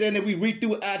understanding. We read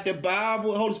throughout the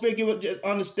Bible. The Holy Spirit give us just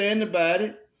understanding about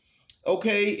it.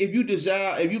 Okay, if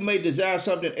you may desire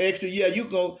something extra, yeah, you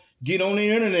go get on the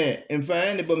internet and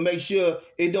find it, but make sure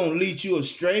it don't lead you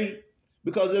astray,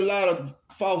 because there's a lot of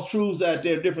false truths out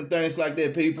there, different things like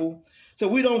that, people. So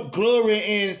we don't glory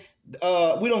in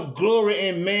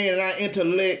man and our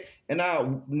intellect and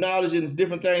our knowledge and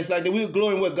different things like that. We're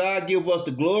glorying what God give us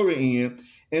to glory in.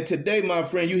 And today, my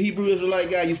friend, you Hebrew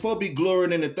Israelite guy, you're supposed to be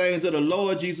glorying in the things of the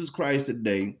Lord Jesus Christ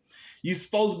today. You're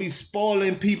supposed to be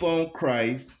spoiling people on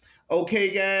Christ. Okay,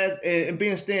 guys,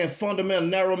 and staying fundamental,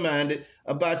 narrow-minded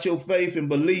about your faith and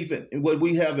belief in what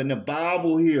we have in the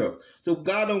Bible here. So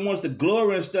God don't want us to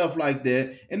glory and stuff like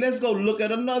that. And let's go look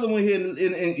at another one here.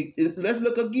 Let's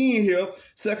look again here.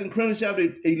 2 Corinthians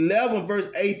chapter 11, verse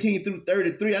 18 through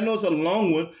 33. I know it's a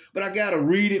long one, but I got to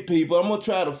read it, people. I'm going to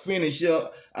try to finish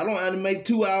up. I don't have to make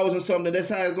 2 hours or something. That's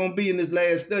how it's going to be in this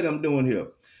last study I'm doing here.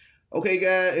 Okay,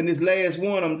 guys, in this last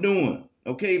one I'm doing.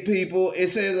 Okay, people, it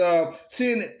says,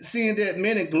 seeing that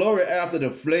many glory after the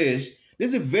flesh.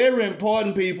 This is very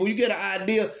important, people. You get an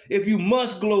idea if you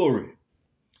must glory.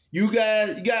 You got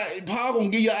Paul gonna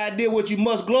give you an idea what you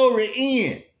must glory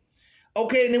in.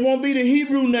 Okay, and it won't be the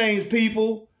Hebrew names,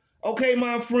 people. Okay,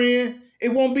 my friend, it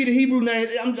won't be the Hebrew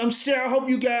names. I'm sure. I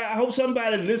hope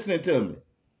somebody listening to me.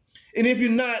 And if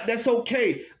you're not, that's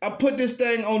okay. I put this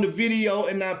thing on the video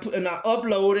and I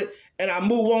upload it and I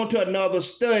move on to another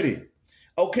study.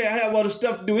 Okay, I have other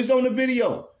stuff to do. It's on the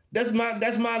video. That's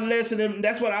my lesson, and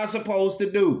that's what I'm supposed to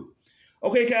do.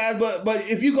 Okay, guys, but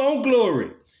if you gonna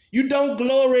glory, you don't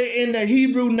glory in the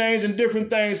Hebrew names and different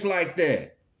things like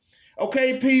that.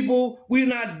 Okay, people, we're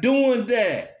not doing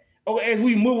that. Okay, as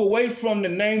we move away from the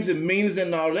names and meanings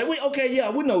and all that. We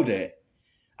know that.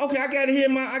 Okay, I got it here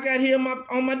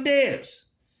on my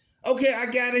desk. Okay, I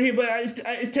got it here, but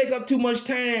it take up too much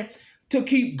time to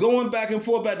keep going back and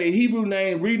forth about the Hebrew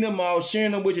name, reading them all,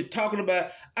 sharing them, what you're talking about.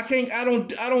 I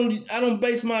don't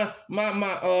base my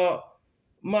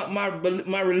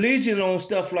religion on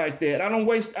stuff like that. I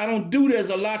don't do. There's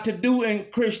a lot to do in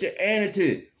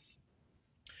Christianity.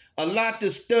 A lot to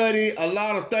study, a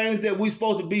lot of things that we're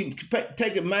supposed to be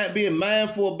being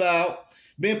mindful about,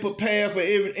 being prepared for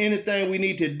anything we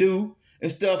need to do and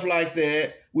stuff like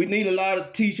that. We need a lot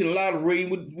of teaching, a lot of reading.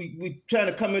 We trying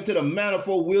to come into the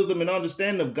manifold wisdom and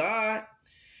understanding of God.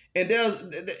 And there's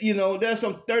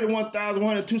some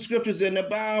 31,102 scriptures in the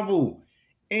Bible.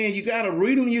 And you got to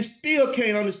read them. You still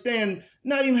can't understand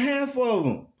not even half of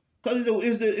them. Because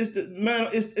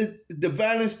it's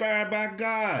divinely inspired by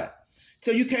God.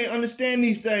 So you can't understand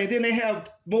these things. Then they have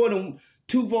more than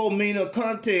twofold meaning or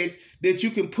context that you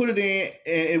can put it in,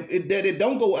 and that it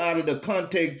don't go out of the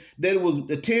context that it was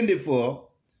intended for.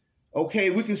 Okay,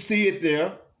 we can see it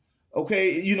there.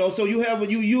 Okay, so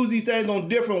you use these things on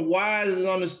different wise and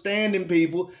understanding,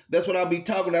 people. That's what I'll be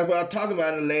talking. That's what I talked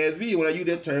about in the last video when I use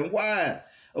that term wise.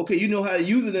 Okay, you know how to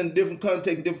use it in different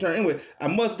context, different terms. Anyway, I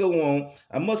must go on.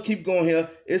 I must keep going here.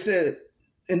 It said,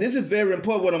 and this is very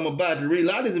important what I'm about to read. A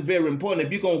lot of this is very important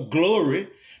if you're going to glory,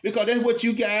 because that's what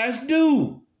you guys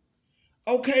do.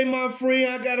 Okay, my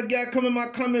friend, I got a guy come in my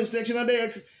comment section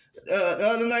last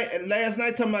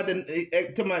night, talking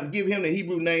about give him the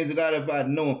Hebrew names of God if I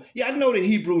know him. Yeah, I know the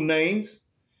Hebrew names.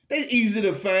 They're easy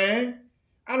to find.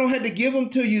 I don't have to give them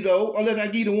to you, though, unless I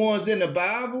give the ones in the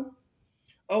Bible.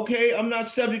 Okay, I'm not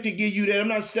subject to give you that. I'm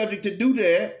not subject to do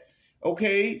that.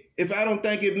 Okay, if I don't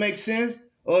think it makes sense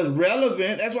or is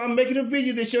relevant, that's why I'm making a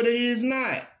video to show that it is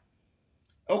not.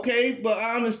 Okay, but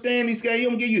I understand these guys. You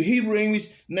don't give you Hebrew English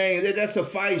names that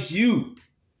suffice you.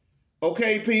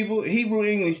 Okay, people, Hebrew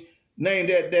English name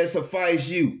that suffice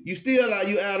you. You still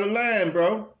out of line,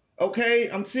 bro. Okay,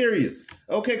 I'm serious.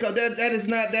 Okay, because that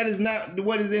is not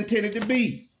what is intended to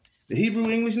be. The Hebrew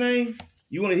English name.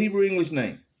 You want a Hebrew English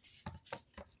name?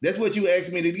 That's what you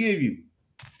asked me to give you.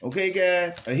 Okay,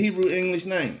 guys, a Hebrew English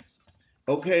name.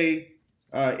 Okay.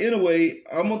 Anyway,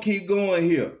 I'm gonna keep going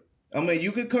here. I mean,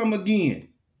 you could come again.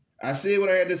 I said what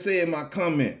I had to say in my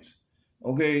comments.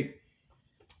 Okay.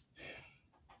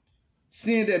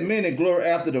 Seeing that many glory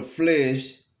after the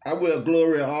flesh, I will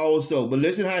glory also. But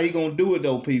listen how he gonna do it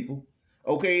though, people.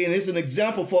 Okay, and it's an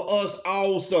example for us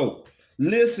also.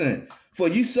 Listen, for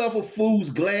you suffer fools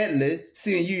gladly,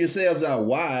 seeing you yourselves are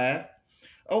wise.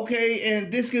 Okay,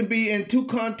 and this can be in two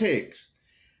contexts.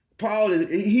 Paul is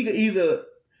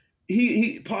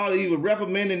Paul either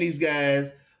reprimanding these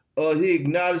guys or he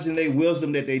acknowledging their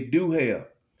wisdom that they do have.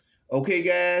 Okay,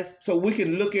 guys, so we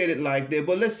can look at it like that.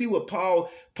 But let's see what Paul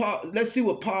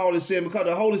is saying, because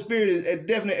the Holy Spirit is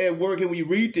definitely at work, and we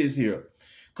read this here.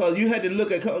 Because you had to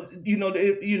look at,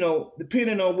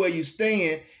 depending on where you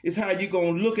stand, is how you're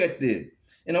going to look at this.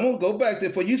 And I'm going to go back to,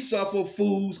 for you suffer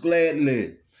fools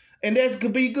gladly. And that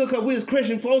could be good, because we as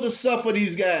Christians supposed to suffer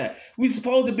these guys. We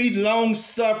supposed to be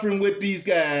long-suffering with these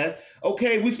guys.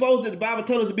 Okay, the Bible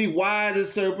tells us to be wise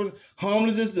as serpents,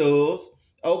 harmless as doves.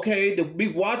 Okay, to be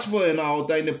watchful in all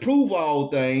things, to prove all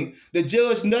things, to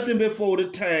judge nothing before the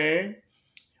time.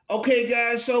 Okay,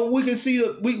 guys, so we can see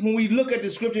when we look at the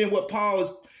scripture and what Paul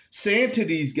is saying to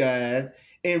these guys,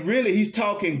 and really he's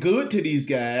talking good to these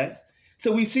guys.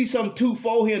 So we see some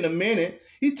 2:4 here in a minute.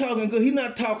 He's talking good. He's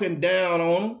not talking down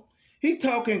on them. He's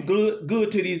talking good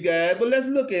to these guys. But let's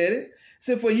look at it.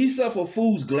 So for you suffer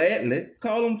fools gladly,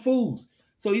 call them fools.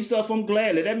 So you suffer them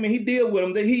gladly. That means he deal with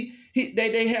them.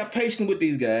 They have patience with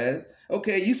these guys.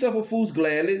 Okay, you suffer fools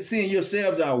gladly, seeing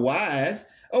yourselves are wise.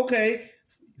 Okay,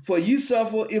 for you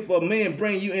suffer if a man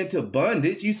bring you into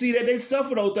bondage. You see that they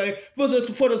suffer those things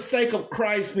for the sake of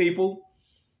Christ, people.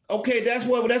 Okay, that's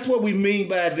what we mean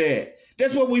by that.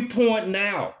 That's what we point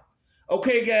out.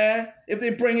 Okay, guys, if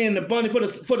they bring you into bondage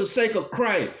for the sake of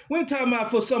Christ, we ain't talking about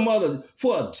for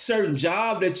a certain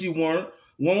job that you want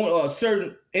or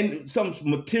some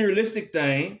materialistic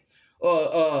thing.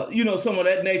 Some of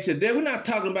that nature there. We're not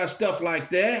talking about stuff like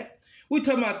that. We're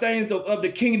talking about things of the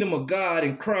kingdom of God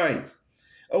in Christ.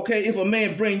 Okay, if a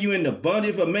man bring you into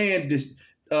bondage,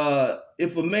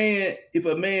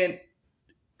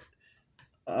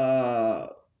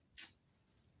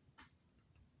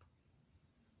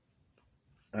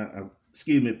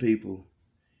 excuse me, people,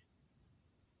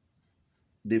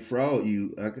 defraud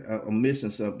you. I'm missing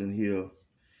something here.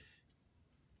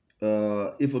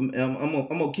 I'm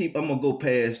gonna go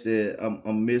past that.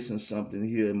 I'm missing something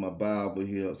here in my Bible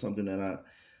here, something that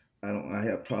I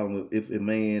have problem with. If a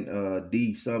man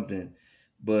D something,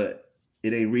 but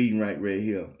it ain't reading right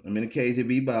here. I'm in the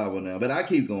KJV Bible now, but I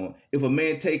keep going. If a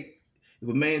man take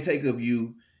of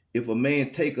you,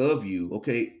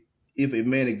 okay. If a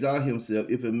man exalt himself,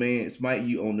 if a man smite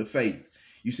you on the face,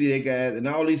 you see that, guys, and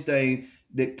all these things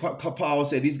that Paul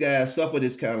said, these guys suffer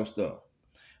this kind of stuff.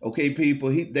 Okay, people,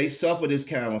 they suffer this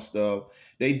kind of stuff.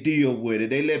 They deal with it.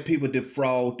 They let people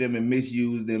defraud them and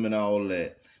misuse them and all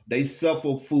that. They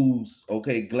suffer fools,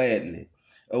 okay, gladly.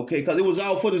 Okay, because it was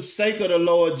all for the sake of the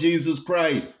Lord Jesus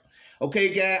Christ.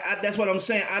 Okay, guys, that's what I'm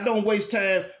saying. I don't waste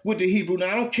time with the Hebrew. Now,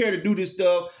 I don't care to do this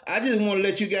stuff. I just want to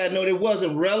let you guys know that it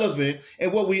wasn't relevant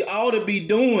and what we ought to be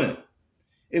doing.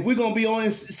 If we're going to be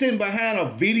sitting behind a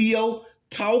video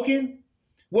talking,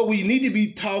 what we need to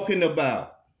be talking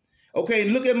about. Okay,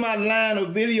 look at my line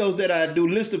of videos that I do,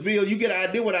 list of videos. You get an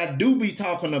idea what I do be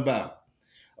talking about.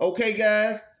 Okay,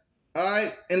 guys? All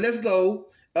right, and let's go.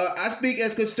 I speak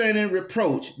as concerning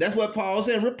reproach. That's what Paul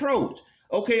said, reproach.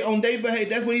 Okay, on their behavior,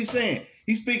 that's what he's saying.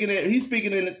 He's speaking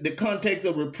in the context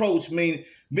of reproach, meaning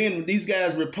being these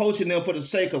guys reproaching them for the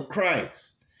sake of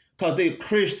Christ, because they're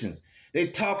Christians. They're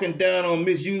talking down on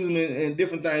misusing and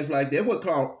different things like that. What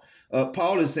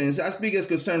Paul is saying. So I speak as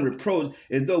concerning reproach,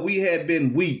 as though we had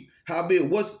been weak. Howbeit,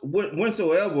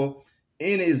 whensoever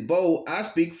in is bold, I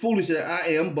speak foolishly. I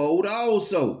am bold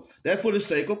also. That's for the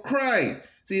sake of Christ.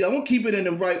 See, I'm gonna keep it in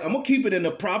the right. I'm gonna keep it in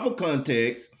the proper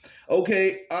context.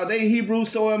 Okay, are they Hebrews?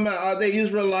 So am I. Are they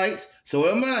Israelites? So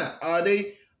am I. Are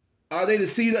they the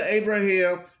seed of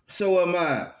Abraham? So am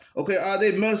I. Okay, are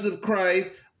they ministers of Christ?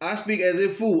 I speak as a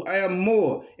fool. I am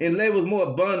more, and labor more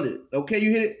abundant. Okay, you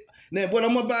hit it. Now, what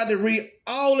I'm about to read,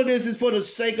 all of this is for the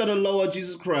sake of the Lord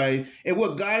Jesus Christ and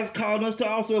what God has called us to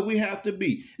also we have to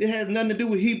be. It has nothing to do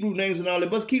with Hebrew names and all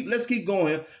that, but let's keep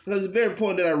going, because it's very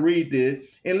important that I read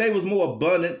this. And labors more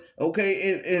abundant,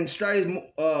 okay, and stripes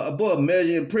above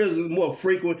measure, and prisons more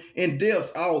frequent, and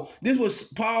deaths all. This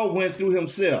was Paul went through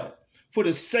himself for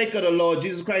the sake of the Lord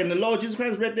Jesus Christ. And the Lord Jesus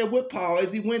Christ right there with Paul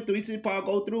as he went through. He said, Paul,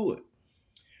 go through it.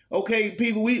 Okay,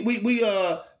 people, we glory.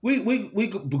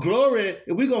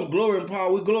 If we're gonna glory in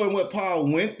Paul, we glory in what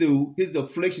Paul went through, his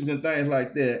afflictions and things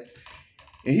like that.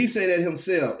 And he said that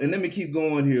himself. And let me keep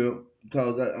going here,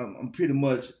 because I'm pretty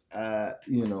much,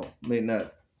 may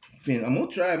not finish. I'm gonna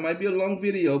try. It might be a long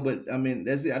video, but I mean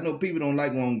that's it. I know people don't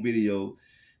like long videos.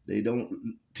 They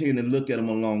don't tend to look at them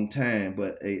a long time,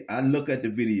 but hey, I look at the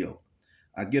video.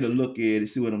 I get a look at it,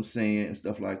 see what I'm saying and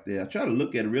stuff like that. I try to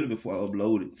look at it really before I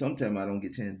upload it. Sometimes I don't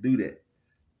get a chance to do that.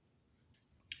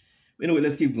 Anyway,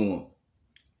 let's keep going.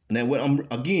 Now,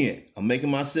 I'm making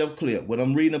myself clear. What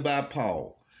I'm reading about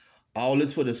Paul, all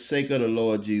this for the sake of the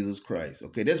Lord Jesus Christ.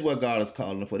 Okay, that's what God is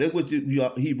calling for. That's what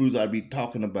Hebrews ought to be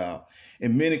talking about.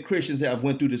 And many Christians have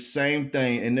went through the same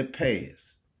thing in the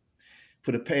past.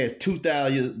 For the past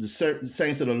 2,000 years, the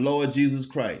saints of the Lord Jesus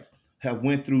Christ have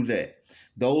went through that.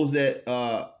 Those that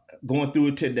are going through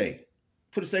it today,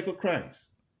 for the sake of Christ.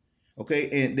 Okay,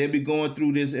 and they'll be going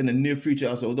through this in the near future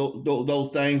also. Those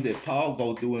things that Paul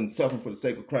go through and suffering for the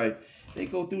sake of Christ, they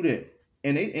go through that.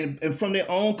 And from their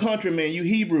own country, man, you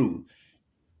Hebrews.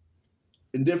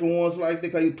 And different ones like that,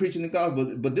 because you're preaching the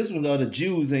gospel. But this one's are the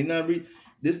Jews. Ain't not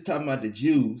this is talking about the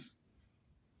Jews.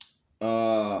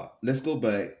 Let's go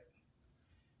back.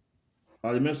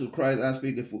 The minister of Christ, I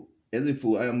speak as a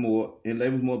fool, I am more, in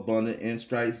labors more abundant, in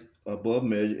stripes above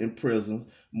measure, in prisons,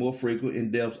 more frequent,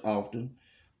 in deaths often.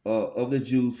 Of the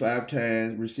Jews, 5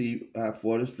 times received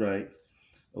 40 stripes.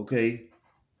 Okay.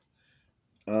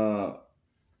 And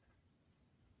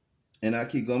I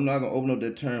keep going. I'm not gonna open up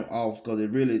that term off because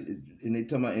it really, and they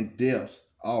talking about in deaths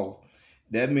off.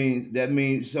 That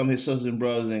means some of his sisters and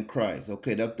brothers in Christ.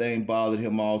 Okay, that thing bothered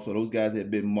him also. Those guys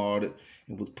had been martyred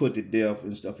and was put to death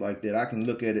and stuff like that. I can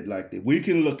look at it like that. We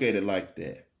can look at it like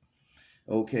that.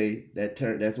 Okay,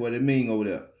 that's what it means over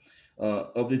there.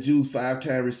 Of the Jews, 5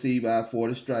 times received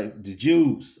 40 stripes. The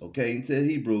Jews, okay, instead of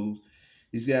Hebrews.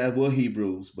 These guys were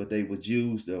Hebrews, but they were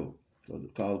Jews though,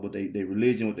 because what they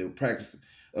religion, what they were practicing.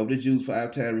 Of the Jews,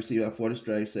 5 times received 40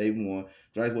 stripes, save one.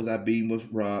 Thrice was I beaten with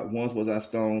rod. Once was I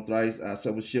stoned. Thrice I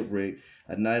suffered shipwreck.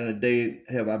 A night and a day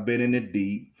have I been in the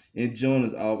deep. In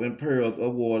journeys off, in perils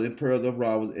of war, in perils of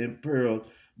robbers, in perils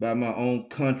by my own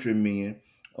countrymen.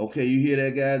 Okay, you hear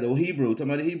that, guys? The Hebrews,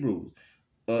 talking about the Hebrews.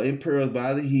 In perils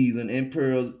by the heathen, in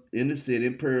perils in the city,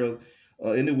 in perils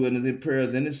in the wilderness, in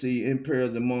perils in the sea, in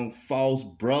perils among false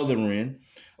brethren.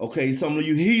 Okay, some of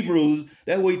you Hebrews,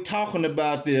 that's what he's talking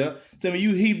about there. Some of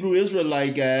you Hebrew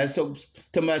Israelite guys, so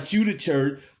talking about you, the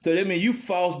church, so that means you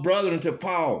false brethren to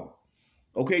Paul.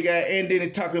 Okay, guys, and then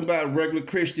he's talking about regular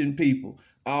Christian people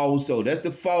also. That's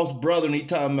the false brethren he's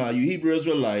talking about, you Hebrew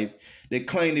Israelites that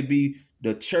claim to be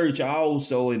the church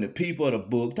also and the people of the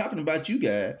book, talking about you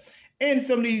guys. And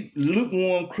some of these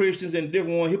lukewarm Christians and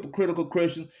different one hypocritical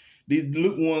Christians, these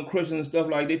lukewarm Christians and stuff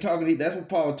like that's what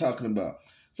Paul's talking about.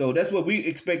 So that's what we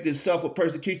expect to suffer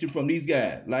persecution from these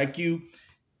guys, like you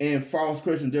and false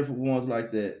Christians, different ones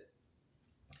like that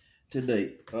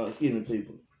today. Excuse me,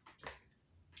 people.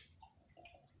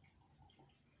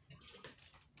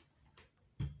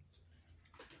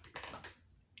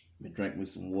 Let me drink me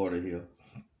some water here.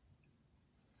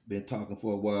 Been talking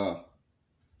for a while.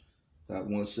 Got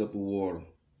one sip of water.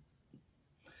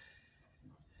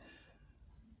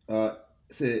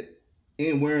 Said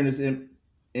in weariness,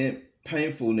 in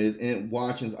painfulness, in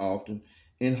watchings often,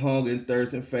 in hunger and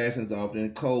thirst and fastings often,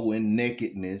 in cold and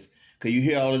nakedness. Can you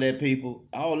hear all of that, people?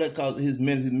 All that cause his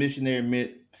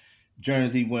missionary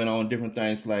journeys he went on, different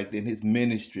things like that, in his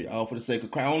ministry, all for the sake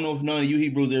of Christ. I don't know if none of you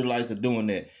Hebrews Israelites are doing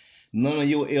that. None of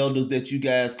your elders that you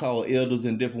guys call elders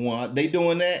and different ones, they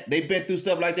doing that? They been through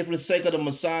stuff like that for the sake of the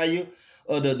Messiah,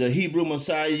 or the Hebrew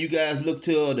Messiah you guys look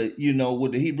to, or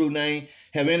with the Hebrew name.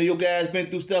 Have any of your guys been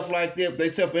through stuff like that?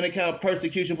 They suffer any kind of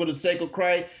persecution for the sake of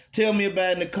Christ? Tell me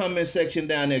about it in the comment section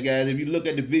down there, guys, if you look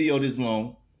at the video this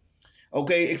long.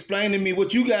 Okay, explain to me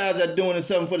what you guys are doing and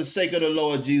something for the sake of the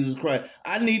Lord Jesus Christ.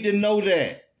 I need to know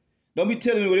that. Don't be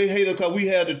telling me what they hate us because we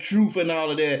have the truth and all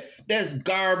of that. That's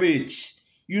garbage.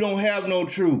 You don't have no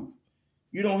truth.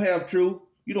 You don't have truth.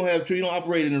 You don't have truth. You don't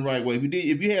operate in the right way.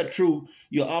 If you have truth,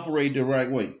 you'll operate the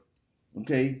right way.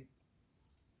 Okay.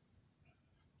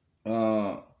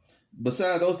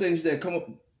 Besides those things that come up,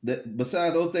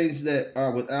 besides those things that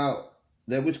are without,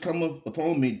 that which come up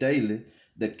upon me daily,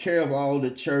 the care of all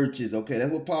the churches. Okay,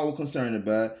 that's what Paul was concerned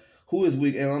about. Who is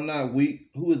weak and I'm not weak?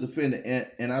 Who is offended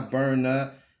and I burn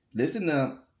not? Listen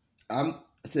now, I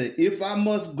said, if I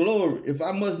must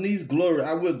needs glory,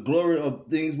 I will glory of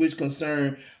things which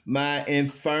concern my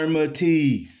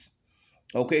infirmities.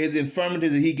 Okay, his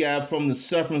infirmities that he got from the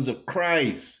sufferings of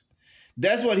Christ.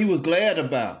 That's what he was glad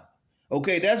about.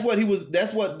 Okay, that's what he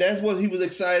was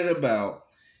excited about.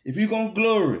 If you're gonna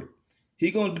glory, he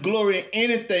gonna glory in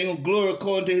anything, gonna glory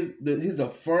according to his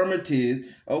infirmities.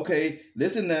 Okay,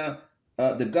 listen now.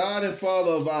 The God and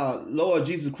Father of our Lord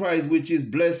Jesus Christ, which is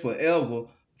blessed forevermore,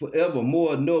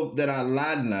 know that I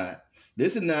lie not.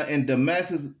 Listen now, in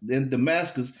Damascus,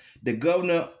 the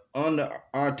governor under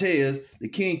Artaxerxes, the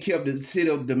king kept the city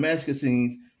of the Damascus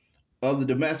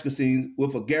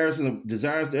with a garrison of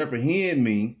desires to apprehend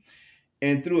me.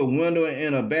 And through a window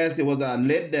in a basket was I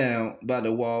let down by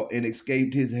the wall and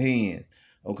escaped his hand.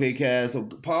 Okay, guys. So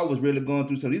Paul was really going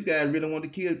through something. These guys really want to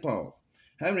kill Paul.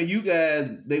 How many of you guys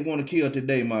they want to kill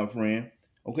today, my friend?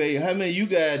 Okay, how many of you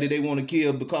guys did they want to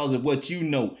kill because of what you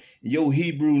know, your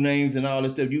Hebrew names and all that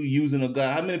stuff you using a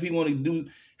God? How many people want to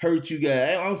hurt you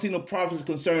guys? I don't see no prophecies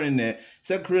concerning that.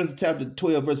 2 Corinthians chapter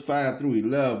 12, verse 5 through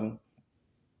 11.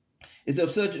 It's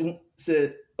of such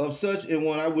in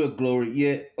one I will glory,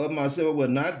 yet of myself I will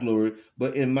not glory,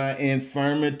 but in my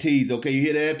infirmities. Okay, you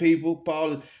hear that, people?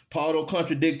 Paul don't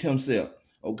contradict himself.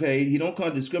 Okay, he don't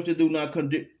contradict. Scripture do not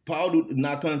contradict. Paul do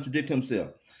not contradict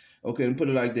himself. Okay, let me put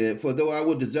it like that. For though I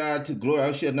would desire to glory,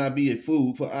 I shall not be a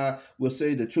fool, for I will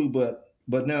say the truth.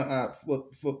 But now I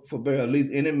forbear, at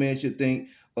least any man should think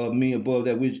of me above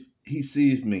that which he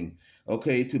sees me.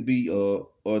 Okay, to be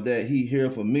or that he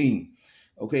hear from me.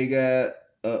 Okay, God,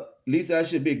 at least I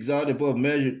should be exalted above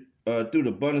measure through the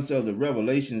abundance of the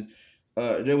revelations.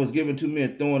 There was given to me a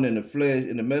thorn in the flesh,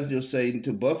 and the messenger of Satan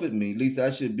to buffet me. At least I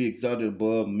should be exalted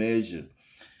above measure.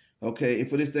 Okay, and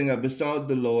for this thing I besought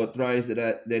the Lord thrice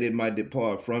that it might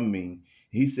depart from me.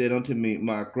 He said unto me,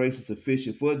 my grace is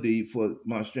sufficient for thee, for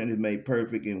my strength is made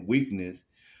perfect in weakness.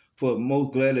 For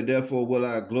most gladly, therefore, will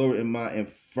I glory in my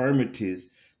infirmities,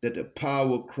 that the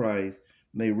power of Christ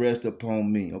may rest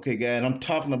upon me. Okay, guys, I'm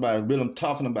talking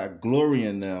about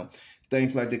glorying now.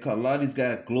 Things like that, because a lot of these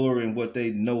guys glory in what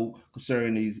they know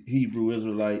concerning these Hebrew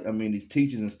Israelite, these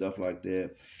teachers and stuff like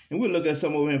that. And we'll look at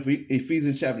some of them in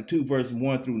Ephesians chapter 2, verse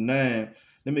 1 through 9.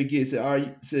 Let me get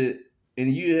it.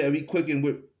 And you have ye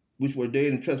quickened which were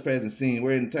dead in trespass and sin,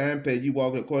 where in time past you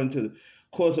walked according to the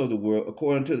course of the world,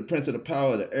 according to the prince of the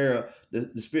power of the air,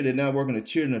 the spirit that now working the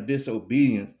children of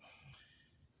disobedience.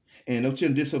 And those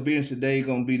children of disobedience today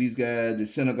going to be these guys, the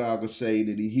synagogue of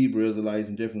Satan, the Hebrew Israelites,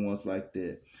 and different ones like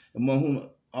that. Among whom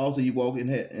also you walk and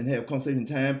have conversation in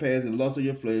time past and lust of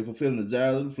your flesh, fulfilling the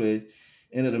desires of the flesh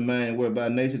and of the mind, whereby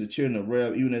nature the children of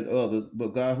wrath, even as others.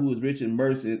 But God, who is rich in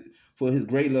mercy, for his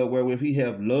great love wherewith he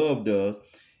hath loved us,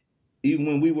 even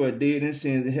when we were dead in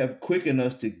sins, have quickened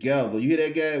us together. You hear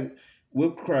that, guy?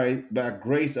 With Christ, by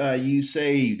grace are you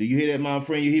saved. Do you hear that, my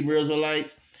friend, you Hebrew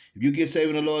Israelites? If you get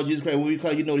saved in the Lord Jesus Christ, when we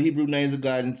call the Hebrew names of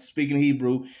God and speaking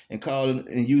Hebrew and calling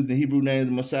and using the Hebrew names of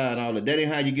the Messiah and all that ain't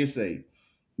how you get saved.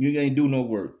 You ain't do no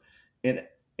work. And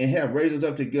have raised us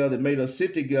up together, made us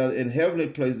sit together in heavenly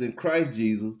places in Christ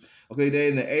Jesus. Okay, that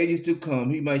in the ages to come,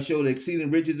 he might show the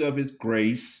exceeding riches of his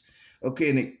grace. Okay,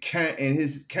 and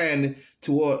his kindness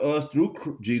toward us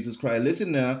through Jesus Christ.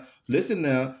 Listen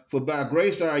now. For by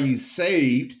grace are you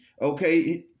saved.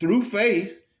 Okay, through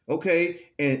faith. Okay,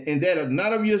 and that are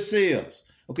not of yourselves.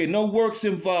 Okay, no works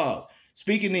involved.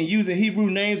 Speaking and using Hebrew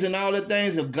names and all the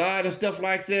things of God and stuff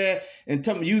like that, and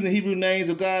using Hebrew names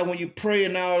of God when you pray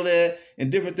and all that,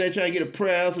 and different things, trying to get a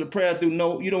prayer, answer the prayer through.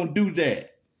 No, you don't do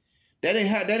that. That ain't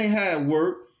how it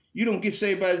works. You don't get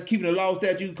saved by keeping the law,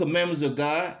 statutes, commandments of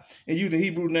God and using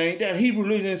Hebrew name. That Hebrew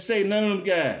religion didn't say none of them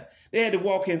guys. They had to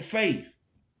walk in faith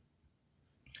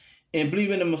and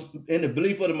believe in the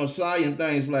belief of the Messiah and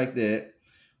things like that.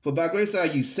 For by grace are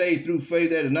you saved through faith,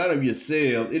 that is not of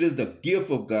yourselves. It is the gift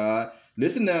of God.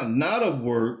 Listen now, not of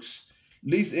works,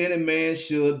 lest any man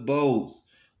should boast.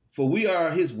 For we are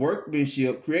his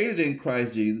workmanship, created in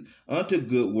Christ Jesus, unto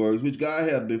good works, which God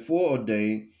hath before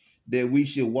ordained that we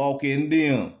should walk in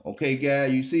them. Okay,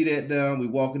 guys, you see that down? We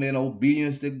walking in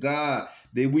obedience to God,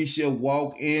 that we shall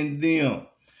walk in them.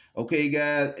 Okay,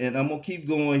 guys, and I'm going to keep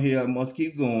going here. I must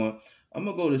keep going. I'm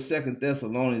going to go to 2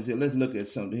 Thessalonians here. Let's look at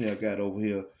something here I got over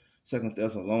here. 2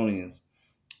 Thessalonians.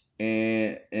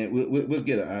 And we'll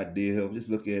get an idea here. Just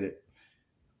look at it.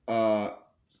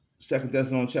 2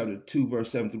 Thessalonians chapter 2, verse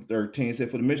 7 through 13. It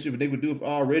said, for the mystery of iniquity doeth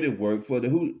already work, for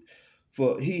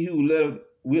he who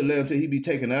will let until he be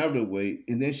taken out of the way,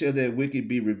 and then shall that wicked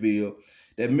be revealed.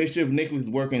 That mystery of iniquity is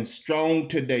working strong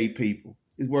today, people.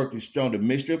 It's working strong. The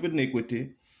mystery of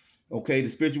iniquity. Okay, the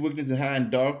spiritual wickedness is high in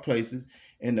dark places,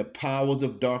 and the powers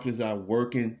of darkness are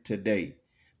working today.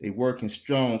 They working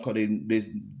strong because they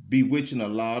bewitching a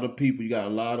lot of people. You got a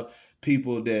lot of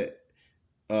people that,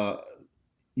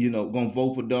 gonna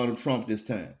vote for Donald Trump this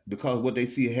time because what they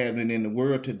see happening in the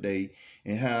world today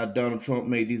and how Donald Trump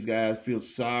made these guys feel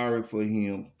sorry for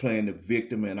him, playing the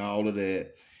victim and all of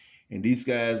that. And these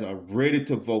guys are ready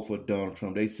to vote for Donald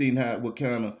Trump. They seen what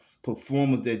kind of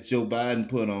performance that Joe Biden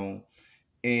put on.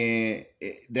 And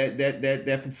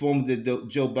that performance that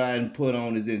Joe Biden put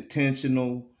on is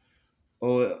intentional,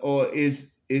 or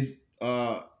is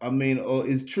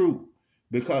true.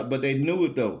 but they knew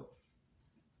it though.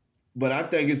 But I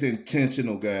think it's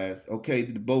intentional, guys. Okay,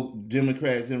 both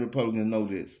Democrats and Republicans know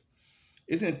this.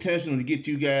 It's intentional to get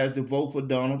you guys to vote for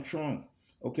Donald Trump.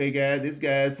 Okay, guys, this guy,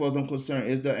 as far as I'm concerned,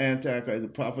 is the Antichrist, the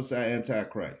prophesied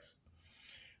Antichrist.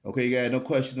 Okay, guys, no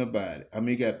question about it. I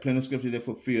mean, you got plenty of scripture that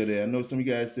fulfill that. I know some of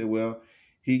you guys say, well,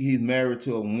 he's married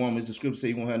to a woman. It's the scripture say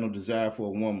he won't have no desire for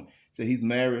a woman. So he's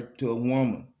married to a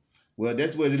woman. Well,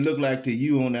 that's what it looked like to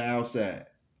you on the outside.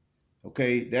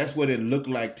 Okay, that's what it looked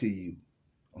like to you.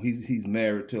 He's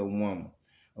married to a woman.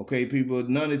 Okay, people,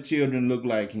 none of the children look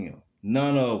like him.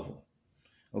 None of them.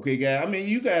 Okay, guys, I mean,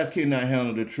 you guys cannot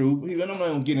handle the truth. I'm not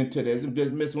going to get into that. I'm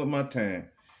just messing with my time.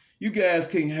 You guys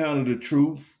can't handle the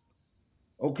truth.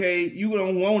 Okay, you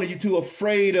don't want it. You're too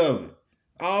afraid of it.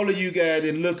 All of you guys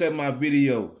that look at my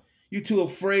video, you're too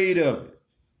afraid of it.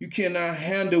 You cannot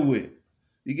handle it.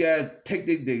 You guys take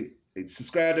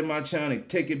subscribe to my channel and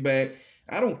take it back.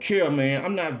 I don't care, man.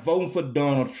 I'm not voting for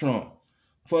Donald Trump.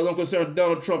 As far as I'm concerned,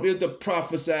 Donald Trump is the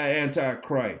prophesied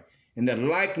Antichrist. And the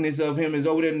likeness of him is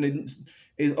over there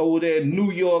in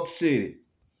New York City.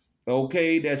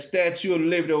 Okay, that Statue of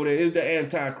Liberty over there is the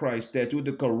Antichrist statue with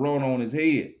the corona on his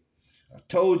head. I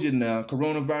told you now,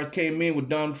 coronavirus came in with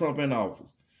Donald Trump in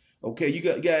office. Okay, you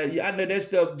got, I know that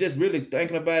stuff, just really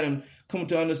thinking about him, coming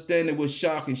to understand it will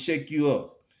shock and shake you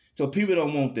up. So people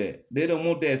don't want that. They don't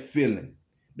want that feeling.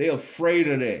 They're afraid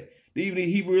of that. Even the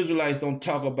Hebrew Israelites don't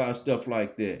talk about stuff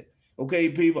like that. Okay,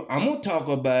 people, I'm going to talk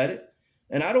about it.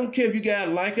 And I don't care if you guys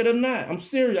like it or not. I'm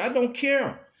serious. I don't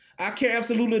care. I care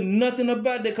absolutely nothing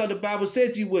about that because the Bible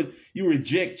said you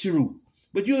reject truth.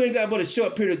 But you ain't got but a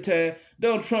short period of time.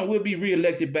 Donald Trump will be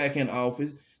reelected back in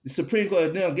office. The Supreme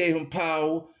Court now gave him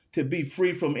power to be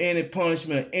free from any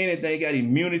punishment or anything. He got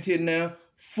immunity now,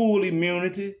 full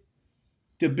immunity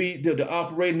to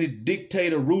operate in the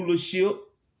dictator rulership.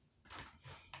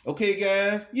 Okay,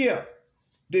 guys? Yeah.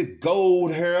 The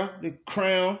gold hair, the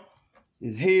crown,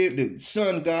 his head, the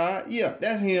sun god. Yeah,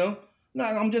 that's him. Now,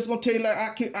 I'm just going to tell you,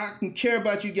 like, I can care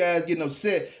about you guys getting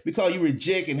upset because you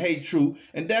reject and hate truth.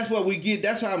 And that's what we get.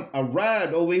 That's how I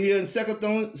arrived over here in 2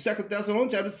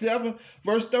 Thessalonians chapter 7,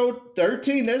 verse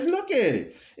 13. Let's look at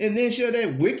it. And then shall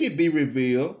that wicked be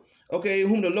revealed, okay,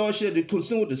 whom the Lord shall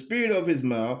consume with the spirit of his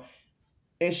mouth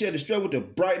and shall destroy with the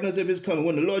brightness of his coming.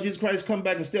 When the Lord Jesus Christ come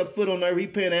back and step foot on earth, he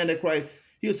paying the Antichrist.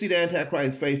 He'll see the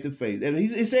Antichrist face to face. And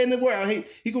he said in the world,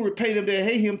 he can repay them that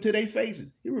hate him to their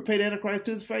faces. He'll repay the Antichrist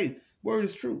to his face. Word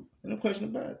is true. No question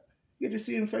about it. You get to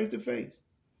see him face to face.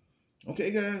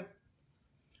 Okay, guys?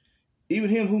 Even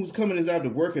him who's coming is out to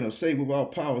working or save with all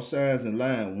power, signs, and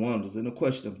lying wonders. And no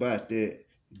question about that.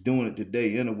 Doing it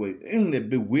today anyway. And that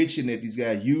bewitching that these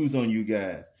guys use on you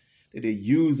guys. That they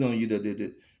use on you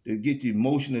to get you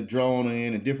emotional drawn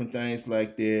in and different things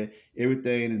like that.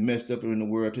 Everything is messed up in the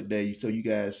world today. So you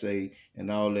guys say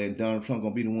and all that. And Donald Trump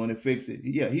gonna be the one to fix it.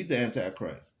 Yeah, he's the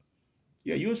Antichrist.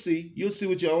 Yeah, you'll see. You'll see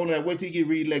with your own eyes. Wait till you get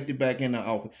reelected back in the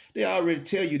office. They already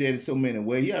tell you that in so many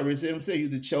ways. He already said himself, you're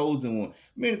the chosen one.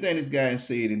 Many things this guy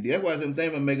said, and that's why I'm thinking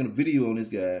about making a video on this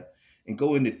guy and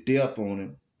go into depth on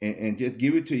him and just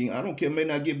give it to you. I don't care, may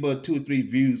not get but 2 or 3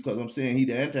 views because I'm saying he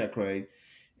the Antichrist,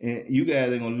 and you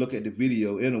guys ain't gonna look at the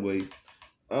video anyway.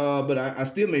 But I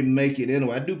still may make it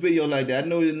anyway. I do video like that. I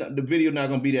know the video not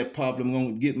gonna be that popular. I'm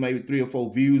gonna get maybe 3 or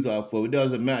 4 views off of it. It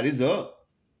doesn't matter. It's up.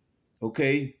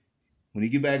 Okay. When he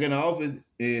get back in the office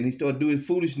and he start doing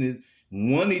foolishness,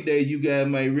 one day you guys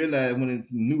might realize when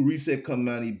a new reset comes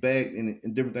out, he back and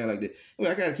different things like that.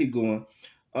 Anyway, I gotta keep going.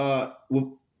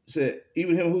 Said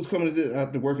even him who's coming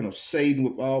after working of Satan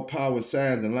with all power,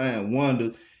 signs, and lying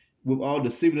wonders, with all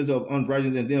deceivableness of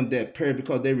unrighteousness in them that perish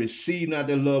because they receive not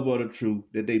the love of the truth,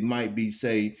 that they might be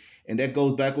saved. And that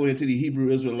goes back over into the Hebrew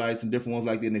Israelites and different ones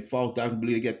like that. And they false doctrine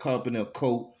believe they get caught up in their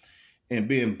coat and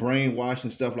being brainwashed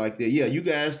and stuff like that. Yeah, you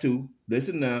guys too.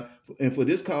 Listen now. And for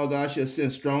this cause, God shall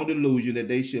send strong delusion that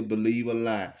they should believe a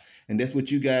lie. And that's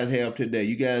what you guys have today.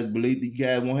 You guys believe, you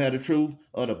guys won't have the truth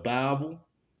of the Bible.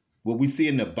 What we see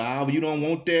in the Bible, you don't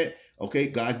want that. Okay,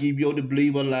 God give you to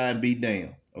believe a lie and be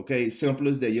damned. Okay, simple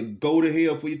as that. You go to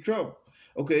hell for your trouble.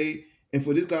 Okay, and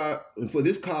for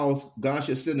this cause, God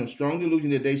shall send them strong delusion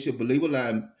that they should believe a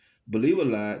lie,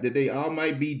 that they all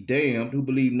might be damned who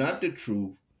believe not the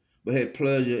truth, but had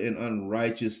pleasure in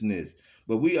unrighteousness.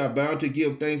 But we are bound to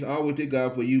give thanks always to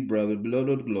God for you, brother, beloved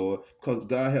of the Lord, because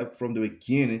God hath from the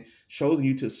beginning chosen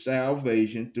you to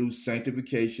salvation through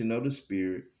sanctification of the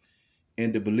Spirit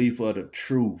and the belief of the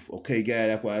truth. Okay, God,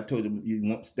 that's why I told you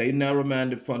want stay now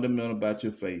reminded fundamental about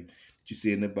your faith that you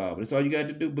see in the Bible. That's all you got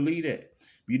to do. Believe that.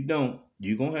 If you don't,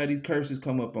 you're going to have these curses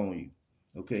come up on you.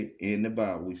 Okay, in the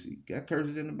Bible we see. Got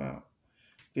curses in the Bible.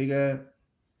 Okay, God.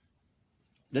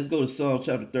 let's go to Psalm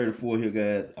chapter 34 here,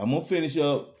 guys. I'm going to finish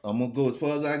up. I'm going to go as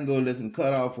far as I can go. Listen,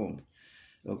 cut off on me.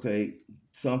 Okay.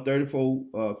 Psalm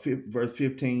 34, verse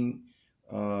 15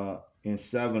 and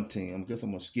 17. I guess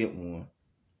I'm going to skip one.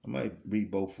 I might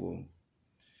read both of them.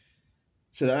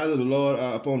 So the eyes of the Lord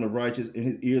are upon the righteous, and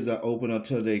his ears are open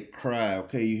until they cry.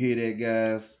 Okay, you hear that,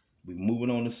 guys? We're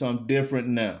moving on to something different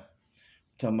now.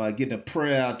 Talking about getting a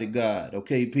prayer out to God.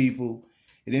 Okay, people?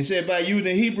 It didn't say about using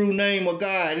the Hebrew name of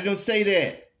God. It don't say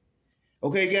that.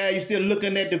 Okay, guys, you still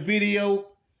looking at the video?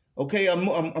 Okay, I'm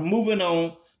moving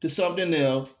on to something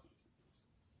else.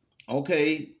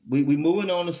 Okay, we moving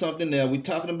on to something else. We're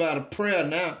talking about a prayer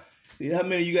now. How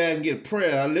many of you guys can get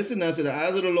prayer? Listen now, to the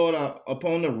eyes of the Lord are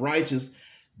upon the righteous.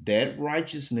 That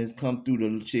righteousness come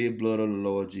through the shed blood of the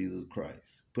Lord Jesus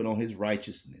Christ. Put on his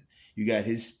righteousness. You got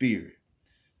his spirit.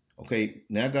 Okay,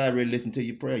 now God really listen to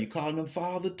your prayer. You calling him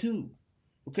Father too.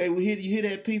 Okay, you hear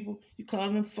that, people? You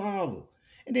calling him Father.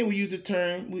 And then we use the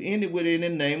term, we end it with it in the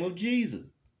name of Jesus.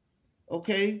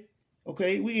 Okay,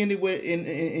 we end it with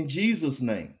in Jesus'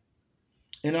 name.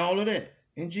 And all of that,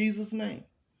 in Jesus' name.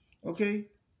 Okay,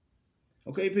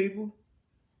 people?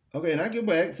 Okay, and I get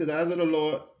back to the eyes of the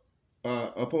Lord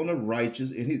upon the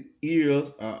righteous, and his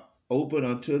ears are open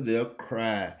unto their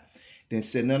cry. Then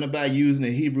said nothing about using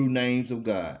the Hebrew names of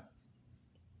God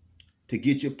to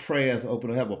get your prayers open,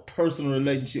 to have a personal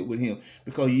relationship with him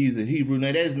because you use the Hebrew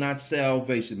name. That is not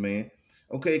salvation, man.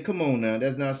 Okay, come on now.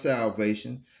 That's not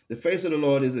salvation. The face of the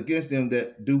Lord is against them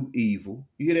that do evil.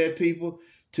 You hear that, people?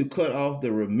 To cut off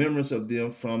the remembrance of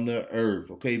them from the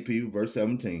earth. Okay, people, verse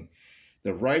 17.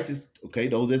 The righteous, okay,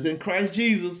 those that's in Christ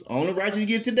Jesus. Only righteous you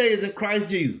get today is in Christ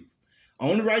Jesus.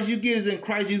 Only righteous you get is in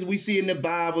Christ Jesus. We see in the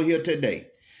Bible here today.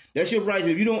 That's your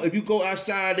righteous. If you go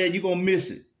outside there, you're gonna miss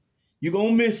it. You're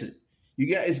gonna miss it.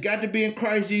 It's got to be in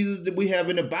Christ Jesus that we have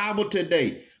in the Bible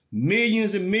today.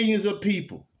 Millions and millions of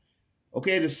people.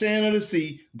 Okay, the sand of the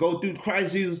sea go through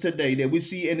Christ Jesus today that we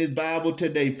see in his Bible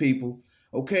today, people.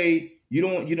 Okay, you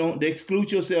don't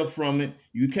exclude yourself from it.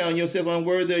 You count yourself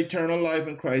unworthy of eternal life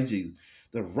in Christ Jesus.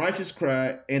 The righteous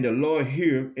cry, and the Lord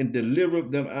hear and deliver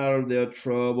them out of their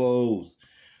troubles.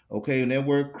 Okay, and that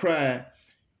word cry,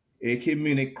 it can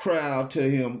mean a cry out to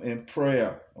him in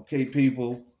prayer. Okay,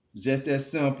 people, just that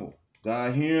simple.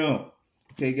 God hear him.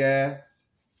 Okay, guys.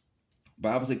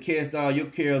 Bible said, cast all your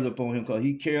cares upon him because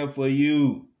he cared for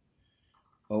you.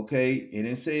 Okay, and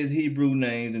it says Hebrew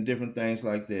names and different things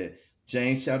like that.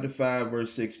 James chapter 5,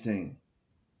 verse 16.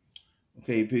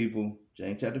 Okay, people.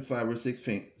 James chapter 5, verse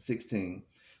 16.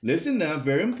 Listen now,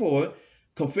 very important.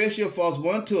 Confess your faults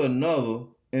one to another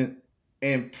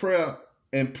and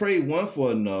pray one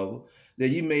for another that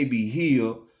you may be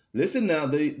healed. Listen now,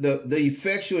 the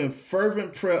effectual and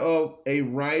fervent prayer of a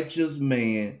righteous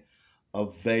man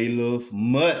availeth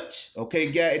much.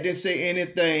 Okay, God, it didn't say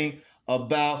anything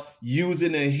about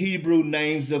using the Hebrew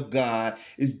names of God.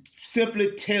 It's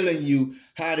simply telling you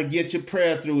how to get your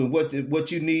prayer through and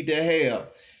what you need to have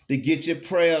to get your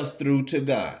prayers through to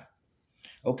God.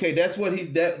 Okay, that's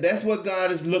what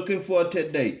God is looking for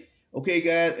today. Okay,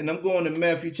 guys, and I'm going to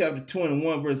Matthew chapter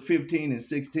 21, verse 15 and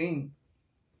 16.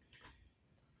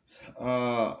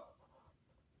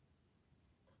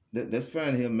 Let's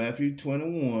find here, Matthew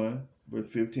 21, verse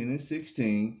 15 and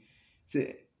 16.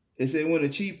 It said, when the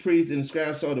chief priests and the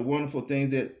scribes saw the wonderful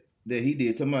things that he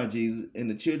did, talking about Jesus,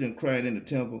 and the children crying in the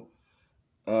temple,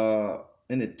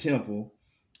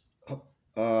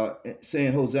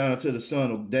 saying, Hosanna to the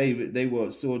Son of David, they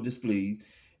were so displeased.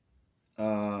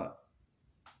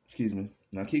 Excuse me.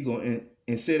 Now keep going.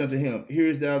 And said unto him,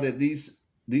 hearest thou that these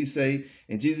say?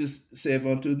 And Jesus said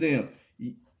unto them,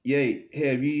 yea,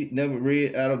 have ye never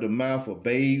read out of the mouth of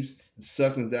babes and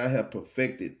sucklings that I have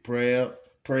perfected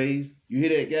praise? You hear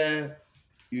that, guy?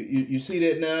 You see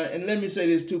that now? And let me say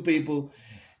this to people,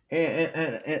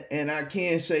 and I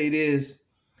can say this.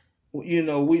 You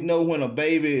know, we know when a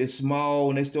baby is small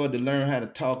and they start to learn how to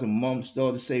talk and mom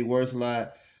start to say words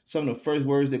like, some of the first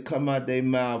words that come out their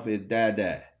mouth is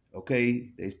dada.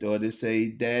 Okay? They start to say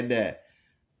dada.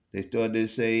 They start to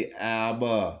say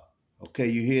Abba. Okay,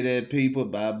 you hear that, people?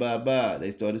 Ba, ba, ba.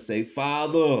 They start to say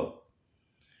Father.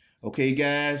 Okay,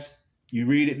 guys? You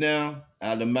read it now.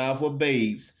 Out of the mouth of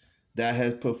babes, that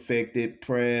has perfected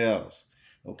prayers.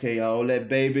 Okay, all that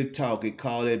baby talk, it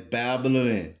call it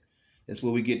babbling. That's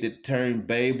where we get the term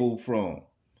Babel from.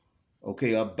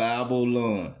 Okay, or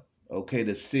Babylon. Okay,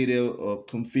 the city of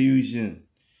confusion.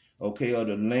 Okay, or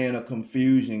the land of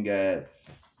confusion, guys.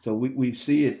 So we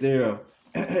see it there.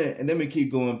 And let me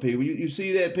keep going, people. You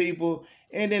see that, people?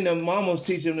 And then the mamas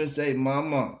teach them to say,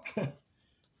 mama.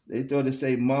 They start to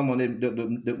say, mama.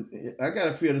 I got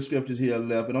a few of the scriptures here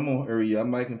left, and I'm going to hurry you. I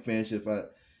might can finish if I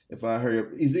if I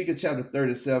heard Ezekiel chapter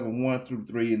 37, 1 through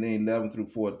 3, and then 11 through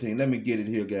 14. Let me get it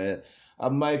here, guys. I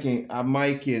got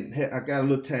a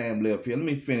little time left here. Let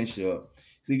me finish up.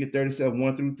 Ezekiel 37,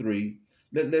 1 through 3.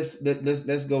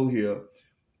 Let's go here.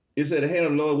 It said, the hand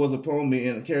of the Lord was upon me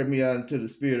and carried me out into the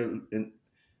spirit.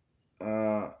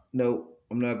 No,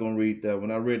 I'm not going to read that.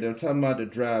 When I read that, I'm talking about the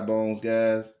dry bones,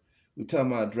 guys. We're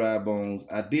talking about dry bones.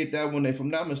 I did that one, if I'm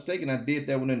not mistaken, I did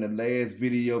that one in the last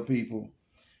video, people.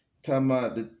 Talking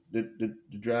about the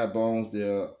dry bones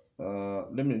there.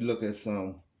 Let me look at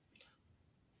some.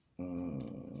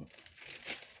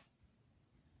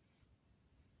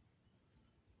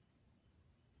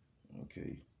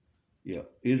 Okay. Yeah,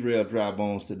 Israel dry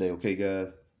bones today, okay,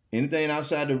 guys? Anything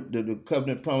outside the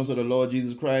covenant promise of the Lord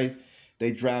Jesus Christ,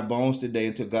 they dry bones today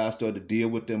until God started to deal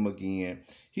with them again.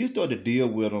 He'll start to deal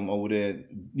with them over there,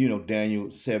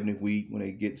 Daniel 70 week when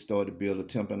they get started to build the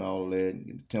temple and all that, and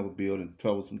get the temple built in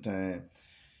troublesome time.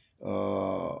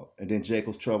 And then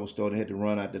Jacob's trouble started, had to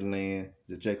run out the land,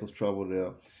 the Jacob's trouble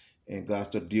there. And God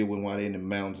started to deal with them while they're in the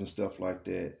mountains and stuff like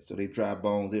that. So they dry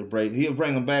bones. He'll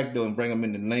bring them back, though, and bring them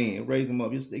in the land. Raise them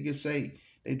up. They get saved.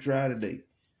 They dry today.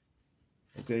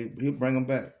 Okay? He'll bring them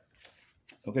back.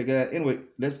 Okay, guys. Anyway,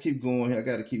 let's keep going here. I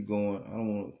got to keep going. I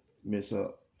don't want to mess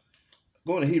up.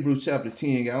 Going to Hebrews chapter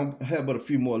 10. I don't have but a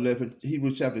few more left.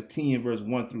 Hebrews chapter 10, verse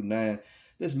 1 through 9.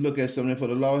 Let's look at something. For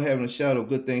the law having a shadow of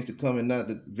good things to come and not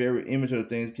the very image of the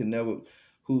things can never,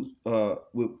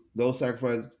 with those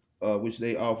sacrifices, which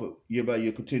they offer year by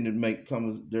year, continue to make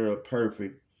come they're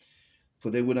perfect.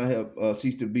 For they would not have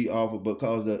ceased to be offered,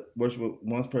 because the worshiper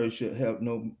once person should have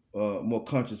no more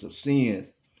conscience of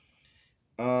sins.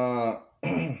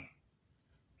 And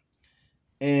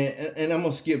I'm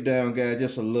gonna skip down, guys,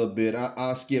 just a little bit.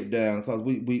 I'll skip down because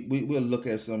we'll look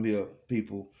at some here,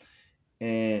 people,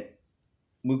 and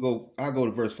I'll go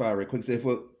to verse 5 real quick. Say,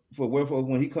 for wherefore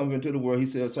when he comes into the world, he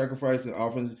said, sacrifice and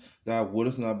offerings thou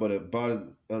wouldest not, but a body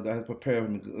that has prepared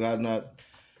for me.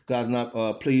 God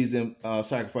not pleased him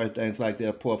sacrifice things like that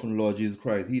apart from the Lord Jesus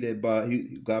Christ.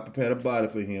 God prepared a body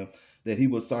for him that he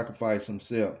would sacrifice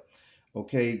himself.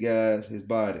 Okay, guys, his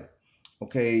body.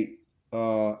 Okay,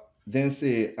 then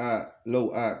said, I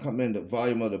come in the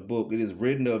volume of the book. It is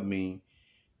written of me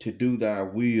to do thy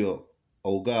will,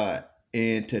 O God.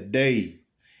 And today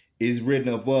it's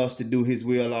written of us to do his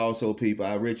will also, people.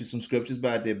 I read you some scriptures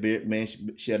about that. Man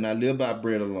shall not live by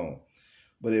bread alone,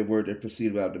 but a word that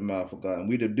proceeded out the mouth of God. And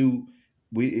we to do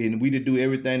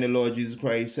everything the Lord Jesus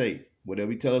Christ say.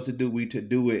 Whatever he tell us to do, we to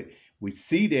do it. We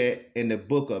see that in the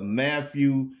book of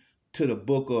Matthew to the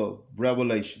book of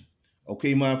Revelation.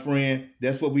 Okay, my friend,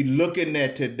 that's what we're looking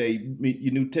at today. You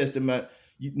New Testament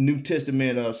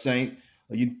saints,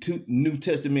 you New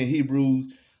Testament Hebrews,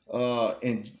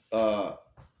 and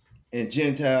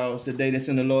Gentiles today that's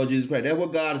in the Lord Jesus Christ. That's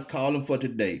what God is calling for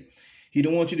today. He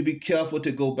don't want you to be careful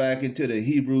to go back into the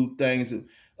Hebrew things,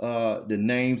 the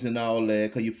names and all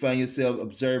that, because you find yourself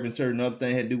observing certain other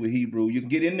things that had to do with Hebrew. You can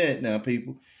get in that now,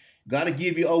 people. Got to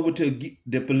give you over to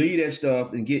believe that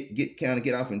stuff and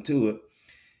get off into it.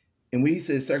 And when he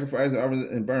says sacrifice and offerings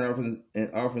and burnt offerings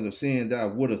and offerings of sin, thou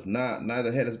wouldest not,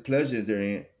 neither had his pleasure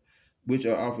therein, which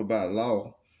are offered by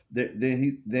law.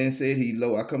 Then said he,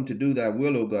 lo, I come to do thy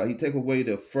will, O God. He take away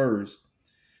the first,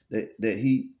 that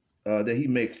he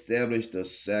may establish the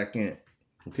second.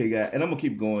 Okay, guys, and I'm gonna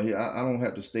keep going here. I don't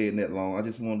have to stay in that long. I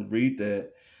just wanted to read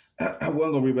that. I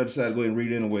wasn't gonna read, but I decided to go ahead and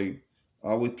read it anyway.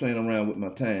 Always playing around with my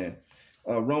time.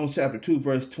 Romans chapter 2,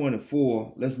 verse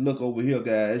 24. Let's look over here,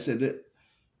 guys. It said that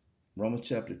Romans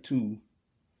chapter 2,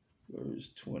 verse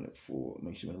 24.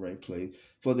 Make sure I'm in the right place.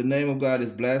 For the name of God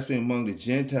is blasphemed among the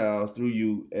Gentiles through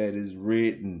you, as is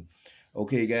written.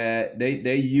 Okay, guys,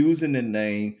 they using the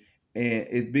name, and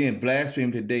it's being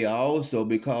blasphemed today also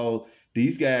because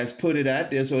these guys put it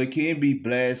out there so it can be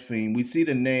blasphemed. We see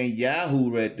the name Yahoo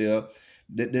right there.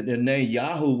 The name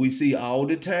Yahoo we see all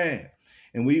the time.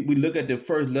 And we look at the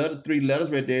first letter, 3 letters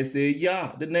right there, it says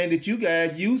Yah, the name that you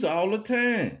guys use all the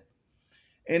time.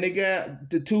 And they got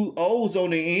the 2 O's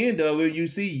on the end of it. You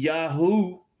see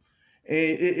Yahoo,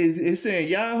 and it's saying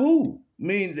Yahoo.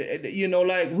 Mean,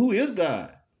 like, who is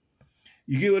God?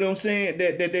 You get what I'm saying?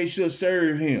 That they should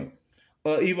serve him,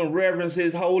 even reverence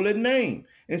his holy name.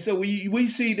 And so we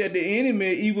see that the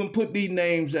enemy even put these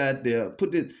names out there,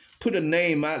 put a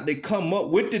name out. They come up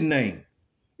with the name.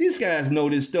 These guys know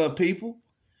this stuff, people.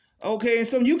 Okay, and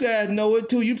some of you guys know it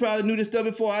too. You probably knew this stuff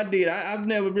before I did. I've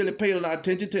never really paid a lot of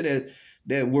attention to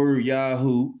that word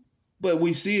Yahoo, but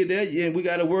we see it there, and we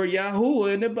got a word Yahoo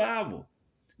in the Bible.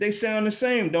 They sound the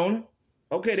same, don't it?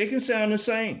 Okay, they can sound the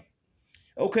same.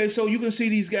 Okay, so you can see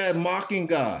these guys mocking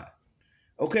God.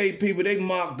 Okay, people, they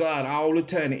mock God all the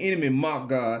time. The enemy mock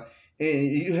God.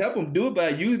 And you help them do it by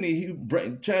using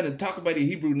trying to talk about the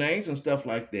Hebrew names and stuff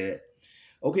like that.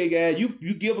 Okay, guys,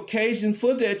 you give occasion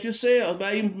for that yourself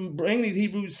by even bringing these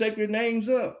Hebrew sacred names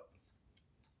up.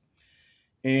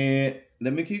 And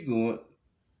let me keep going.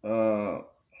 And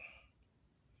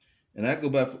I go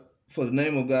back, for the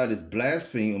name of God is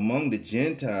blasphemed among the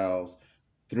Gentiles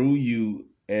through you,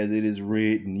 as it is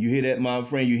written. You hear that, my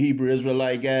friend, you Hebrew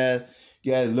Israelite guys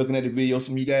looking at the video,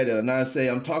 some of you guys that are not saying,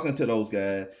 I'm talking to those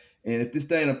guys. And if this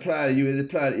thing apply to you,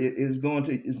 it's going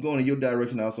to your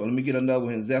direction also. Let me get another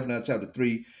one in Zephaniah chapter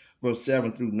 3, verse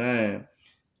 7 through 9.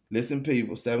 Listen,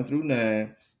 people, 7 through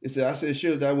 9. It says, I said,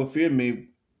 sure, thou will fear me,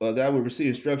 or thou will receive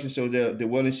instruction so that the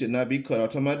dwelling should not be cut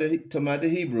off. Talking about the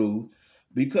Hebrews,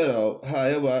 be cut off.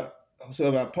 However, so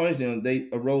if I punish them, they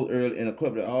arose early and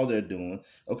corrupted all they're doing.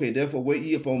 Okay, therefore wait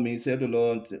ye upon me, said the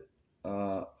Lord.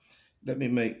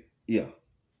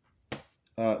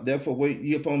 Therefore wait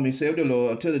ye upon me, said the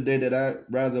Lord, until the day that I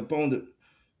rise to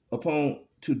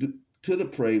the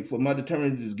prey, for my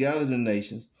determination is gather the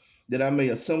nations, that I may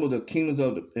assemble the kingdoms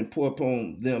and pour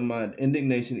upon them my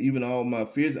indignation, even all my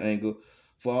fierce anger,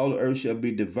 for all the earth shall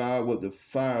be devoured with the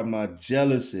fire of my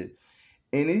jealousy.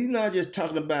 And he's not just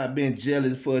talking about being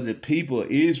jealous for the people of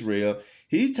Israel.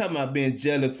 He's talking about being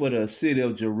jealous for the city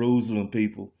of Jerusalem,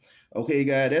 people. Okay,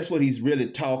 guys, that's what he's really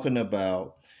talking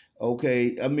about.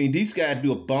 Okay, I mean, these guys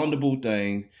do abominable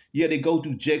things. Yeah, they go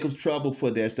through Jacob's trouble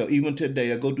for that stuff. Even today,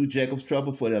 they go through Jacob's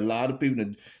trouble for that. A lot of people,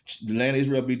 the land of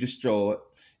Israel be destroyed.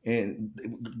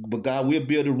 But God will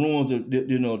build the ruins of,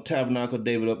 tabernacle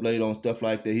David up later on, stuff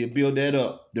like that. He'll build that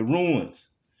up, the ruins.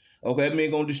 Okay, that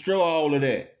means going to destroy all of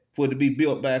that for it to be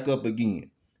built back up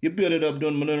again. He'll build it up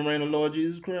during the millennial reign of the Lord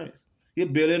Jesus Christ. He'll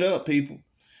build it up, people.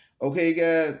 Okay,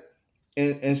 guys.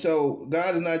 And so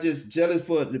God is not just jealous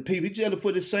for the people. He's jealous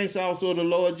for the saints also of the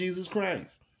Lord Jesus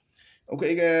Christ.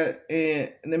 Okay, guys.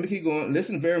 And let me keep going.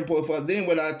 Listen, very important. For then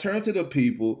when I turn to the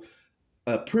people,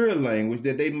 a pure language,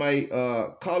 that they might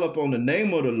call upon the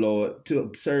name of the Lord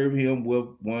to serve him with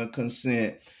one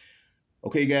consent.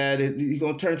 Okay, guys, he's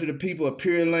going to turn to the people a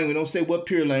pure language. Don't say what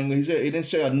pure language. He didn't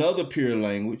say another pure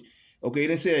language. Okay, he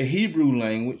didn't say a Hebrew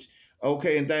language.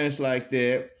 Okay, and things like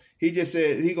that. He just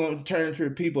said he's going to turn to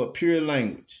the people a pure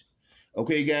language.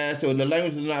 Okay, guys, so the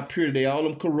languages are not pure today. All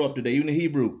of them corrupted today, even the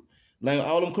Hebrew.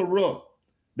 All of them corrupt.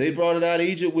 They brought it out of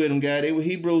Egypt with them, guys. They were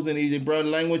Hebrews in Egypt, brought the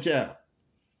language out.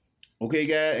 Okay,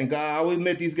 guys, and God always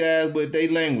met these guys with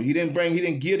their language. He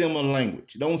didn't give them a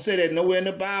language. Don't say that nowhere in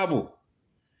the Bible.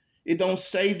 It don't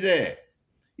say that.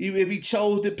 Even if he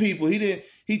chose the people,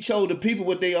 he chose the people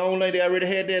with their own language. They already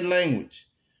had that language.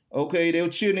 Okay, they were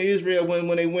children of Israel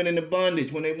when they went into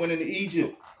bondage, when they went into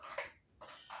Egypt.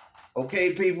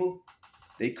 Okay, people,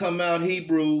 they come out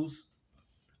Hebrews.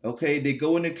 Okay, they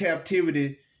go into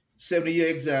captivity, 70-year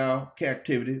exile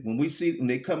captivity. When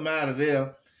they come out of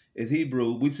there as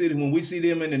Hebrew, when we see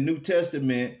them in the New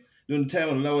Testament during the time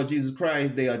of the Lord Jesus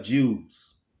Christ, they are Jews.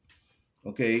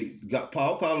 Okay,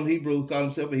 Paul called them Hebrew, called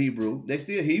himself a Hebrew. They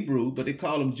still Hebrew, but they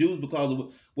call them Jews because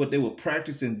of what they were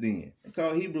practicing then. They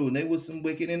called Hebrew, and they were some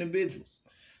wicked individuals.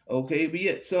 Okay, but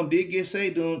yet some did get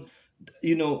saved during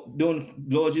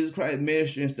Lord Jesus Christ's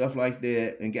ministry and stuff like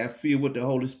that, and got filled with the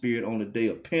Holy Spirit on the day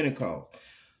of Pentecost.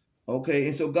 Okay,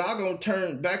 and so God gonna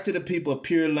turn back to the people of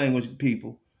pure language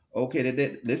people.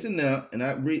 Okay, listen now, and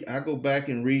I go back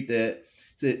and read that.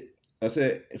 I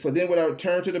said, for then would I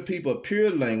return to the people of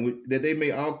pure language, that they may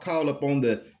all call upon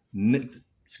the name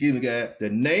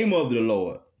of the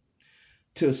Lord,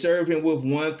 to serve him with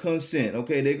one consent.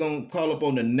 Okay, they're going to call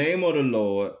upon the name of the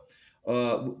Lord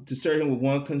to serve him with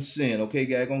one consent. Okay,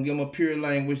 God, going to give them a pure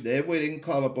language. That way they can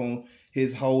call upon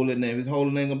his holy name. His holy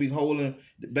name going to be holy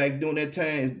back during that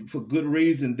time for good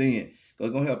reason then. Because they're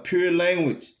going to have pure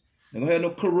language. They're going to have no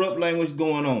corrupt language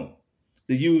going on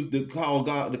to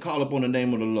call upon the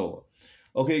name of the Lord.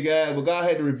 Okay, guys, but God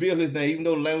had to reveal his name, even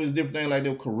though the language was different things like they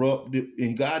were corrupt,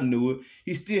 and God knew it.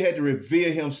 He still had to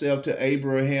reveal himself to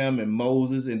Abraham and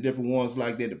Moses and different ones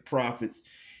like that, the prophets.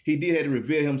 He did have to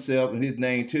reveal himself and his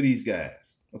name to these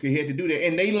guys. Okay, he had to do that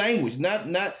in their language, not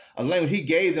a language he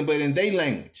gave them, but in their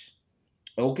language.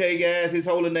 Okay, guys, his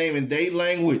holy name in their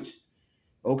language.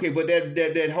 Okay, but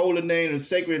that holy name, the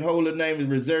sacred holy name, is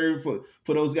reserved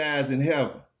for those guys in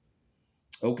heaven.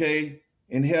 Okay,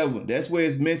 in heaven. That's where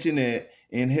it's mentioned at,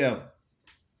 in heaven.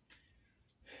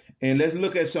 And let's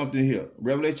look at something here.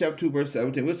 Revelation chapter 2, verse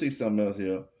 17. We'll see something else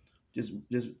here. Just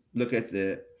look at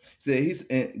that.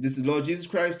 And this is Lord Jesus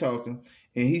Christ talking.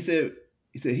 And he said,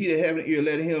 He said, he that have an ear,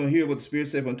 let him hear what the Spirit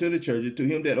saith unto the churches. To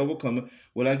him that overcometh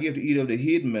will I give to eat of the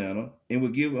hidden manna, and will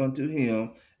give unto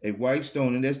him a white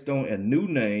stone, and that stone a new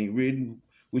name written,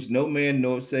 which no man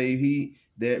knoweth save he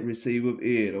that receiveth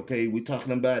it. Okay, we're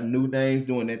talking about new names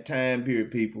during that time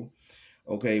period, people.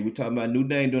 Okay, we're talking about new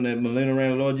name during that millennial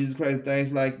reign of the Lord Jesus Christ,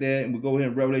 things like that. And we go ahead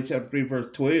in Revelation chapter 3, verse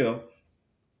 12.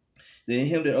 Then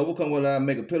him that overcome will I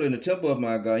make a pillar in the temple of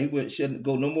my God. He should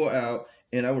go no more out.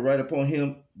 And I will write upon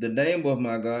him the name of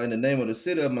my God and the name of the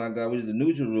city of my God, which is the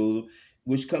New Jerusalem,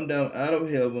 which come down out of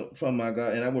heaven from my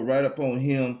God. And I will write upon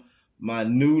him my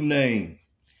new name.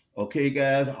 Okay,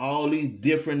 guys, all these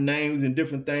different names and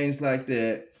different things like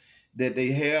that they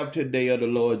have today of the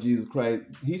Lord Jesus Christ.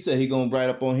 He said he going to write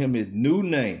upon him his new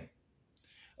name.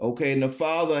 Okay, and the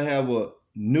Father have a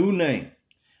new name.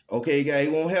 Okay, guys,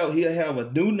 he'll have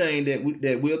a new name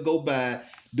that we'll go by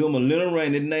during millennial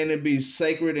reign. That name will be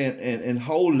sacred and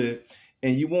holy,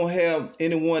 and you won't have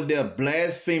anyone that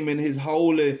blaspheming his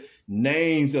holy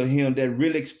names of him that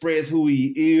really express who he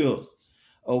is.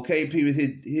 Okay, people,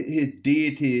 his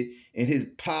deity and his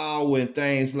power and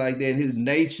things like that, and his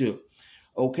nature.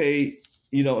 Okay,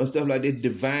 and stuff like that,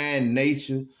 divine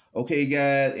nature. Okay,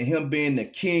 guys, and him being the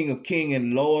King of Kings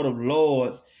and Lord of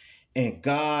Lords and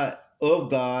God of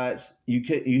gods. You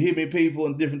hear me, people,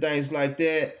 and different things like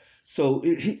that. So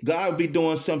God will be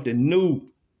doing something new,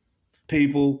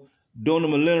 people, during the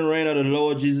millennial reign of the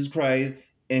Lord Jesus Christ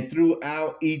and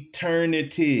throughout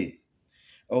eternity.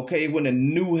 Okay, when the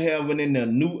new heaven and the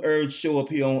new earth show up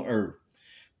here on earth,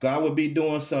 God will be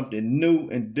doing something new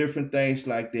and different things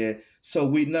like that. So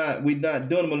we not during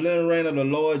the millennial reign of the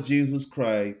Lord Jesus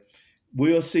Christ,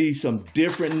 we'll see some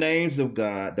different names of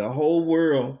God. The whole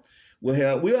world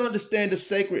we understand the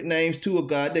sacred names too of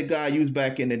God that God used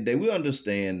back in the day. We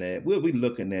understand that. We'll be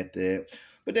looking at that.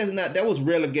 But that was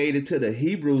relegated to the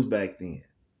Hebrews back then.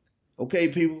 Okay,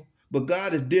 people? But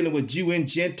God is dealing with Jew and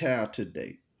Gentile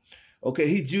today. Okay,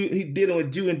 he's dealing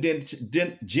with Jew and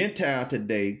Gentile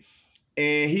today.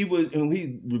 And he's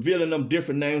revealing them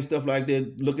different names, stuff like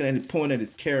that, looking at his point at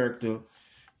his character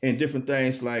and different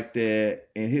things like that.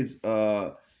 And his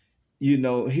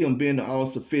him being the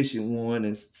all-sufficient one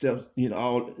and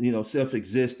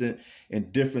self-existent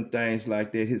and different things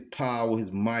like that, his power,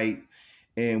 his might.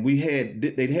 And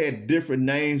they had different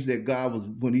names that God was,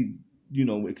 when he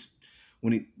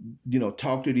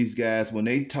talked to these guys, when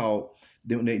they talk,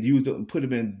 then they used it and put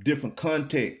them in different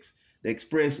contexts. They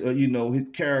express, his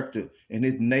character and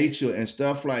his nature and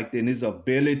stuff like that, and his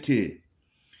ability.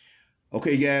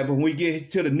 Okay, guys, but when we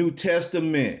get to the New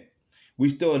Testament, we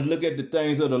start to look at the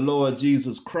things of the Lord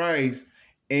Jesus Christ,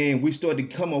 and we start to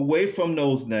come away from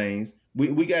those names.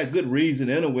 We got good reason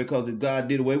anyway, because God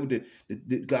did away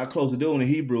with God closed the door on the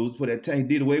Hebrews for that time. He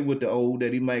did away with the old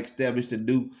that he might establish the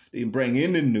new and bring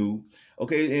in the new.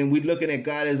 Okay, and we're looking at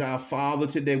God as our Father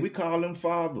today. We call him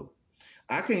Father.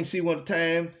 I can't see one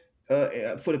time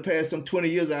for the past some 20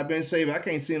 years I've been saved, I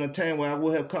can't see in a time where I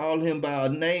would have called him by a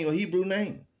name, a Hebrew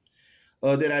name,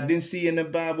 that I didn't see in the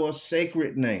Bible, a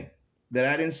sacred name that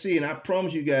I didn't see. And I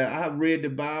promise you guys, I have read the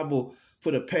Bible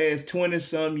for the past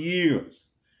 20-some years.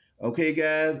 Okay,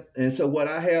 guys? And so what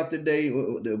I have today,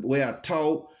 the way I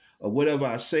talk or whatever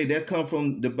I say, that come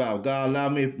from the Bible. God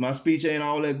allowed me, if my speech ain't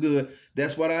all that good,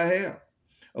 that's what I have.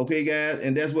 Okay, guys?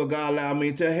 And that's what God allowed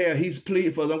me to have. He's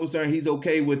pleased, for as I'm concerned, he's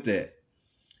okay with that.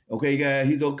 Okay, guys?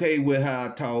 He's okay with how I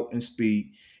talk and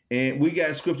speak. And we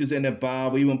got scriptures in the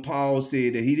Bible. Even Paul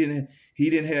said that he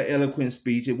didn't have eloquent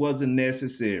speech. It wasn't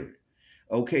necessary.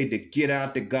 Okay, to get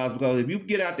out the gospel. Because if you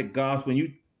get out the gospel and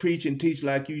you preach and teach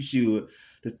like you should,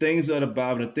 the things of the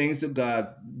Bible, the things of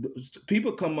God,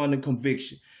 people come under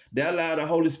conviction. They allow the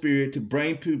Holy Spirit to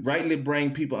rightly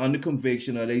bring people under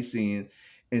conviction of their sins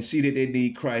and see that they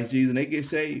need Christ Jesus, and they get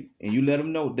saved. And you let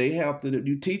them know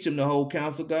you teach them the whole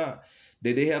counsel of God,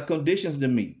 that they have conditions to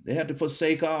meet. They have to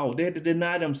forsake all. They had to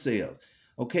deny themselves.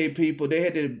 Okay, people, they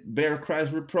had to bear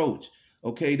Christ's reproach.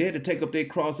 Okay, they had to take up their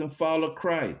cross and follow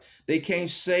Christ. They can't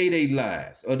say their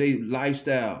lives or their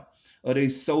lifestyle or their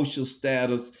social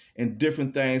status and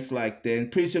different things like that,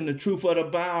 and preach them the truth of the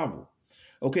Bible.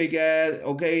 Okay, guys,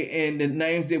 okay, and the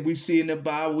names that we see in the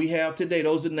Bible we have today,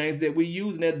 those are names that we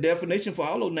use, and that definition for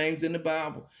all those names in the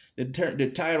Bible.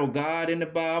 The title God in the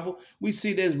Bible, we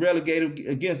see that's relegated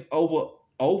against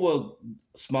over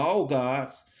small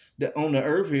gods that on the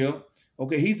earth here.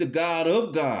 Okay, he's the God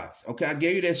of gods. Okay, I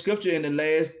gave you that scripture in the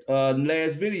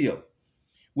last video,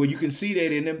 where you can see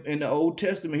that in the Old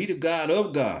Testament. He's the God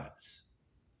of gods.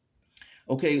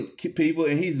 Okay, people,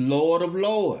 and he's Lord of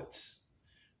lords.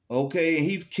 Okay, and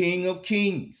he's King of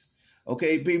kings.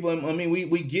 Okay, people, I mean,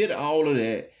 we get all of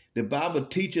that. The Bible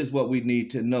teaches what we need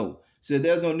to know. So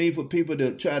there's no need for people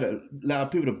to try to allow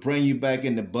people to bring you back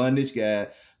into bondage,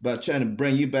 God, by trying to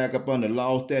bring you back up on the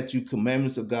law, statute,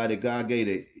 commandments of God that God gave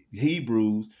the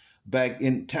Hebrews back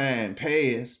in time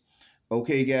past.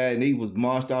 Okay, guys, and he was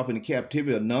marched off into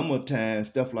captivity a number of times,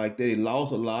 stuff like that. They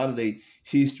lost a lot of their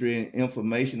history and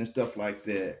information and stuff like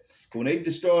that. But when they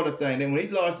destroyed the thing, then when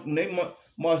they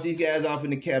marched these guys off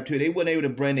into captivity, they weren't able to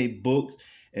bring their books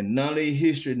and none of their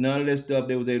history, none of that stuff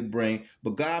they was able to bring.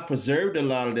 But God preserved a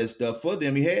lot of that stuff for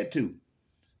them. He had to.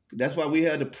 That's why we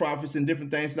have the prophets and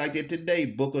different things like that today,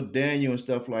 Book of Daniel and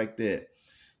stuff like that.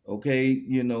 Okay,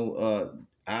 you know,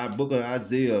 our Book of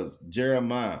Isaiah,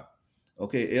 Jeremiah,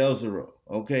 okay, Ezra,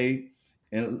 okay,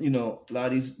 and you know, a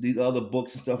lot of these other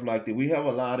books and stuff like that. We have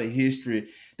a lot of history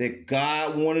that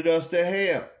God wanted us to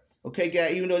have. Okay,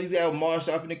 God, even though these guys were marched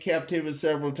off into captivity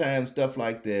several times, stuff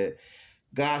like that,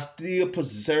 God still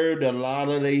preserved a lot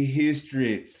of their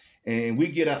history, and we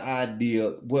get an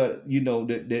idea what, you know,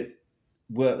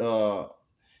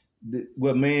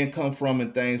 where man come from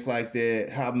and things like that,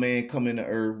 how man come into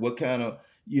earth, what kind of,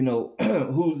 you know,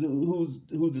 who's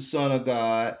the son of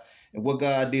God, and what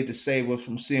God did to save us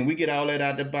from sin. We get all that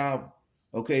out the Bible,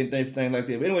 okay, and things like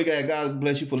that. But anyway, guys, God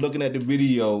bless you for looking at the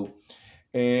video.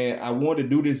 And I want to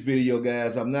do this video,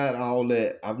 guys. I've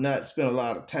not spent a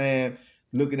lot of time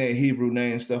looking at Hebrew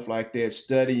names, stuff like that,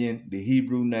 studying the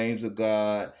Hebrew names of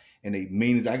God and their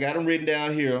meanings. I got them written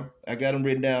down here. I got them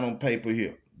written down on paper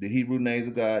here. The Hebrew names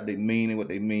of God, they mean and what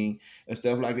they mean and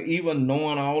stuff like that. Even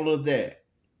knowing all of that,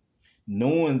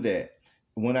 knowing that,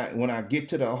 when I get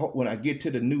to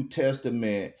the New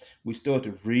Testament, we start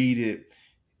to read it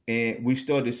and we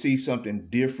start to see something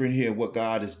different here. What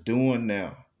God is doing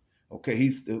now.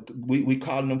 Okay, we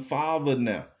calling him Father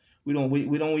now. We don't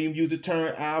even use the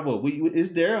term Abba.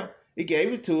 It's there. He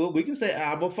gave it to us. We can say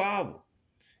Abba, Father,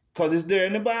 because it's there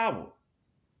in the Bible.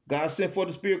 God sent forth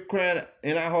the Spirit crying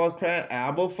in our hearts, crying,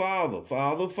 Abba, Father,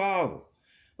 Father, Father.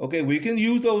 Okay, we can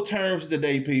use those terms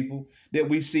today, people, that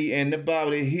we see in the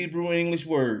Bible, the Hebrew and English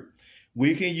word.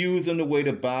 We can use them the way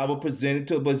the Bible presented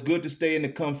to us, but it's good to stay in the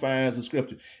confines of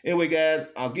Scripture. Anyway, guys,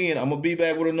 again, I'm going to be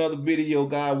back with another video,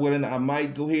 God willing. I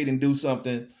might go ahead and do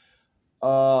something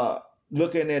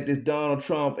looking at this Donald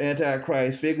Trump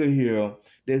Antichrist figure here.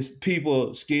 There's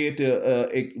people scared to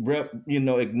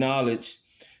acknowledge.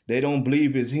 They don't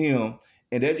believe it's him.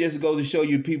 And that just goes to show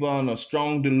you people are on a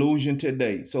strong delusion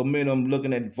today. So many of them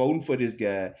looking at voting for this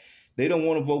guy. They don't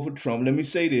want to vote for Trump. Let me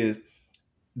say this.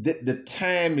 The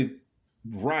time is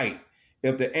right.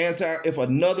 If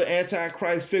another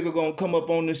Antichrist figure gonna come up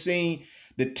on the scene,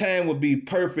 the time would be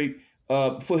perfect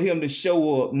for him to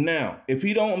show up now. If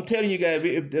he don't, I'm telling you guys,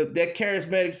 if that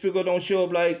charismatic figure don't show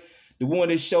up like the one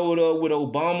that showed up with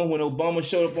Obama, when Obama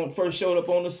first showed up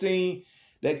on the scene,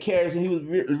 he was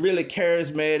really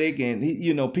charismatic,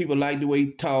 and people liked the way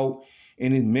he talked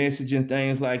and his message and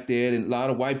things like that. And a lot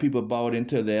of white people bought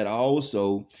into that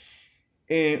also.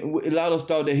 And a lot of us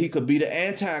thought that he could be the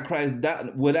Antichrist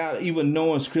without even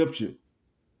knowing Scripture.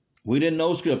 We didn't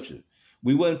know Scripture.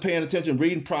 We wasn't paying attention,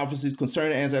 reading prophecies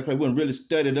concerning Antichrist. We wasn't really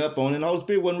studied up on it. And the Holy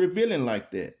Spirit wasn't revealing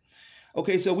like that.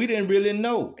 Okay, so we didn't really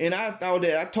know. And I thought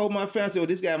that, I told my family, well,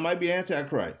 this guy might be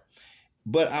Antichrist.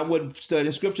 But I wouldn't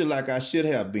study Scripture like I should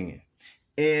have been.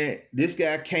 And this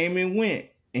guy came and went,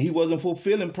 and he wasn't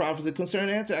fulfilling prophecy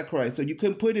concerning Antichrist. So you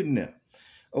couldn't put it in there.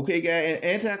 Okay, guy, and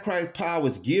Antichrist power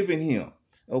was given him.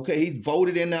 Okay, he's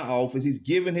voted in the office. He's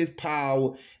given his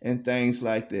power and things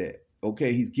like that.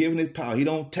 Okay, he's given his power. He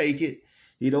don't take it.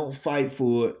 He don't fight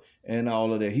for it and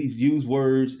all of that. He's used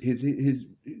words,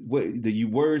 the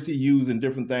words he used and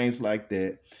different things like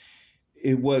that.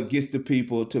 It what gets the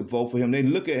people to vote for him. They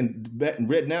look at, and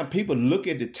right now people look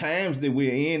at the times that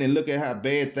we're in and look at how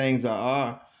bad things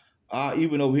are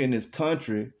even over here in this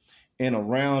country and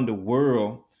around the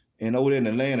world and over there in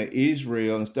the land of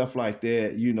Israel and stuff like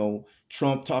that.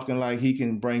 Trump talking like he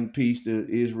can bring peace to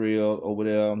Israel over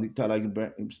there. He talk like he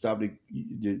can stop the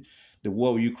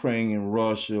war with Ukraine and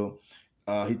Russia.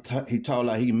 He talk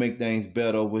like he can make things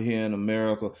better over here in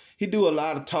America. He do a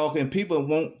lot of talking. People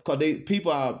won't, because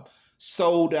people are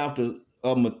sold after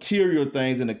material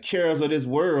things and the cares of this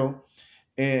world.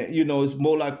 And, it's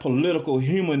more like political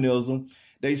humanism.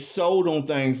 They sold on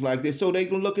things like this, so they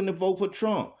can look to vote for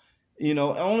Trump.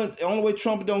 Only way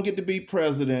Trump don't get to be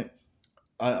president,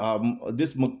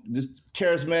 this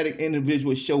charismatic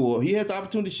individual show up. He has the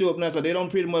opportunity to show up now because they don't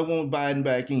pretty much want Biden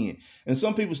back in. And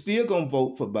some people still going to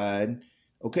vote for Biden.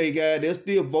 Okay, guys, they'll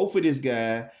still vote for this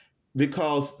guy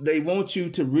because they want you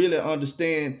to really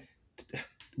understand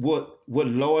what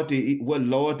loyalty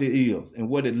is and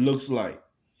what it looks like.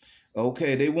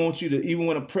 Okay, they want you to, even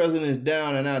when a president is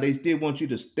down and out, they still want you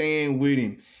to stand with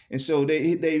him. And so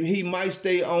he might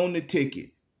stay on the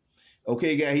ticket.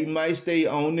 Okay, guy, he might stay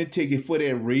on the ticket for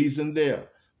that reason there.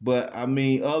 But I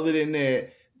mean, other than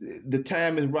that, the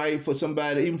time is right for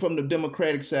somebody, even from the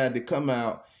Democratic side, to come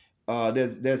out,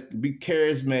 that's be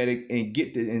charismatic and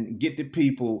get the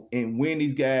people and win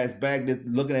these guys back that's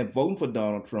looking at voting for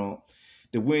Donald Trump,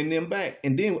 to win them back.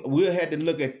 And then we'll have to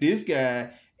look at this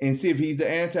guy and see if he's the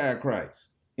Antichrist.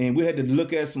 And we had to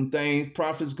look at some things,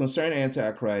 prophets concerning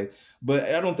Antichrist. But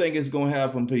I don't think it's going to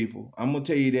happen, people. I'm going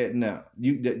to tell you that now.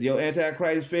 Your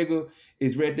Antichrist figure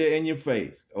is right there in your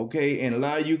face, okay? And a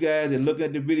lot of you guys that looking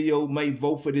at the video might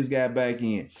vote for this guy back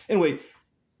in. Anyway,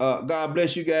 God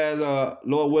bless you guys.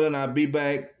 Lord willing, I'll be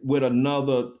back with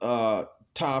another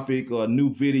topic or a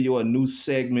new video, a new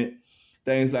segment,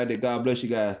 things like that. God bless you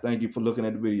guys. Thank you for looking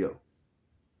at the video.